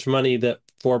so much money that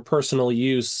for personal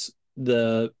use,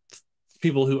 the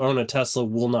people who own a Tesla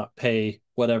will not pay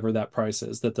whatever that price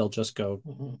is, that they'll just go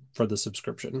for the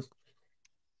subscription.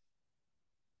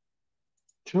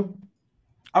 True.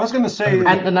 I was going to say,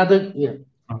 and another,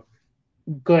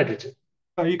 Go ahead, Richard.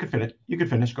 Oh, you could finish. You could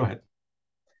finish. Go ahead.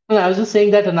 No, I was just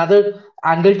saying that another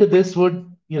angle to this would,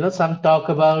 some talk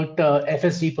about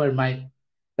FSD per mile,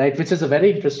 right? Which is a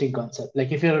very interesting concept.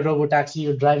 Like if you're a robotaxi,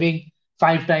 you're driving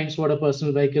 5 times what a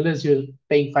personal vehicle is, you're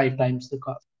paying 5 times the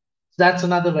cost. So that's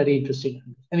another very interesting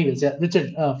angle. Anyways,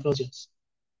 Richard, floor yours.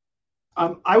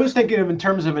 I was thinking of in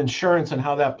terms of insurance and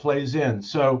how that plays in.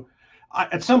 So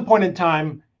at some point in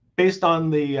time, based on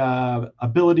the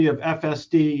ability of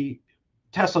FSD,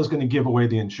 Tesla is going to give away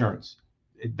the insurance.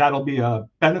 That'll be a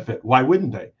benefit. Why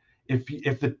wouldn't they? If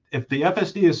the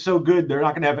FSD is so good, they're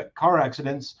not going to have car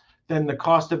accidents, then the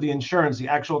cost of the insurance, the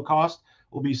actual cost,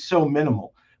 will be so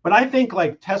minimal. But I think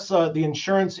like Tesla, the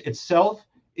insurance itself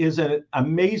is an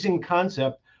amazing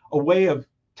concept, a way of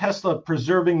Tesla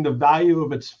preserving the value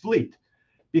of its fleet,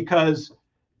 because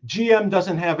GM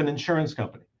doesn't have an insurance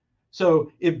company.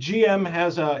 So if you have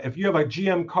a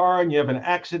GM car and you have an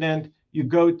accident, you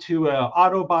go to an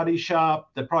auto body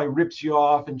shop that probably rips you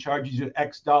off and charges you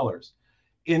X dollars.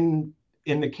 In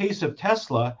the case of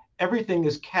Tesla, everything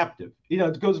is captive.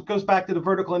 It goes back to the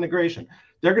vertical integration.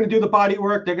 They're going to do the body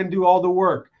work. They're going to do all the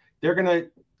work. They're going to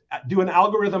do an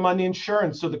algorithm on the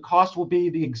insurance, so the cost will be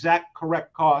the exact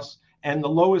correct cost and the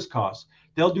lowest cost.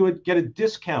 They'll get a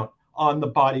discount on the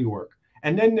body work.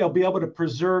 And then they'll be able to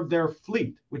preserve their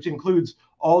fleet, which includes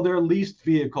all their leased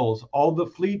vehicles, all the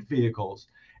fleet vehicles.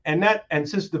 And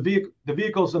since the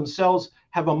vehicles themselves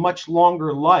have a much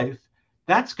longer life,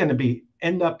 that's going to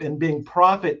end up in being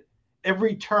profit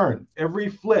every turn, every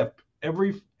flip,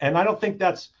 and I don't think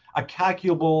that's a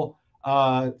calculable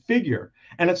figure.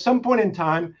 And at some point in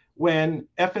time, when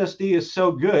FSD is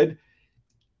so good,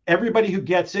 everybody who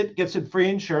gets it free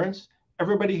insurance.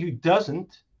 Everybody who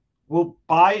doesn't will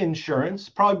buy insurance,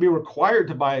 probably be required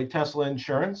to buy Tesla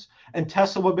insurance, and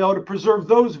Tesla will be able to preserve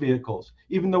those vehicles,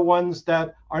 even the ones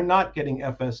that are not getting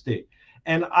FSD.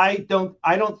 And I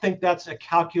don't think that's a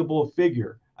calculable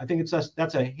figure. I think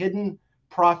that's a hidden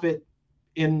profit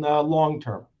in the long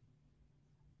term.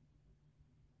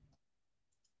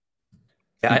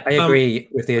 Yeah, I agree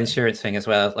with the insurance thing as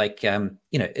well. Like,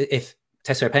 if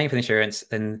Tesla are paying for the insurance,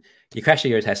 then you crash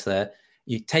your Tesla,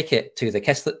 you take it to the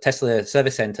Tesla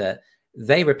service center,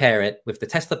 they repair it with the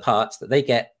Tesla parts that they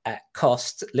get at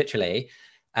cost, literally.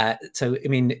 So, I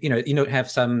mean, you don't have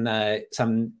some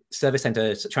service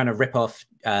centers trying to rip off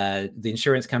the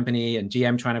insurance company and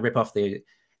GM trying to rip off the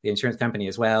insurance company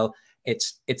as well.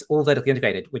 It's all vertically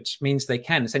integrated, which means they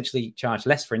can essentially charge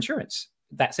less for insurance.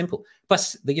 That simple.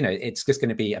 Plus, it's just going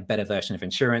to be a better version of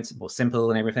insurance, more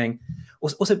simple and everything.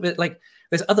 Also, like,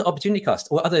 there's other opportunity costs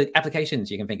or other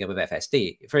applications you can think of with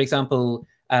FSD. For example,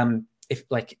 if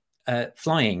like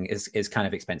flying is kind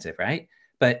of expensive, right?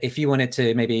 But if you wanted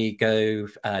to maybe go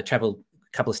travel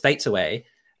a couple of states away,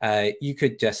 you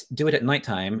could just do it at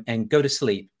nighttime and go to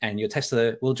sleep, and your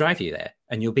Tesla will drive you there,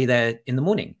 and you'll be there in the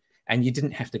morning. And you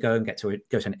didn't have to go and go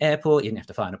to an airport. You didn't have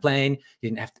to fly on a plane. You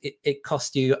didn't have to. It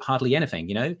cost you hardly anything,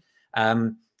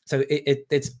 So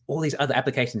it's all these other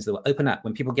applications that will open up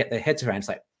when people get their heads around. It's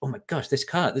like, oh my gosh, this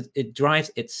car, it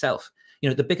drives itself.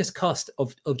 The biggest cost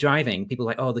of driving, people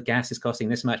are like, oh, the gas is costing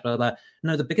this much, blah, blah, blah.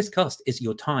 No, the biggest cost is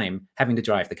your time having to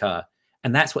drive the car.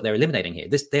 And that's what they're eliminating here.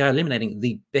 They are eliminating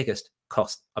the biggest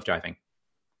cost of driving.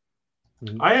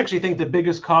 I actually think the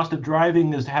biggest cost of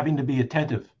driving is having to be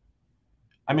attentive.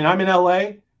 I mean, I'm in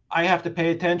LA. I have to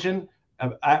pay attention.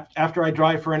 After I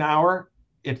drive for an hour,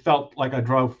 it felt like I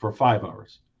drove for 5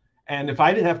 hours. And if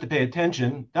I didn't have to pay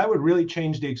attention, that would really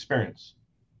change the experience.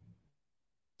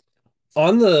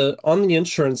 On the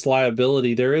insurance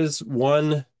liability, there is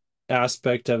one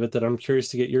aspect of it that I'm curious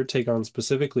to get your take on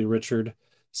specifically, Richard.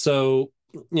 So,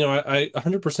 I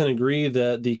 100% agree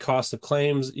that the cost of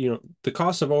claims, the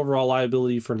cost of overall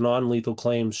liability for non-lethal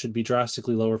claims should be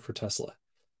drastically lower for Tesla.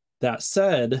 That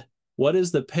said, what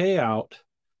is the payout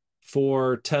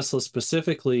for Tesla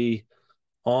specifically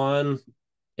on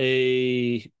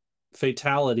a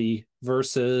fatality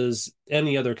versus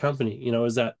any other company?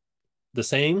 Is that the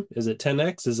same? Is it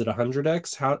 10x? Is it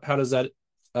 100x? How does that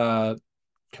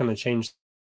kind of change?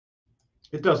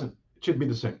 It doesn't. It should be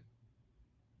the same.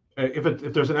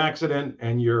 If there's an accident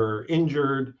and you're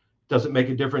injured, doesn't make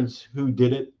a difference who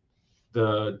did it.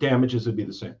 The damages would be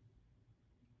the same.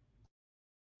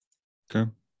 Okay.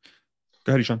 Go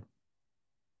ahead, Ishan.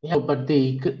 Yeah, but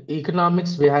the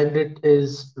economics behind it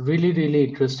is really, really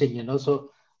interesting, So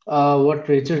what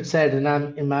Richard said, and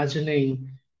I'm imagining,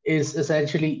 is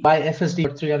essentially buy FSD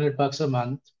for $300 a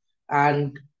month,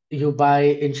 and you buy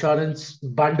insurance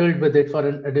bundled with it for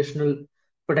an additional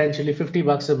potentially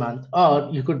 $50 a month, or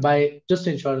you could buy just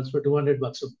insurance for $200 a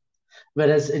month.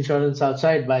 Whereas insurance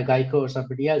outside by Geico or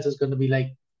somebody else is going to be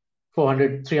like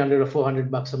 400, 300 or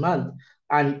 $400 a month.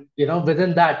 And,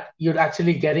 within that, you're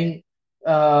actually getting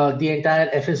the entire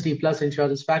FSD plus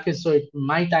insurance package. So it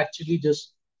might actually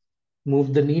just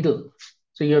move the needle.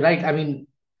 So you're right. I mean,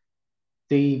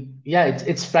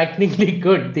 it's frighteningly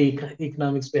good, the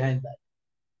economics behind that.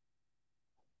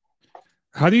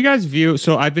 How do you guys view?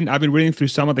 So I've been reading through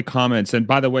some of the comments, and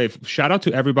by the way, shout out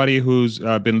to everybody who's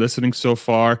been listening so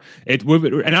far.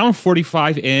 We're an hour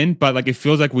 45 in, but like it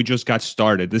feels like we just got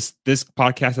started. This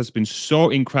podcast has been so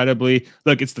incredibly.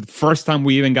 Look, it's the first time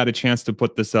we even got a chance to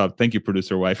put this up. Thank you,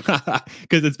 producer wife,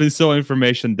 because it's been so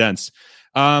information dense.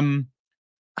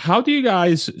 How do you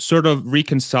guys sort of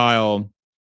reconcile?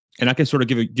 And I can sort of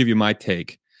give you my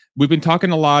take. We've been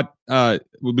talking a lot.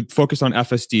 We've been focused on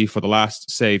FSD for the last,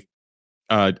 say,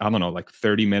 I don't know, like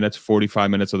 30 minutes,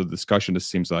 45 minutes of the discussion, this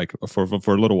seems like, for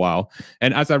a little while.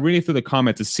 And as I read through the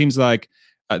comments, it seems like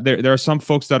there are some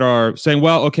folks that are saying,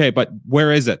 well, okay, but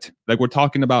where is it? Like, we're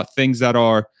talking about things that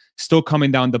are still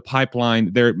coming down the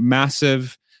pipeline. They're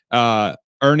massive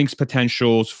earnings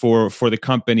potentials for the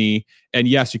company. And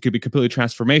yes, it could be completely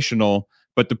transformational,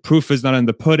 but the proof is not in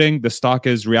the pudding. The stock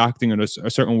is reacting in a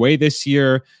certain way this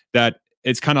year that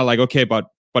it's kind of like, okay, but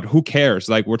who cares?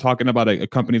 Like, we're talking about a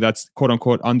company that's quote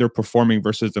unquote underperforming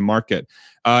versus the market.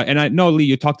 And I know, Lee,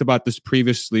 you talked about this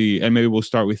previously, and maybe we'll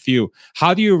start with you.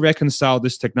 How do you reconcile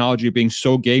this technology being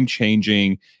so game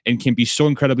changing and can be so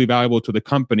incredibly valuable to the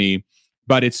company,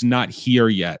 but it's not here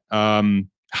yet? How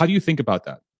do you think about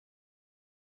that?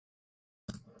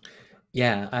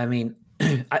 Yeah, I mean,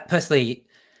 personally,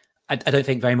 I don't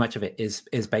think very much of it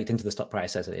is baked into the stock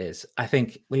price as it is. I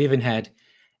think we even had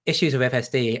issues with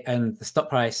FSD, and the stock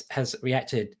price has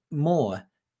reacted more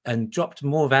and dropped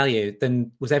more value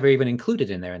than was ever even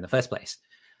included in there in the first place.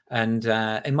 And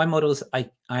in my models,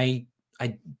 I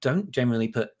don't generally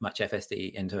put much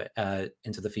FSD into it,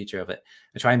 into the future of it.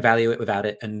 I try and value it without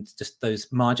it, and just those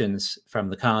margins from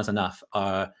the cars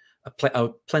are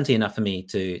plenty enough for me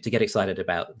to get excited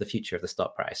about the future of the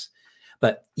stock price.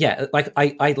 But yeah, like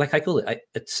I call it,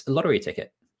 it's a lottery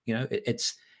ticket. You know,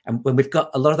 it's and when we've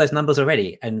got a lot of those numbers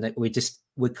already, and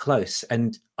we're close.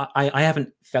 And I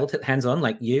haven't felt it hands on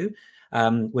like you,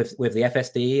 with the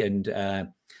FSD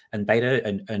and beta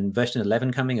and version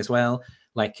 11 coming as well.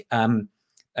 Like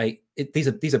these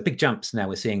are big jumps now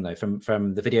we're seeing though from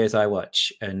the videos I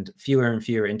watch, and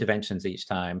fewer interventions each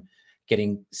time,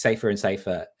 getting safer and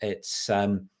safer. It's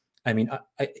I mean,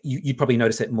 you probably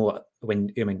notice it more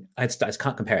when, I mean, I just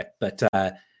can't compare it, but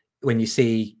when you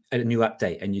see a new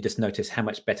update and you just notice how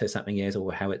much better something is,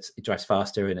 or how it drives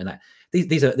faster, and that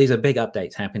these are big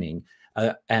updates happening,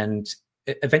 and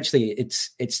eventually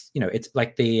it's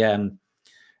like the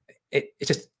it's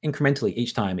just incrementally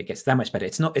each time it gets that much better.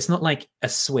 It's not like a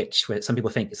switch where some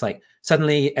people think it's like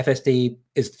suddenly FSD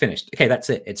is finished. Okay, that's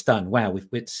it. It's done. Wow,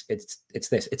 it's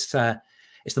this.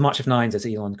 It's the March of Nines, as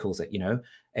Elon calls it. You know,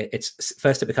 it's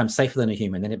first it becomes safer than a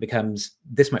human, then it becomes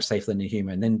this much safer than a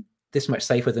human, then this much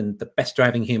safer than the best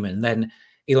driving human. Then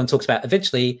Elon talks about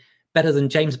eventually better than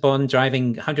James Bond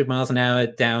driving 100 miles an hour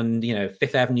down,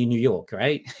 Fifth Avenue, New York,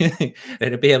 right?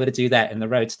 It'll be able to do that in the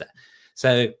Roadster.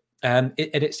 So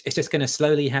it's just going to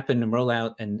slowly happen and roll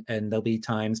out, and there'll be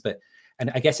times,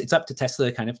 and I guess it's up to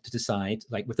Tesla kind of to decide,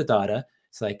 like with the data.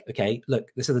 It's like, okay, look,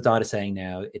 this is the data saying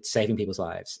now it's saving people's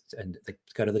lives, and they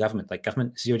go to the government. Like,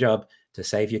 government, this is your job to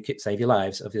save your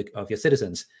lives of your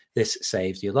citizens. This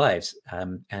saves your lives,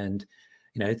 and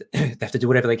they have to do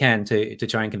whatever they can to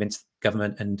try and convince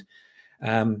government. And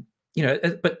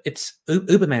but it's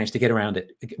Uber managed to get around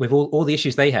it with all the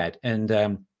issues they had,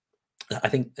 and I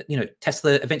think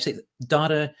Tesla eventually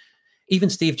data. Even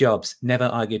Steve Jobs never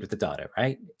argued with the data,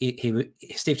 right?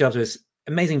 Steve Jobs was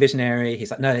amazing visionary.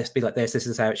 He's like, no, it has to be like this. This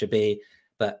is how it should be.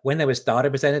 But when there was data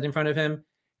presented in front of him,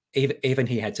 even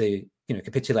he had to,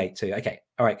 capitulate to, okay,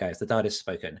 all right, guys, the data's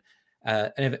spoken.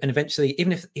 And eventually,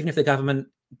 even if the government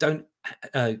don't,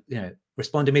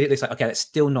 respond immediately, it's like, okay, that's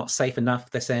still not safe enough.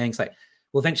 They're saying, it's like,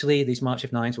 well, eventually these March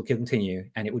of Nines will continue,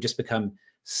 and it will just become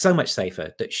so much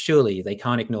safer that surely they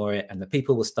can't ignore it, and the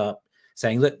people will stop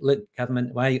saying, look,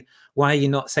 government, why are you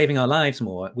not saving our lives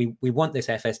more? We want this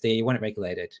FSD, we want it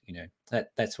regulated.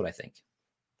 That's what I think.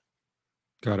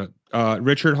 Got it.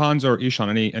 Richard, Hans, or Ishan,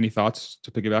 any thoughts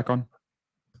to piggyback on?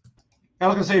 I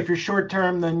was going to say, if you're short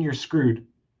term, then you're screwed.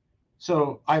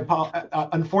 So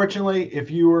unfortunately, if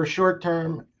you are short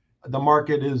term, the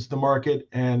market is the market,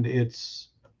 and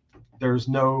there's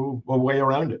no way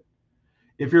around it.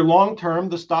 If you're long term,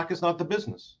 the stock is not the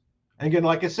business. And again,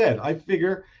 like I said, I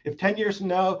figure if 10 years from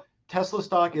now, Tesla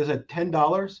stock is at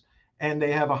 $10 and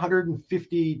they have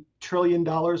 $150 trillion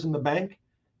in the bank,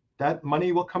 that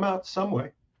money will come out some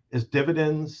way as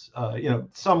dividends,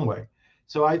 some way.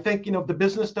 So I think, if the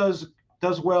business does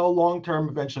well long term,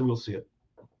 eventually we'll see it.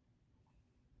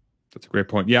 That's a great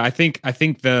point. Yeah, I think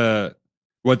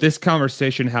what this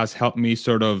conversation has helped me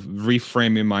sort of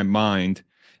reframe in my mind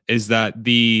is that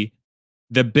the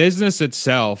business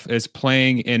itself is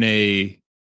playing in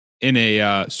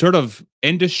a sort of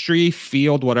industry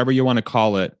field, whatever you want to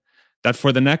call it, that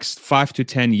for the next 5 to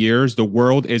 10 years, the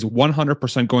world is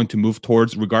 100% going to move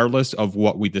towards, regardless of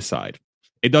what we decide.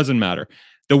 It doesn't matter.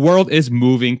 The world is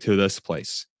moving to this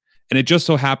place. And it just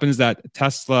so happens that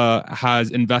Tesla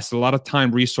has invested a lot of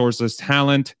time, resources,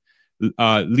 talent,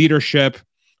 leadership,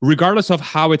 regardless of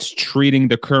how it's treating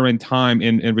the current time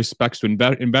in respects to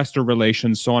investor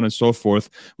relations, so on and so forth,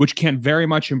 which can very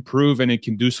much improve, and it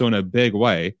can do so in a big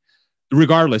way.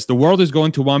 Regardless, the world is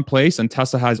going to one place, and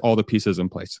Tesla has all the pieces in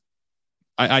place.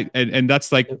 And that's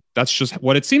just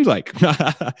what it seems like.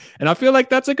 And I feel like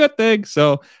that's a good thing.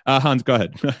 So Hans, go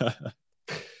ahead.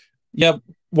 Yeah.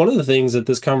 One of the things that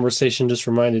this conversation just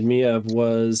reminded me of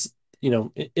was,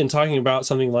 in talking about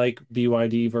something like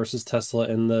BYD versus Tesla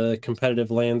and the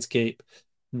competitive landscape,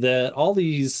 that all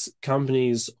these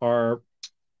companies are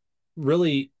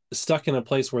really stuck in a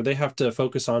place where they have to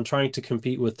focus on trying to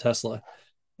compete with Tesla.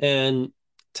 And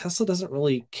Tesla doesn't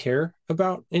really care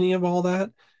about any of all that.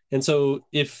 And so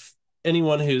if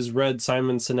anyone who's read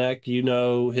Simon Sinek,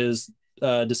 his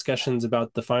discussions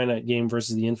about the finite game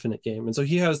versus the infinite game. And so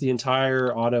he has the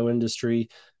entire auto industry,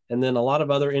 and then a lot of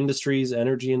other industries,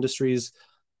 energy industries,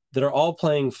 that are all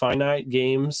playing finite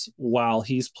games while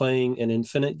he's playing an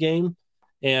infinite game.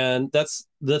 And that's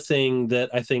the thing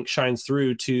that I think shines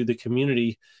through to the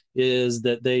community, is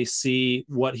that they see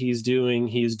what he's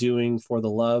doing for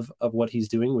the love of what he's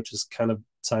doing, which is kind of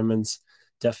Simon's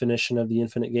definition of the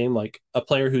infinite game. Like a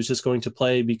player who's just going to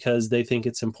play because they think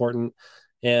it's important,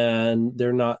 and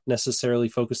they're not necessarily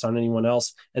focused on anyone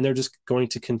else, and they're just going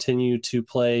to continue to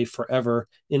play forever,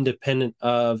 independent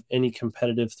of any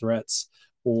competitive threats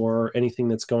or anything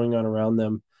that's going on around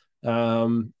them.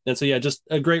 And so, yeah, just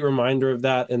a great reminder of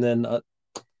that. And then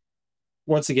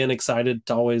once again, excited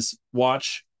to always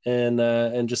watch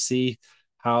and just see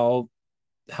how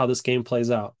this game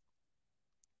plays out.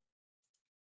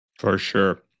 For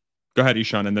sure. Go ahead,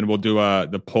 Ishan, and then we'll do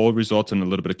the poll results and a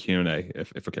little bit of Q&A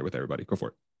if okay with everybody. Go for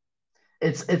it.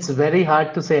 It's very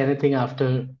hard to say anything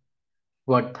after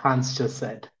what Hans just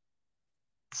said.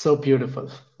 So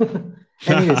beautiful.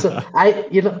 Anyway, so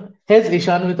here's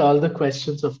Ishan with all the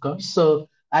questions, of course. So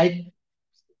I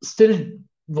still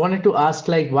wanted to ask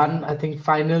like one, I think,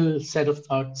 final set of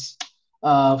thoughts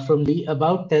from Lee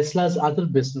about Tesla's other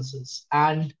businesses.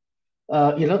 And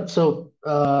how do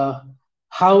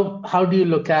you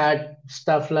look at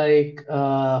stuff like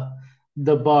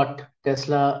the bot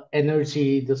Tesla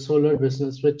Energy, the solar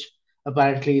business, which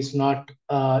apparently is not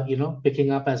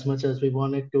picking up as much as we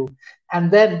wanted to, and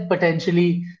then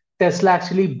potentially Tesla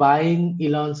actually buying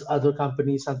Elon's other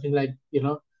company, something like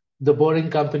the Boring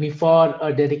Company, for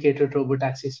a dedicated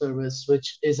robotaxi service,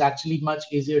 which is actually much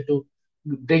easier to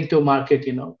bring to market.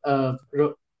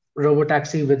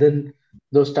 Robotaxi within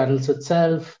those tunnels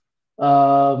itself,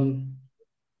 or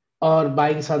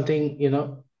buying something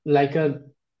like a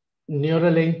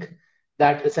Neuralink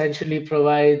that essentially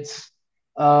provides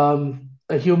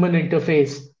a human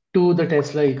interface to the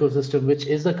Tesla ecosystem, which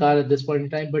is the car at this point in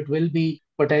time, but will be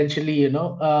potentially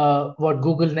what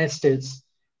Google Nest is.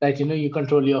 Like you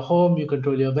control your home, you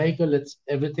control your vehicle, it's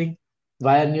everything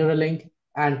via Neuralink,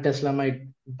 and Tesla might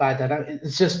buy that.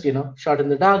 It's just shot in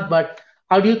the dark. But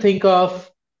how do you think of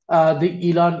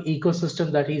the Elon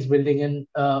ecosystem that he's building, and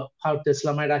how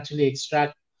Tesla might actually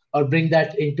extract or bring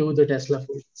that into the Tesla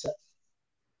fold itself?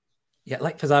 Yeah,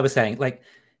 like as I was saying, like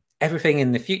everything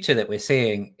in the future that we're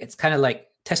seeing, it's kind of like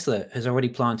Tesla has already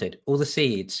planted all the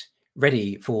seeds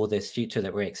ready for this future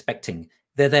that we're expecting.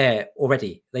 They're there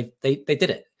already. They did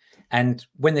it. And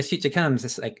when this future comes,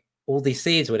 it's like all these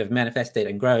seeds would have manifested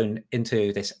and grown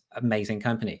into this amazing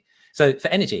company. So for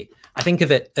energy, I think of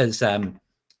it as a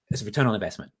return on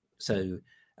investment. So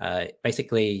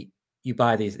basically, you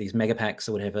buy these mega packs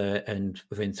or whatever, and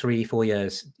within 3-4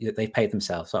 years, they've paid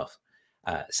themselves off.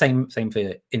 Same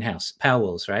for in-house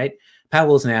Powerwalls, right?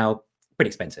 Powerwalls now pretty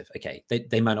expensive. Okay,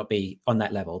 they might not be on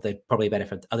that level. They're probably better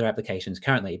for other applications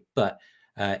currently, but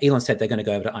Elon said they're going to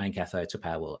go over to iron cathode to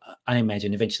Powerwall. I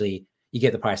imagine eventually you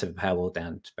get the price of a Powerwall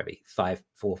down to maybe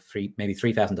maybe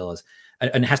 $3,000,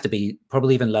 and it has to be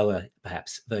probably even lower,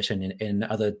 perhaps, version in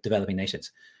other developing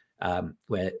nations.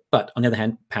 But on the other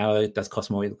hand, power does cost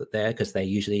more there because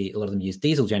a lot of them use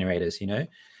diesel generators,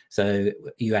 So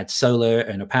you add solar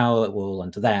and a power wall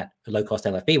onto that, a low-cost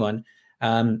LFP one,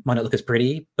 might not look as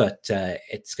pretty, but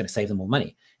it's going to save them more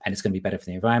money, and it's going to be better for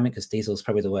the environment because diesel is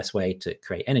probably the worst way to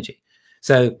create energy.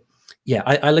 So, yeah,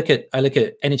 I look at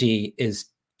energy as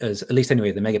at least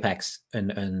anyway the megapacks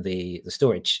and the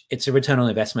storage. It's a return on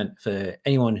investment for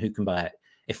anyone who can buy it.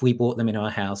 If we bought them in our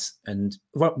house, and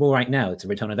well, right now it's a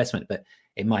return on investment, but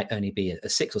it might only be a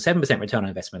 6 or 7% return on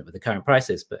investment with the current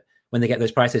prices. But when they get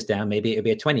those prices down, maybe it'll be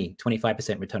a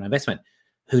 20-25% return on investment.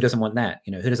 Who doesn't want that?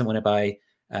 Who doesn't want to buy,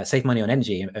 save money on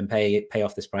energy and pay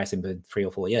off this price in 3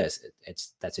 or 4 years?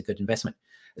 That's a good investment.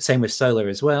 Same with solar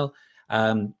as well.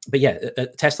 But yeah,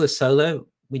 Tesla's solar,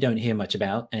 we don't hear much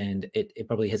about, and it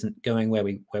probably isn't going where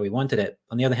we wanted it.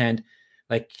 On the other hand,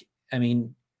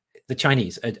 the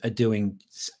Chinese are doing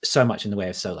so much in the way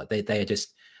of solar. They are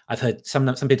just, I've heard some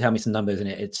people tell me some numbers, and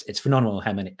it's phenomenal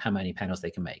how many panels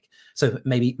they can make. So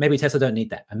maybe Tesla don't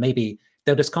need that, and maybe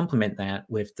they'll just complement that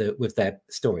with their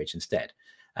storage instead,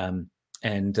 and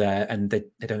they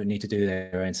don't need to do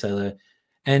their own solar.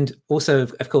 And also,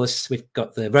 of course, we've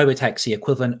got the robotaxi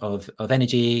equivalent of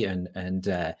energy,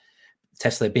 and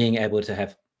Tesla being able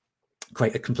to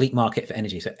create a complete market for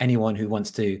energy. So anyone who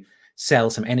wants to sell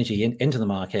some energy into the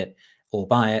market or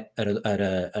buy it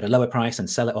at a lower price and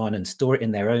sell it on and store it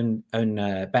in their own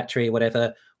battery or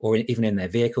whatever, or even in their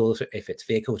vehicles, if it's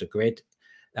vehicle to grid,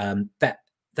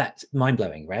 that's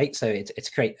mind-blowing, right? So it's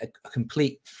create a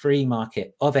complete free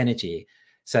market of energy.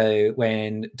 So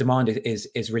when demand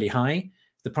is really high,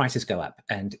 the prices go up.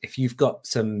 And if you've got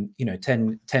some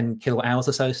 10 kilowatt hours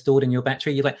or so stored in your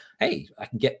battery, you're like, hey, I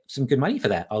can get some good money for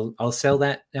that. I'll sell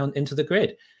that down into the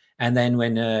grid. And then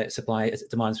when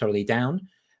demand's probably down,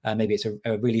 maybe it's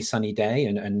a really sunny day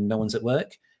and no one's at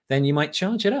work, then you might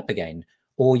charge it up again,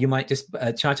 or you might just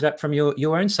charge it up from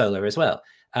your own solar as well.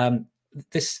 They're all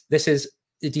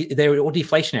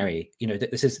deflationary.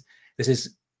 This is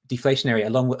deflationary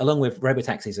along with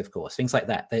robotaxis, of course, things like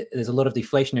that. There's a lot of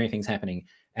deflationary things happening,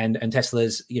 and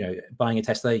Tesla's, buying a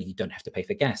Tesla, you don't have to pay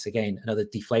for gas. Again, another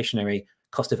deflationary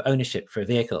cost of ownership for a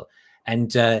vehicle.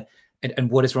 And and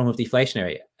what is wrong with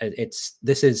deflationary?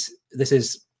 This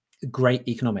is great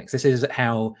economics. This is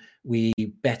how we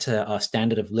better our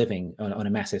standard of living on a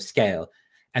massive scale.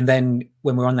 And then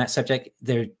when we're on that subject,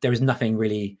 there is nothing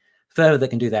really further that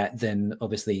can do that than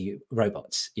obviously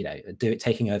robots,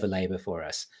 taking over labor for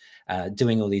us,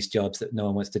 doing all these jobs that no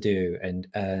one wants to do, and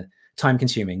time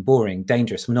consuming, boring,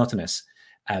 dangerous, monotonous,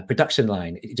 production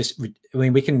line.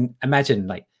 We can imagine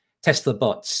like Tesla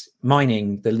bots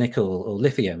mining the nickel or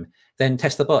lithium, then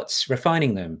Tesla bots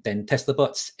refining them, then Tesla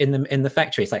bots in the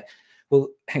factory. It's like, well,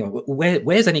 hang on,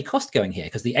 where's any cost going here?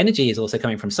 Because the energy is also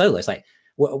coming from solar. It's like,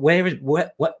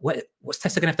 what's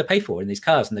Tesla gonna have to pay for in these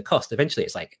cars, and the cost eventually?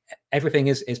 It's like everything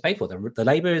is paid for. The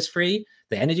labor is free,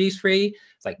 the energy is free.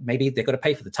 It's like maybe they've got to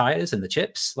pay for the tires and the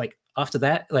chips. Like after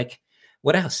that, like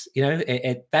what else?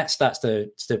 That starts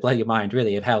to blow your mind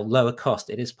really of how lower cost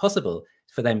it is possible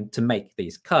for them to make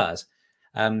these cars.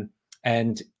 But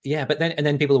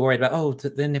then people are worried about,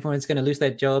 then everyone's going to lose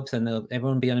their jobs and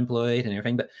everyone will be unemployed and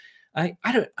everything. But I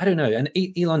don't know. And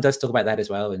Elon does talk about that as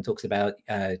well, and talks about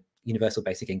universal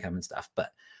basic income and stuff.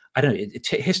 But I don't know.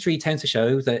 History tends to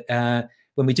show that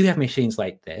when we do have machines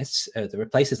like this that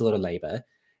replaces a lot of labor,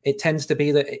 it tends to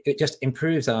be that it just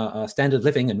improves our standard of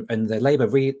living, and the labor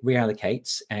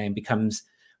reallocates and becomes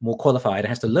more qualified. It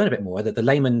has to learn a bit more. That the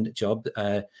layman job,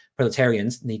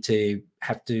 proletarians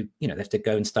have to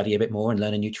go and study a bit more and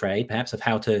learn a new trade, perhaps of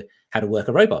how to work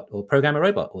a robot or program a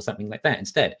robot or something like that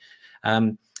instead.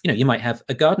 You might have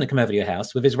a gardener come over to your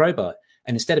house with his robot,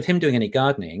 and instead of him doing any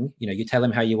gardening, you tell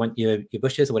him how you want your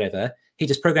bushes or whatever, he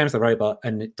just programs the robot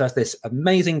and it does this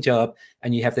amazing job,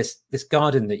 and you have this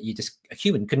garden that a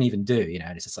human couldn't even do,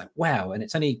 and it's just like, wow, and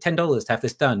it's only $10 to have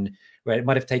this done, where it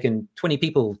might have taken 20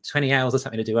 people 20 hours or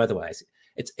something to do otherwise.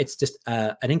 It's just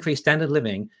an increased standard of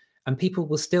living, and people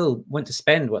will still want to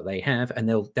spend what they have, and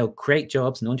they'll create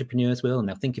jobs, and entrepreneurs will, and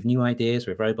they'll think of new ideas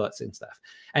with robots and stuff.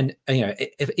 And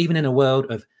if even in a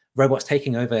world of robots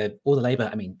taking over all the labor,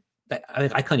 I mean,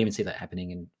 I can't even see that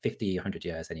happening in 50, 100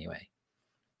 years anyway.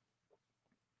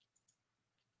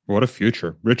 What a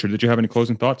future. Richard, did you have any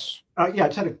closing thoughts? Yeah,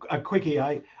 just had a quickie.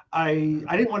 I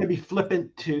didn't want to be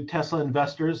flippant to Tesla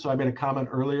investors, so I made a comment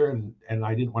earlier, and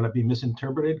I didn't want to be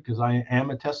misinterpreted, because I am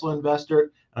a Tesla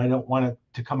investor, and I don't want it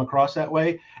to come across that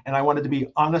way. And I wanted to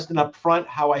be honest and upfront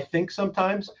how I think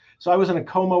sometimes. So I was in a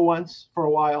coma once for a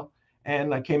while,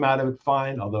 and I came out of it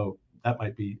fine, although that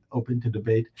might be open to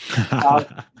debate.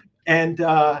 But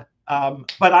I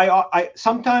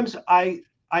sometimes I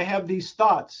have these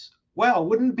thoughts. Well,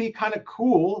 wouldn't it be kind of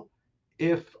cool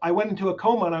if I went into a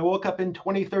coma and I woke up in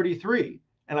 2033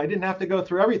 and I didn't have to go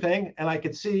through everything and I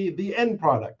could see the end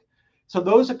product? So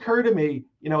those occur to me,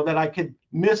 that I could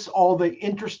miss all the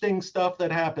interesting stuff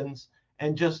that happens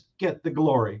and just get the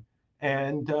glory.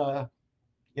 And that's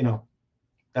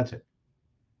it.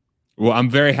 Well, I'm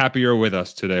very happy you're with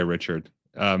us today, Richard.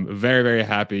 Very, very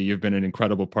happy. You've been an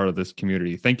incredible part of this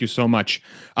community. Thank you so much.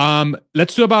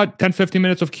 Let's do about 10, 15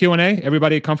 minutes of Q&A.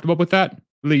 Everybody comfortable with that?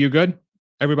 Lee, you good?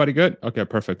 Everybody good? Okay,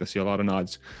 perfect. I see a lot of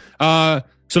nods.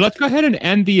 So let's go ahead and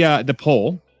end the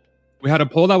poll. We had a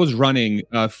poll that was running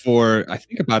for, I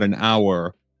think, about an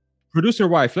hour. Producer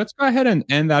wife, let's go ahead and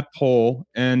end that poll,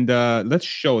 and let's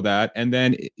show that. And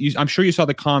then I'm sure you saw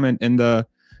the comment in the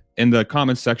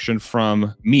comment section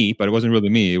from me, but it wasn't really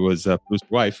me. It was producer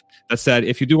wife that said,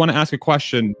 if you do want to ask a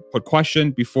question, put question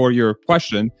before your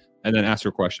question, and then ask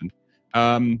your question.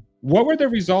 What were the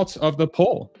results of the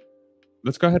poll?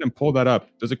 Let's go ahead and pull that up.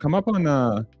 Does it come up on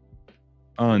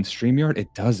StreamYard?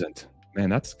 It doesn't.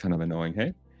 Man, that's kind of annoying,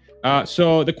 hey?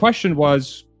 So the question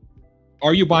was,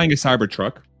 are you buying a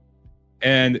Cybertruck?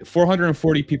 And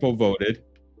 440 people voted.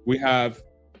 We have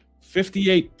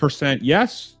 58%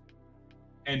 yes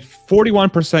and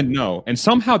 41% no. And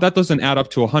somehow that doesn't add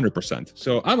up to 100%.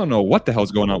 So I don't know what the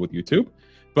hell's going on with YouTube.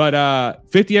 But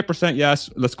 58% yes,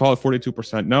 let's call it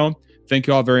 42% no. Thank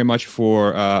you all very much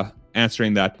for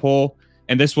answering that poll.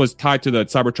 And this was tied to the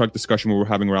Cybertruck discussion we were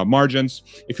having around margins.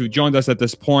 If you've joined us at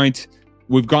this point,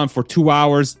 we've gone for 2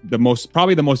 hours,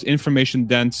 probably the most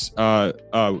information-dense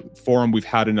forum we've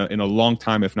had in a long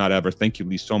time, if not ever. Thank you,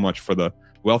 Lee, so much for the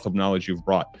wealth of knowledge you've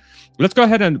brought. Let's go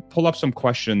ahead and pull up some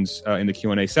questions in the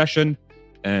Q&A session,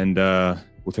 and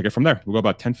we'll take it from there. We'll go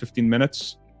about 10, 15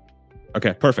 minutes.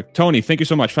 Okay, perfect. Tony, thank you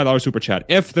so much. $5 super chat.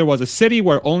 If there was a city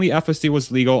where only FSD was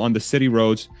legal on the city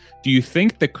roads, do you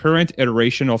think the current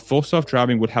iteration of full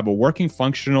self-driving would have a working,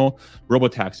 functional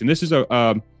robotaxi? And this is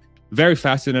a very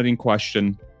fascinating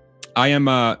question. I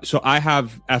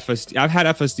have FSD. I've had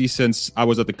FSD since I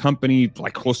was at the company,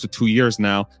 like close to 2 years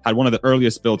now. Had one of the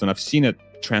earliest builds, and I've seen it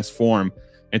transform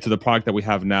into the product that we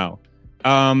have now.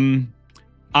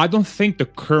 I don't think the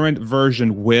current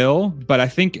version will, but I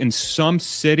think in some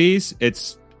cities,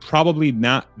 it's probably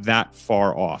not that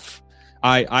far off.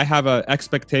 I have an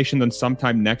expectation that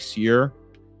sometime next year,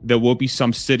 there will be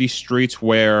some city streets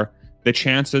where the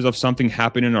chances of something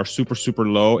happening are super, super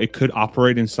low. It could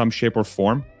operate in some shape or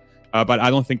form, but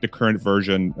I don't think the current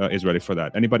version is ready for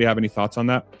that. Anybody have any thoughts on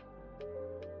that?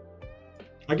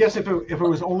 I guess if it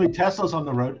was only Teslas on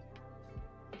the road.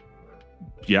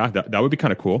 Yeah, that would be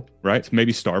kind of cool, right?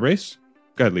 Maybe Starbase?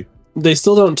 Go ahead, Lee. They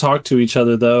still don't talk to each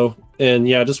other, though. And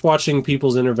yeah, just watching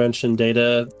people's intervention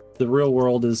data, the real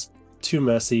world is too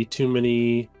messy, too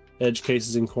many edge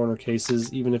cases and corner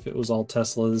cases, even if it was all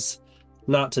Teslas.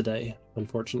 Not today,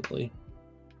 unfortunately.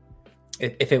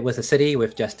 If it was a city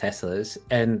with just Teslas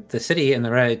and the city and the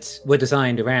roads were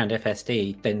designed around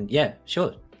FSD, then yeah,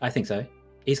 sure. I think so.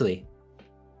 Easily.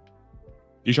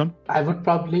 Ishan? I would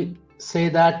probably say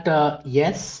that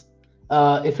yes,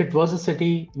 if it was a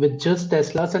city with just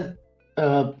Teslas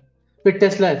and with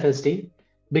Tesla FSD,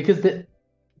 because the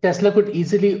Tesla could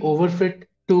easily overfit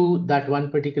to that one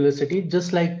particular city,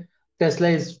 just like Tesla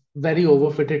is very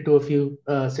overfitted to a few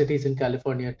cities in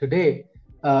California today,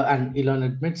 and Elon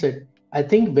admits it. I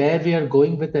think where we are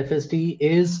going with FSD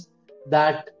is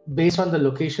that based on the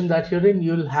location that you're in,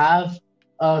 you'll have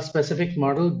a specific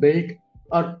model built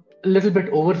or a little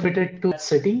bit overfitted to that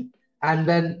city, and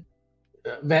then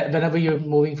whenever you're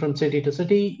moving from city to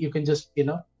city, you can just,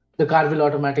 the car will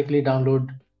automatically download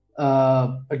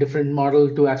a different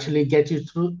model to actually get you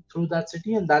through that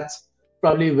city, and that's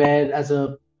probably where, as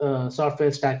a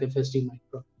software stack, FSD might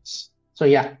progress. So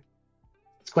yeah,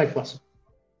 it's quite possible.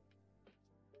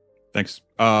 Thanks.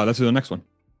 Let's do the next one.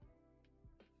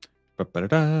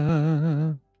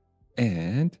 Ba-ba-da-da.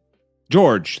 And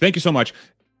George, thank you so much.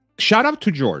 Shout out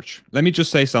to George. Let me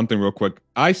just say something real quick.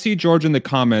 I see George in the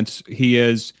comments.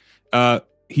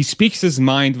 He speaks his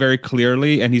mind very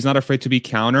clearly, and he's not afraid to be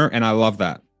counter, and I love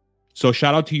that. So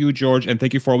shout out to you, George, and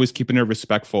thank you for always keeping it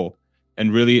respectful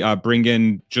and really bring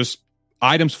in just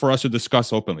items for us to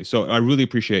discuss openly. So I really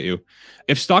appreciate you.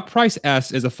 If stock price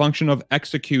S is a function of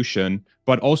execution,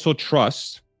 but also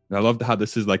trust, I love how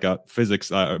this is like a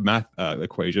physics math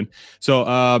equation. So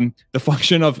the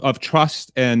function of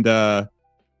trust and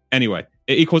anyway,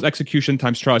 it equals execution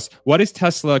times trust. What is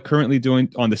Tesla currently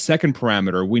doing on the second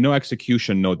parameter? We know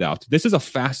execution, no doubt. This is a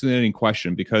fascinating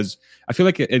question because I feel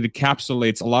like it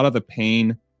encapsulates a lot of the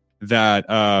pain that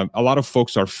a lot of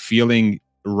folks are feeling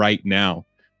right now.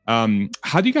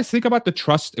 How do you guys think about the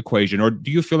trust equation, or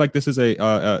do you feel like this is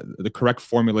the correct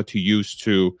formula to use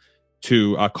to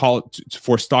call it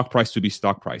for stock price to be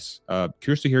stock price?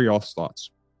 Curious to hear y'all's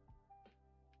thoughts.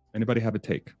 Anybody have a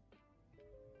take?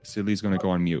 Silly's going to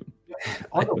go on mute.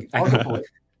 I'll go for it.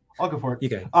 I'll go for it. You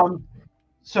go.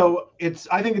 So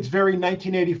I think it's very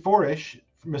 1984-ish,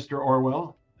 Mr.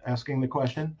 Orwell asking the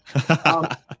question.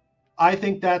 I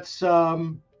think that's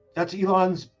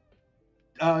Elon's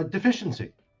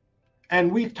deficiency. And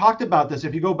we've talked about this.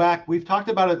 If you go back, we've talked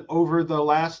about it over the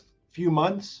last few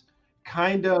months,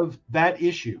 kind of that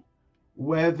issue,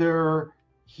 whether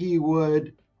he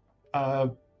would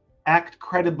act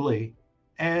credibly.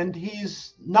 And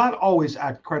he's not always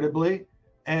act credibly,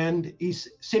 and he's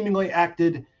seemingly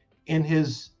acted in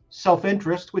his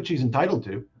self-interest, which he's entitled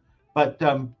to. But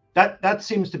that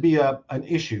seems to be an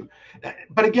issue.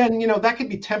 But again, that could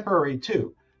be temporary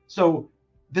too. So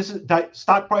this is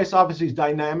stock price obviously is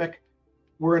dynamic.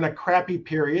 We're in a crappy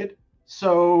period,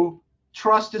 so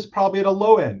trust is probably at a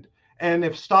low end. And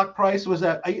if stock price was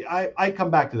at, I come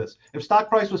back to this. If stock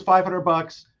price was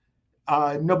 $500,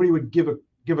 nobody would give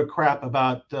a crap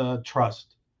about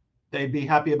trust. They'd be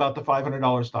happy about the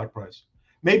 $500 stock price.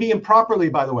 Maybe improperly,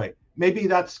 by the way. Maybe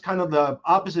that's kind of the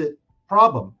opposite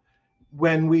problem.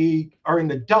 When we are in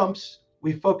the dumps,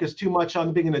 we focus too much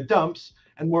on being in the dumps,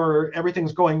 and where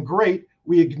everything's going great,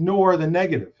 we ignore the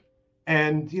negative.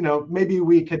 And maybe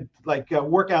we could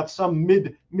work out some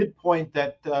midpoint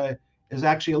that is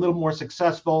actually a little more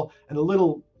successful and a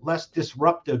little less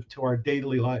disruptive to our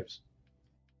daily lives.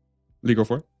 Lee, go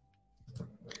for it.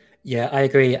 Yeah, I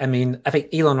agree. I mean, I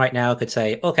think Elon right now could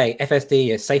say, okay,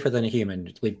 FSD is safer than a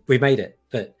human. We've made it,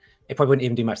 but it probably wouldn't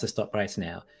even do much to stock price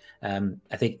now.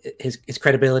 I think his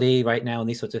credibility right now and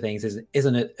these sorts of things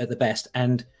isn't at the best.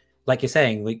 And like you're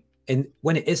saying,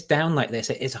 when it is down like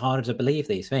this, it is harder to believe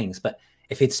these things. But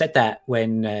if he'd said that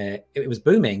when it was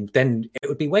booming, then it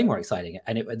would be way more exciting,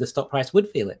 and the stock price would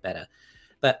feel it better.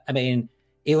 But I mean,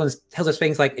 Elon tells us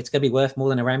things like it's going to be worth more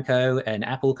than Aramco and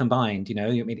Apple combined. I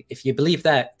mean, if you believe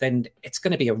that, then it's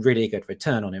going to be a really good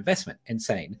return on investment.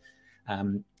 Insane.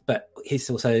 But he's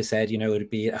also said, it would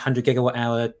be 100 gigawatt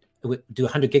hour, do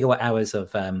 100 gigawatt hours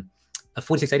of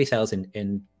 4680 sales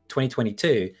in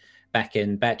 2022, back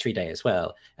in battery day as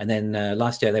well. And then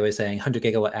last year they were saying 100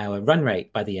 gigawatt hour run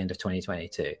rate by the end of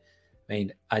 2022. I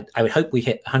mean, I would hope we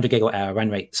hit 100 gigawatt hour run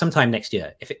rate sometime next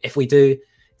year. If we do,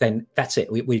 then that's it.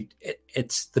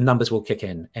 It's the numbers will kick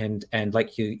in. And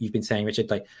like you've been saying, Richard,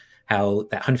 like how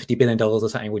that $150 billion or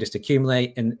something will just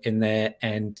accumulate in there,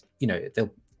 and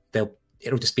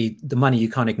it'll just be the money you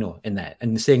can't ignore in there.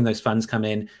 And seeing those funds come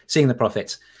in, seeing the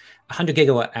profits. 100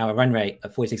 gigawatt hour run rate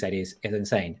of 4680 is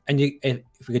insane. And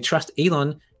if we could trust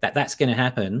Elon that that's going to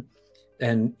happen,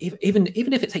 and even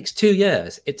if it takes 2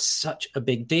 years, it's such a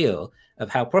big deal of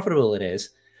how profitable it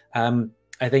is.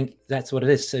 I think that's what it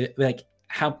is. So like,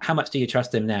 how much do you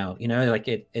trust him now? Like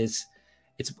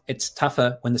it's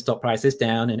tougher when the stock price is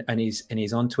down and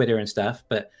he's on Twitter and stuff.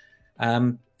 But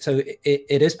so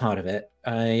it is part of it.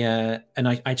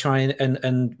 I try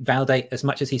and validate as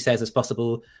much as he says as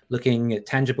possible, looking at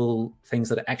tangible things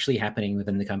that are actually happening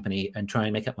within the company, and try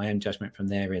and make up my own judgment from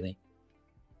there, really.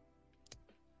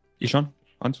 Ishan?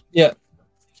 Hans? Yeah.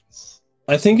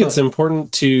 I think it's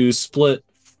important to split,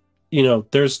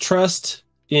 there's trust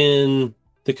in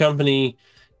the company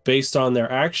based on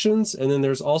their actions, and then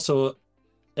there's also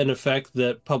an effect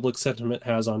that public sentiment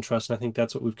has on trust. And I think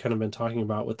that's what we've kind of been talking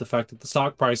about with the fact that the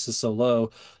stock price is so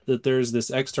low, that there's this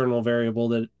external variable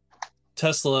that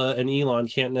Tesla and Elon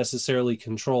can't necessarily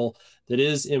control that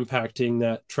is impacting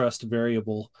that trust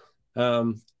variable.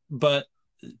 But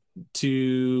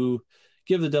to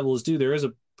give the devil his due, there is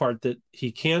a part that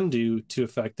he can do to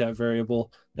affect that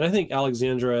variable. And I think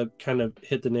Alexandra kind of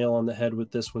hit the nail on the head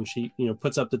with this when she,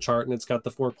 puts up the chart, and it's got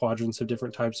the 4 quadrants of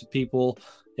different types of people.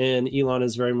 And Elon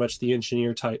is very much the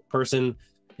engineer type person.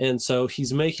 And so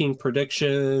he's making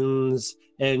predictions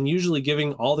and usually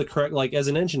giving all the correct, like as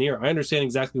an engineer, I understand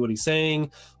exactly what he's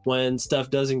saying. When stuff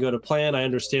doesn't go to plan, I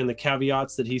understand the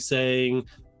caveats that he's saying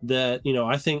that,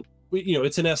 I think,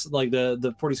 it's an S, like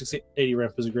the 4680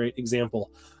 ramp is a great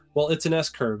example. Well, it's an S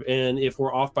curve, and if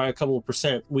we're off by a couple of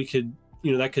percent, we could,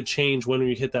 that could change when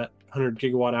we hit that 100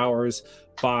 gigawatt hours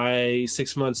by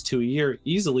 6 months to a year.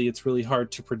 Easily, it's really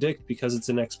hard to predict because it's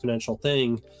an exponential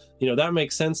thing. That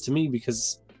makes sense to me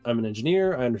because I'm an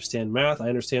engineer. I understand math. I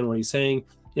understand what he's saying.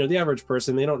 The average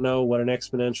person, they don't know what an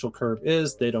exponential curve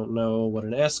is. They don't know what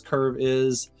an S curve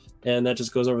is, and that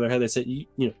just goes over their head. They say,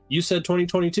 you said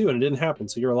 2022 and it didn't happen,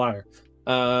 so you're a liar.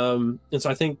 And so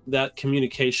I think that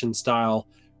communication style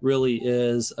really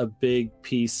is a big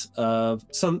piece of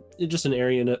just an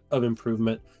area of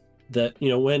improvement that,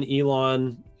 when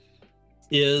Elon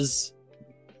is,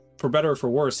 for better or for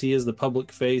worse, he is the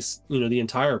public face, the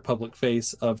entire public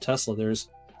face of Tesla. There's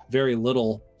very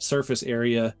little surface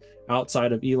area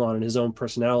outside of Elon and his own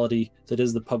personality that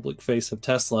is the public face of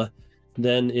Tesla.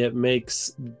 Then it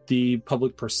makes the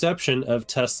public perception of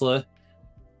Tesla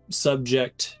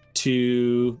subject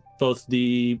to both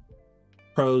the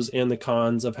pros and the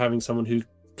cons of having someone who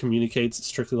communicates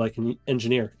strictly like an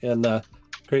engineer. And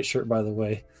great shirt, by the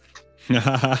way.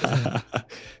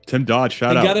 Tim Dodd,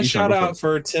 shout out. You got a shout out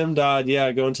for Tim Dodd.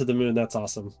 Yeah, going to the moon. That's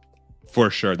awesome. For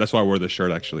sure. That's why I wore this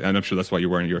shirt, actually. And I'm sure that's why you're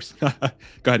wearing yours. Go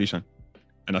ahead, Ishan.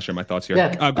 And I'll share my thoughts here.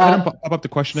 Yeah, go ahead and pop up the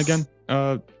question again,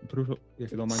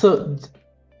 if you don't mind. So,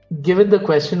 given the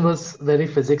question was very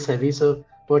physics heavy, so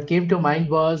what came to mind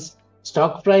was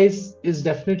stock price is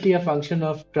definitely a function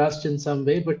of trust in some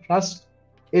way, but trust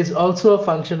is also a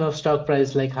function of stock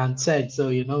price, like Hans said. So,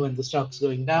 when the stock's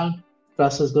going down,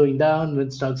 trust is going down.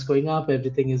 When stock's going up,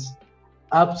 everything is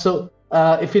up. So,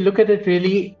 if you look at it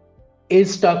really,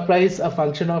 is stock price a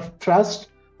function of trust,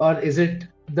 or is it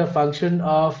the function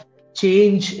of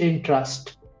change in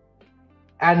trust?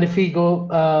 And if we go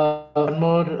one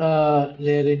more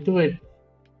layer into it,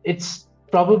 it's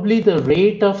probably the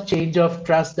rate of change of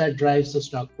trust that drives the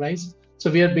stock price. So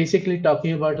we are basically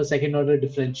talking about a second order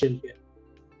differential here.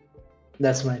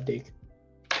 That's my take.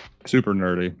 Super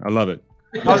nerdy. I love it.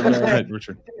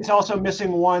 Richard. It's also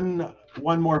missing one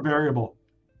more variable.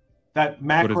 That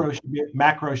macro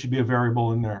should be a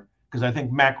variable in there, because I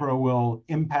think macro will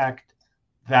impact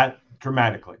that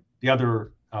dramatically. The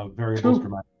other variables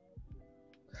dramatically.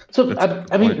 So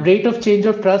I mean, rate of change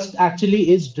of trust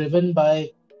actually is driven by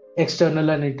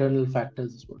external and internal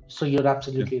factors as well. So you're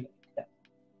absolutely right. Yeah.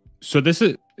 So this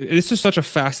is such a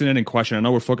fascinating question. I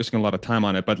know we're focusing a lot of time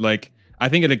on it, but I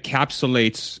think it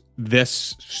encapsulates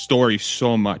this story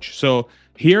so much. So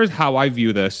here's how I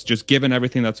view this, just given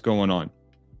everything that's going on.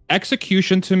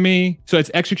 Execution to me, so it's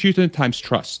execution times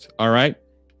trust, all right?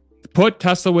 Put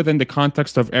Tesla within the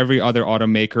context of every other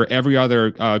automaker, every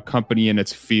other company in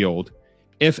its field.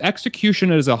 If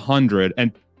execution is 100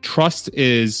 and trust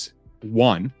is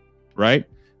 1, right?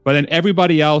 but then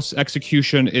everybody else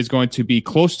execution is going to be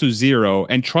close to zero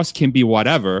and trust can be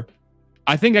whatever,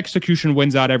 I think execution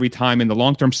wins out every time in the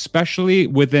long term, especially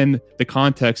within the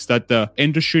context that the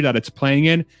industry that it's playing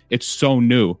in, it's so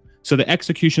new. So the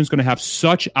execution is going to have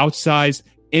such outsized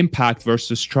impact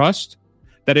versus trust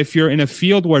that if you're in a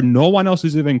field where no one else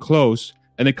is even close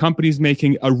and the company's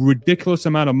making a ridiculous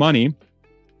amount of money,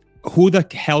 who the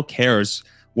hell cares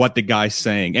what the guy's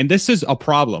saying? And this is a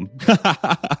problem.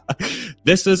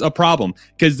 This is a problem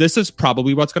because this is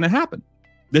probably what's going to happen.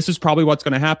 This is probably what's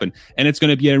going to happen. And it's going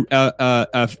to be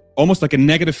a almost like a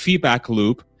negative feedback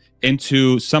loop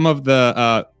into some of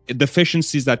the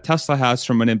deficiencies that Tesla has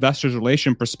from an investor's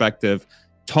relation perspective,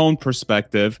 tone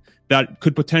perspective, that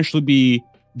could potentially be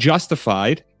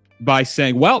justified by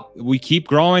saying, well, we keep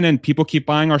growing and people keep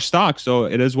buying our stock, so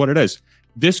it is what it is.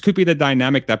 This could be the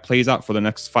dynamic that plays out for the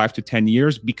next 5 to 10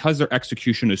 years because their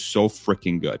execution is so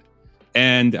freaking good.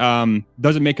 And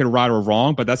doesn't make it right or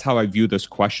wrong, but that's how I view this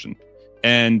question.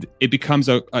 And it becomes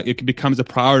a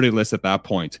priority list at that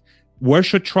point. Where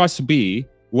should trust be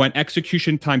when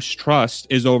execution times trust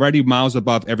is already miles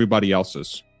above everybody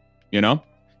else's? You know,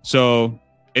 so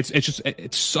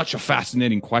it's such a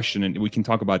fascinating question, and we can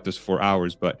talk about this for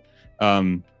hours. But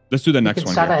let's do the next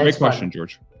one. Great question,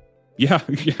 George. Yeah.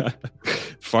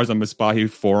 Farzan Misbahi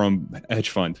Forum hedge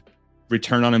fund,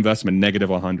 return on investment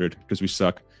 -100 because we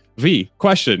suck. V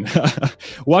question: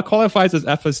 what qualifies as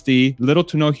FSD? Little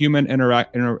to no human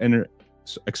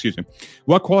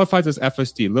What qualifies as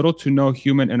FSD? Little to no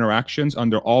human interactions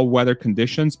under all weather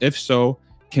conditions. If so,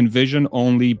 can vision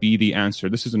only be the answer?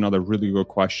 This is another really good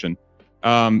question.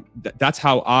 That's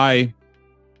how I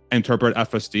interpret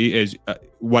FSD: is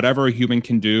whatever a human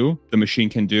can do, the machine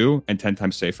can do, and 10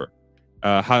 times safer.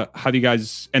 How do you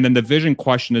guys? And then the vision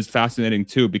question is fascinating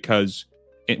too, because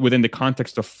within the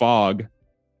context of fog,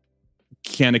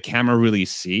 can a camera really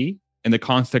see? In the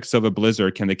context of a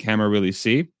blizzard, can the camera really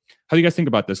see? How do you guys think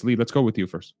about this? Lee, let's go with you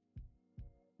first.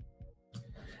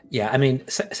 Yeah, I mean,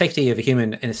 safety of a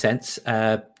human, in a sense,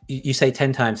 you say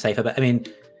 10 times safer, but I mean,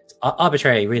 it's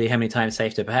arbitrary, really, how many times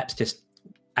safer, perhaps just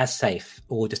as safe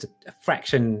or just a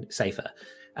fraction safer.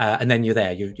 And then you're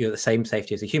there, you're the same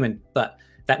safety as a human, but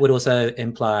that would also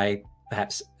imply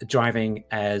perhaps driving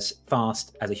as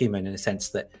fast as a human, in a sense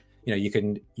that, you know,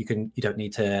 you don't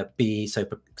need to be so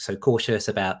cautious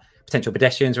about potential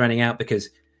pedestrians running out, because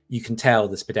you can tell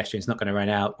this pedestrian's not going to run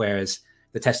out, whereas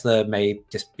the Tesla may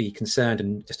just be concerned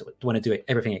and just want to do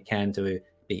everything it can to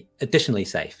be additionally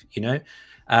safe, you know?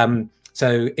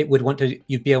 So it would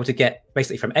you'd be able to get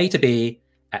basically from A to B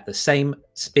at the same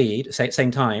speed,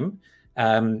 same time,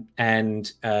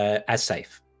 and as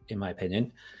safe, in my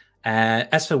opinion.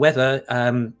 As for weather,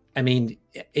 I mean,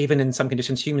 even in some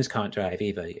conditions, humans can't drive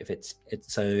either. If it's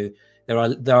so there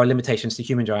are limitations to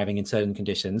human driving in certain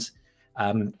conditions.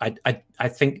 I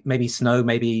think maybe snow,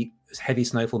 maybe heavy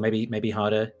snowfall, maybe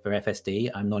harder for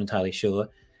FSD. I'm not entirely sure,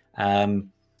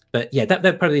 but yeah,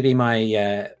 that'd probably be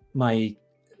my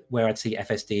where I'd see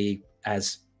FSD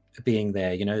as being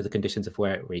there. You know, the conditions of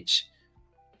where it reach.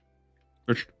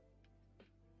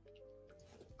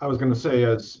 I was going to say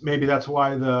maybe that's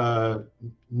why the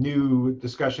new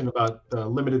discussion about the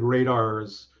limited radar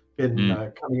has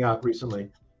been coming out recently.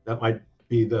 That might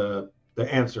be the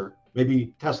answer.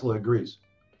 Maybe Tesla agrees.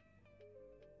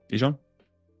 Dijon?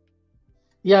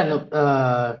 Yeah, no,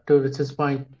 to Rich's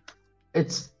point,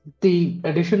 it's the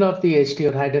addition of the HD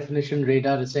or high definition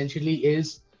radar essentially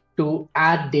is to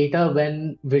add data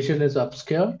when vision is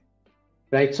obscured,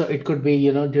 right? So it could be,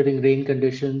 you know, during rain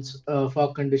conditions,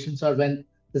 fog conditions, or when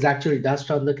there's actual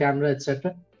dust on the camera,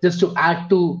 etc. Just to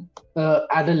add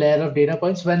a layer of data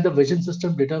points when the vision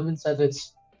system determines that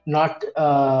it's not,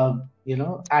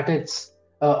 at its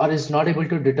or is not able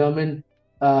to determine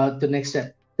the next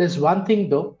step. There's one thing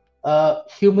though,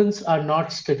 humans are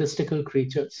not statistical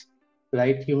creatures,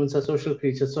 right? Humans are social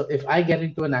creatures. So if I get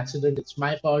into an accident, it's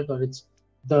my fault or it's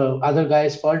the other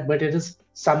guy's fault, but it is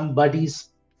somebody's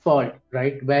fault,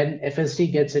 right? When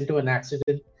FSD gets into an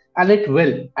accident, and it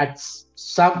will, at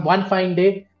one fine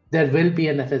day, there will be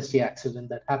an FSD accident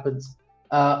that happens.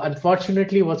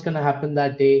 Unfortunately, what's going to happen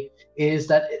that day is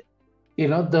that,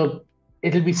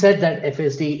 it'll be said that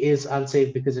FSD is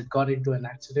unsafe because it got into an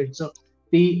accident. So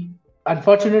the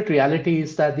unfortunate reality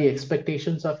is that the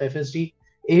expectations of FSD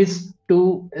is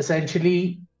to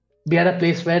essentially be at a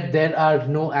place where there are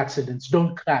no accidents,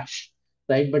 don't crash,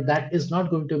 right? But that is not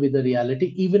going to be the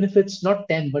reality, even if it's not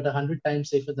 10, but 100 times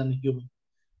safer than a human,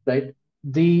 right?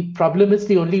 The problem is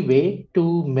the only way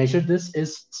to measure this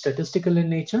is statistical in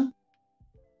nature.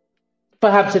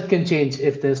 Perhaps it can change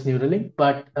if there's Neuralink,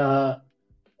 but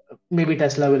maybe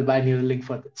Tesla will buy Neuralink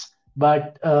for this.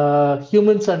 but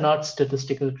humans are not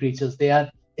statistical creatures. They are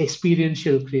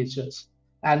experiential creatures.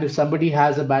 And if somebody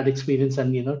has a bad experience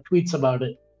and tweets about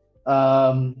it,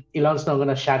 Elon's not going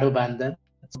to shadow ban them.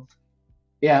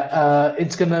 Yeah,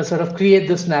 it's going to sort of create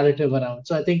this narrative around.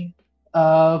 So I think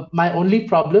my only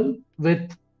problem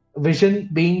with vision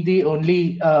being the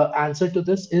only answer to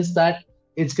this is that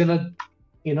it's going to,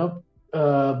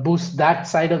 boost that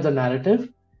side of the narrative,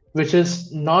 which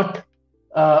is not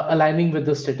aligning with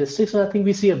the statistics. So I think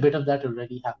we see a bit of that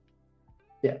already happen.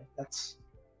 Yeah, that's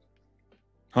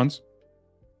Hans.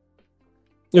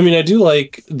 I mean, I do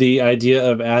like the idea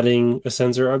of adding a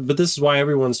sensor, but this is why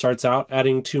everyone starts out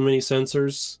adding too many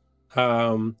sensors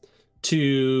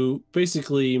to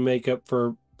basically make up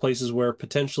for places where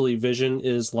potentially vision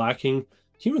is lacking.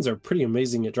 Humans are pretty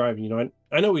amazing at driving.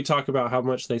 I know we talk about how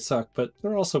much they suck, but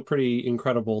they're also pretty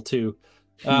incredible too.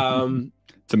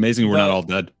 It's amazing we're not all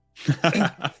dead.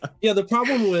 Yeah, the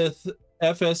problem with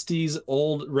FSD's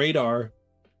old radar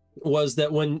was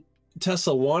that when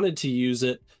Tesla wanted to use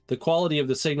it, the quality of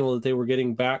the signal that they were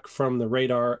getting back from the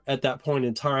radar at that point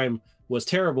in time was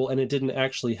terrible, and it didn't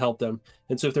actually help them.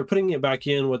 And so if they're putting it back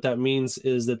in, what that means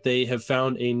is that they have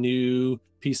found a new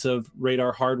piece of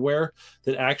radar hardware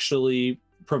that actually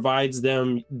provides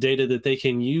them data that they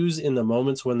can use in the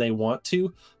moments when they want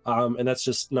to. And that's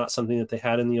just not something that they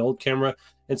had in the old camera.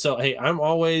 And so, hey, I'm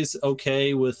always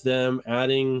okay with them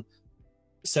adding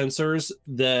sensors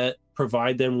that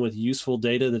provide them with useful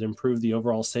data that improve the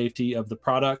overall safety of the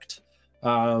product.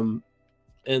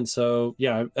 And so,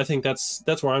 yeah, I think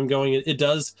that's where I'm going. It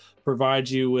does provide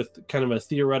you with kind of a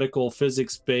theoretical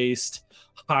physics-based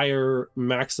higher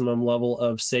maximum level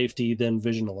of safety than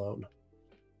vision alone.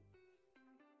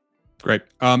 Great.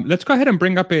 Let's go ahead and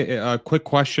bring up a quick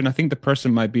question. I think the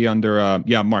person might be under,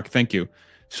 Mark, thank you.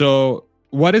 So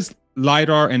what is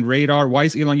LiDAR and radar? Why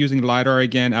is Elon using LiDAR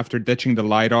again after ditching the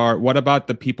LiDAR? What about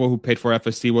the people who paid for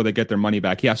FSD? Will they get their money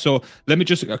back? Yeah, so let me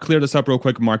just clear this up real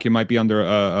quick, Mark. You might be under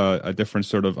a different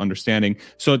sort of understanding.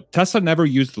 So Tesla never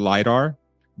used LiDAR.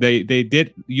 They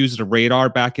did use the radar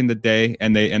back in the day,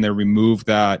 and they removed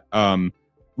that. Well,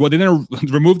 they didn't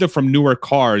remove it from newer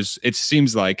cars, it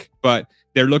seems like, but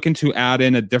they're looking to add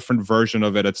in a different version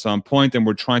of it at some point, and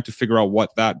we're trying to figure out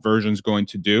what that version is going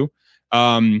to do.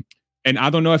 And I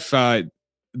don't know if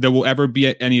there will ever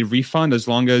be any refund as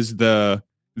long as the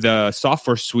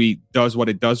software suite does what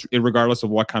it does, regardless of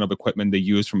what kind of equipment they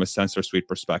use from a sensor suite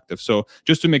perspective. So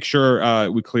just to make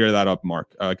sure we clear that up,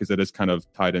 Mark, because it is kind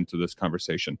of tied into this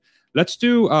conversation. Let's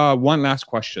do one last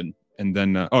question, and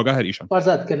then go ahead, Ishan.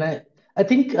 Farzad, can I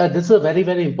think this is a very,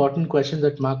 very important question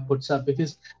that Mark puts up,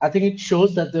 because I think it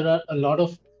shows that there are a lot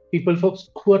of folks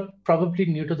who are probably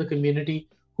new to the community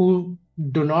who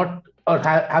do not or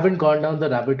haven't gone down the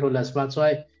rabbit hole as much.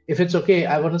 So if it's okay,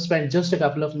 I want to spend just a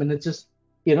couple of minutes just,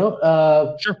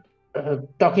 Sure.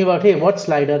 Talking about, hey, what's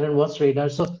LiDAR and what's radar?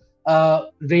 So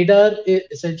radar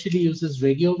essentially uses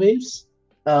radio waves.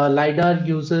 LiDAR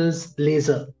uses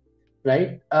laser,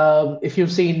 right? If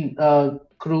you've seen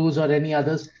Cruise or any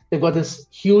others, they've got this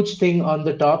huge thing on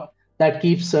the top that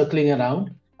keeps circling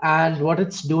around. And what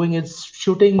it's doing is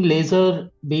shooting laser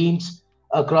beams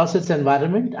across its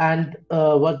environment, and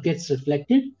what gets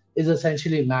reflected is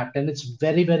essentially mapped, and it's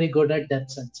very, very good at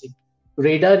depth sensing.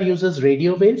 Radar uses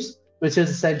radio waves, which is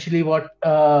essentially what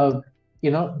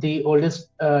the oldest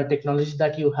technology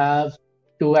that you have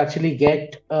to actually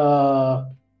get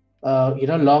long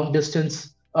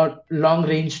distance or long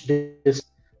range distance.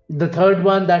 The third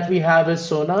one that we have is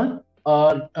sonar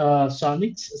or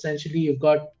sonics. Essentially, you've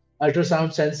got ultrasound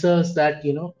sensors that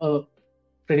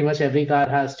pretty much every car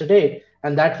has today,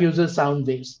 and that uses sound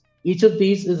waves. Each of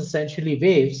these is essentially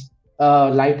waves.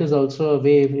 Light is also a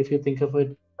wave if you think of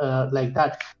it like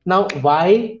that. Now,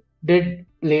 why did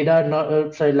LiDAR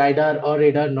or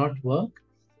radar not work?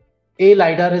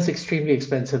 LiDAR is extremely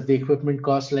expensive. The equipment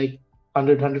costs like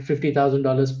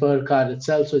 $150,000 per car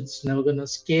itself, so it's never going to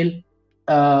scale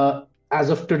as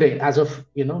of today,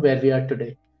 where we are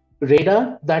today.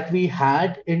 Radar that we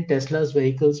had in Tesla's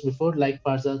vehicles before, like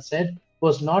Farzad said,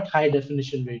 was not high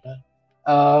definition radar.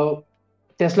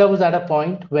 Tesla was at a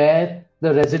point where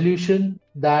the resolution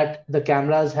that the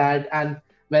cameras had, and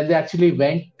when they actually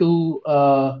went to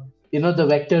the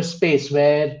vector space,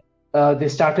 where they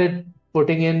started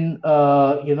putting in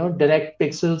direct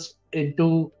pixels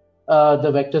into the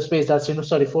vector space, that's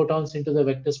photons into the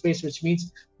vector space, which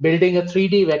means building a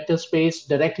 3D vector space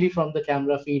directly from the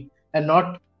camera feed and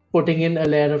not putting in a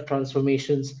layer of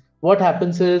transformations. What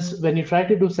happens is when you try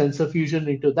to do sensor fusion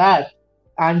into that,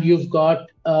 and you've got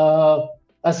a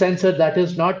sensor that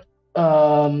is not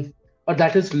or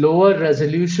that is lower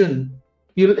resolution,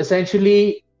 you'll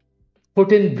essentially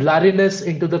put in blurriness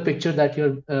into the picture that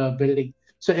you're building.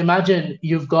 So imagine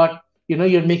you've got,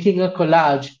 you're making a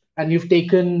collage and you've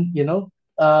taken,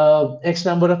 X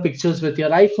number of pictures with your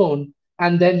iPhone.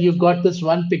 And then you've got this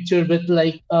one picture with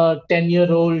like a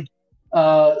 10-year-old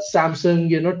Samsung,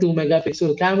 2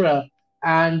 megapixel camera.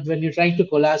 And when you're trying to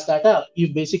collage that up,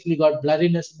 you've basically got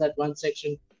blurriness in that one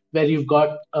section where you've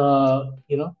got,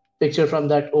 picture from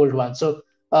that old one. So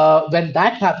when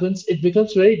that happens, it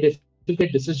becomes very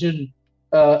difficult decision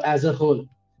as a whole.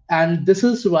 And this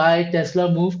is why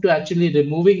Tesla moved to actually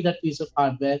removing that piece of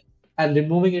hardware and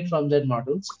removing it from their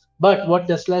models. But what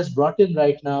Tesla has brought in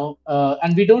right now,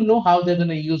 and we don't know how they're going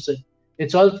to use it.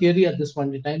 It's all theory at this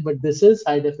point in time, but this is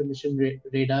high definition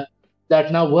radar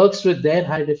that now works with their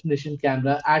high definition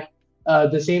camera at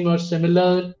the same or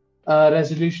similar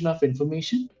resolution of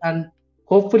information. And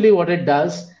hopefully what it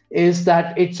does is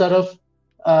that it sort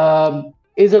of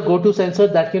is a go-to sensor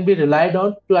that can be relied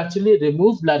on to actually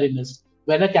remove blurriness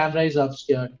when a camera is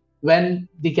obscured. When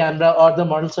the camera or the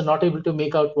models are not able to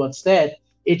make out what's there,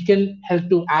 it can help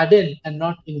to add in and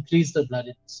not increase the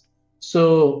blurriness.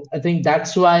 So I think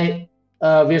that's why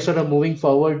we're sort of moving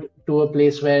forward to a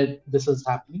place where this is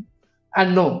happening.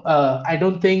 And no, I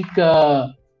don't think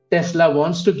Tesla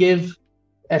wants to give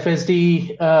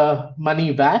FSD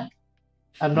money back.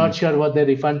 I'm not sure what their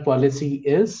refund policy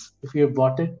is. If you've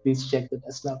bought it, please check the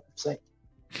Tesla website.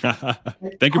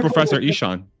 Thank you, Professor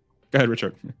Ishan. Go ahead,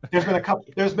 Richard.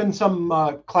 There's been some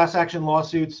class action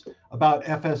lawsuits about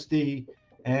FSD,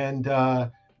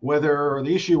 and whether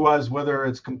the issue was whether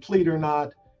it's complete or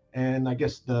not. And I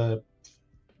guess those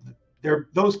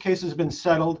cases have been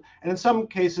settled, and in some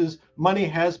cases, money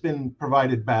has been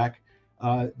provided back.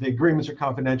 The agreements are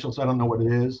confidential, so I don't know what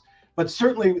it is. But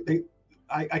certainly,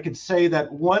 I could say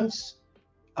that once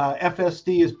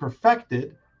FSD is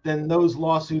perfected, then those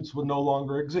lawsuits will no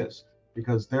longer exist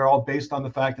because they're all based on the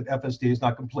fact that FSD is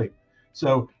not complete.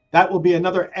 So that will be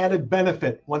another added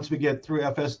benefit once we get through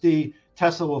FSD.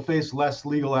 Tesla will face less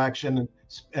legal action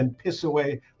and piss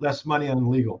away less money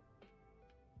on legal.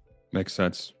 Makes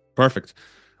sense. Perfect.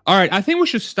 All right, I think we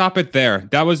should stop it there.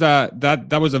 That was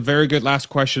a very good last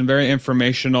question, very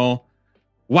informational.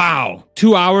 Wow,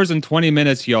 2 hours and 20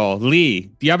 minutes, y'all. Lee,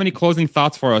 do you have any closing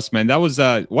thoughts for us, man? That was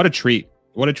what a treat.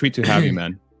 What a treat to have you,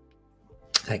 man.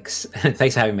 Thanks.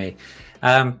 Thanks for having me.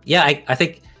 I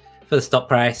think for the stock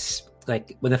price,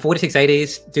 like when the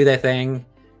 4680s do their thing,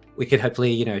 we could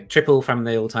hopefully, triple from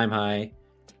the all-time high.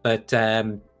 But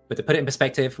to put it in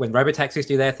perspective, when robotaxis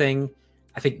do their thing,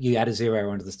 I think you add a zero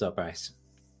onto the stock price.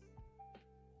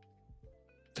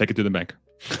 Take it to the bank.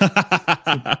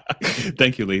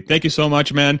 Thank you, Lee. Thank you so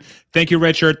much, man. Thank you,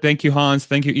 Richard. Thank you, Hans.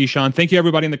 Thank you, Ishan. Thank you,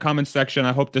 everybody in the comments section.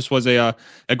 I hope this was a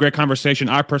great conversation.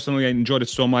 I personally enjoyed it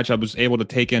so much. I was able to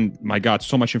take in, my God,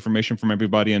 so much information from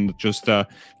everybody, and just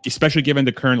especially given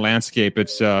the current landscape,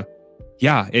 it's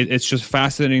just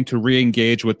fascinating to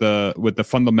re-engage with the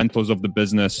fundamentals of the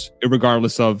business,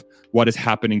 regardless of what is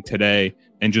happening today,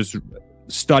 and just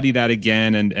study that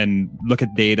again and look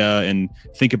at data and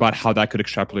think about how that could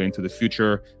extrapolate into the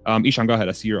future. Ishan, go ahead.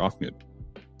 I see you're off mute.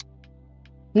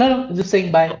 No, just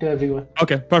saying bye to everyone.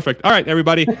 Okay, perfect. All right,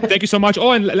 everybody. Thank you so much.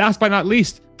 Oh, and last but not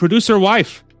least, producer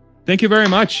wife. Thank you very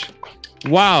much.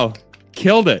 Wow,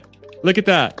 killed it. Look at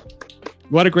that.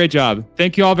 What a great job.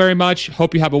 Thank you all very much.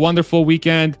 Hope you have a wonderful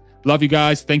weekend. Love you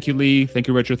guys. Thank you, Lee. Thank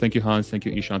you, Richard. Thank you, Hans. Thank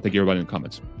you, Ishan. Thank you, everybody in the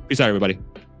comments. Peace out, everybody.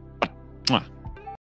 Mwah.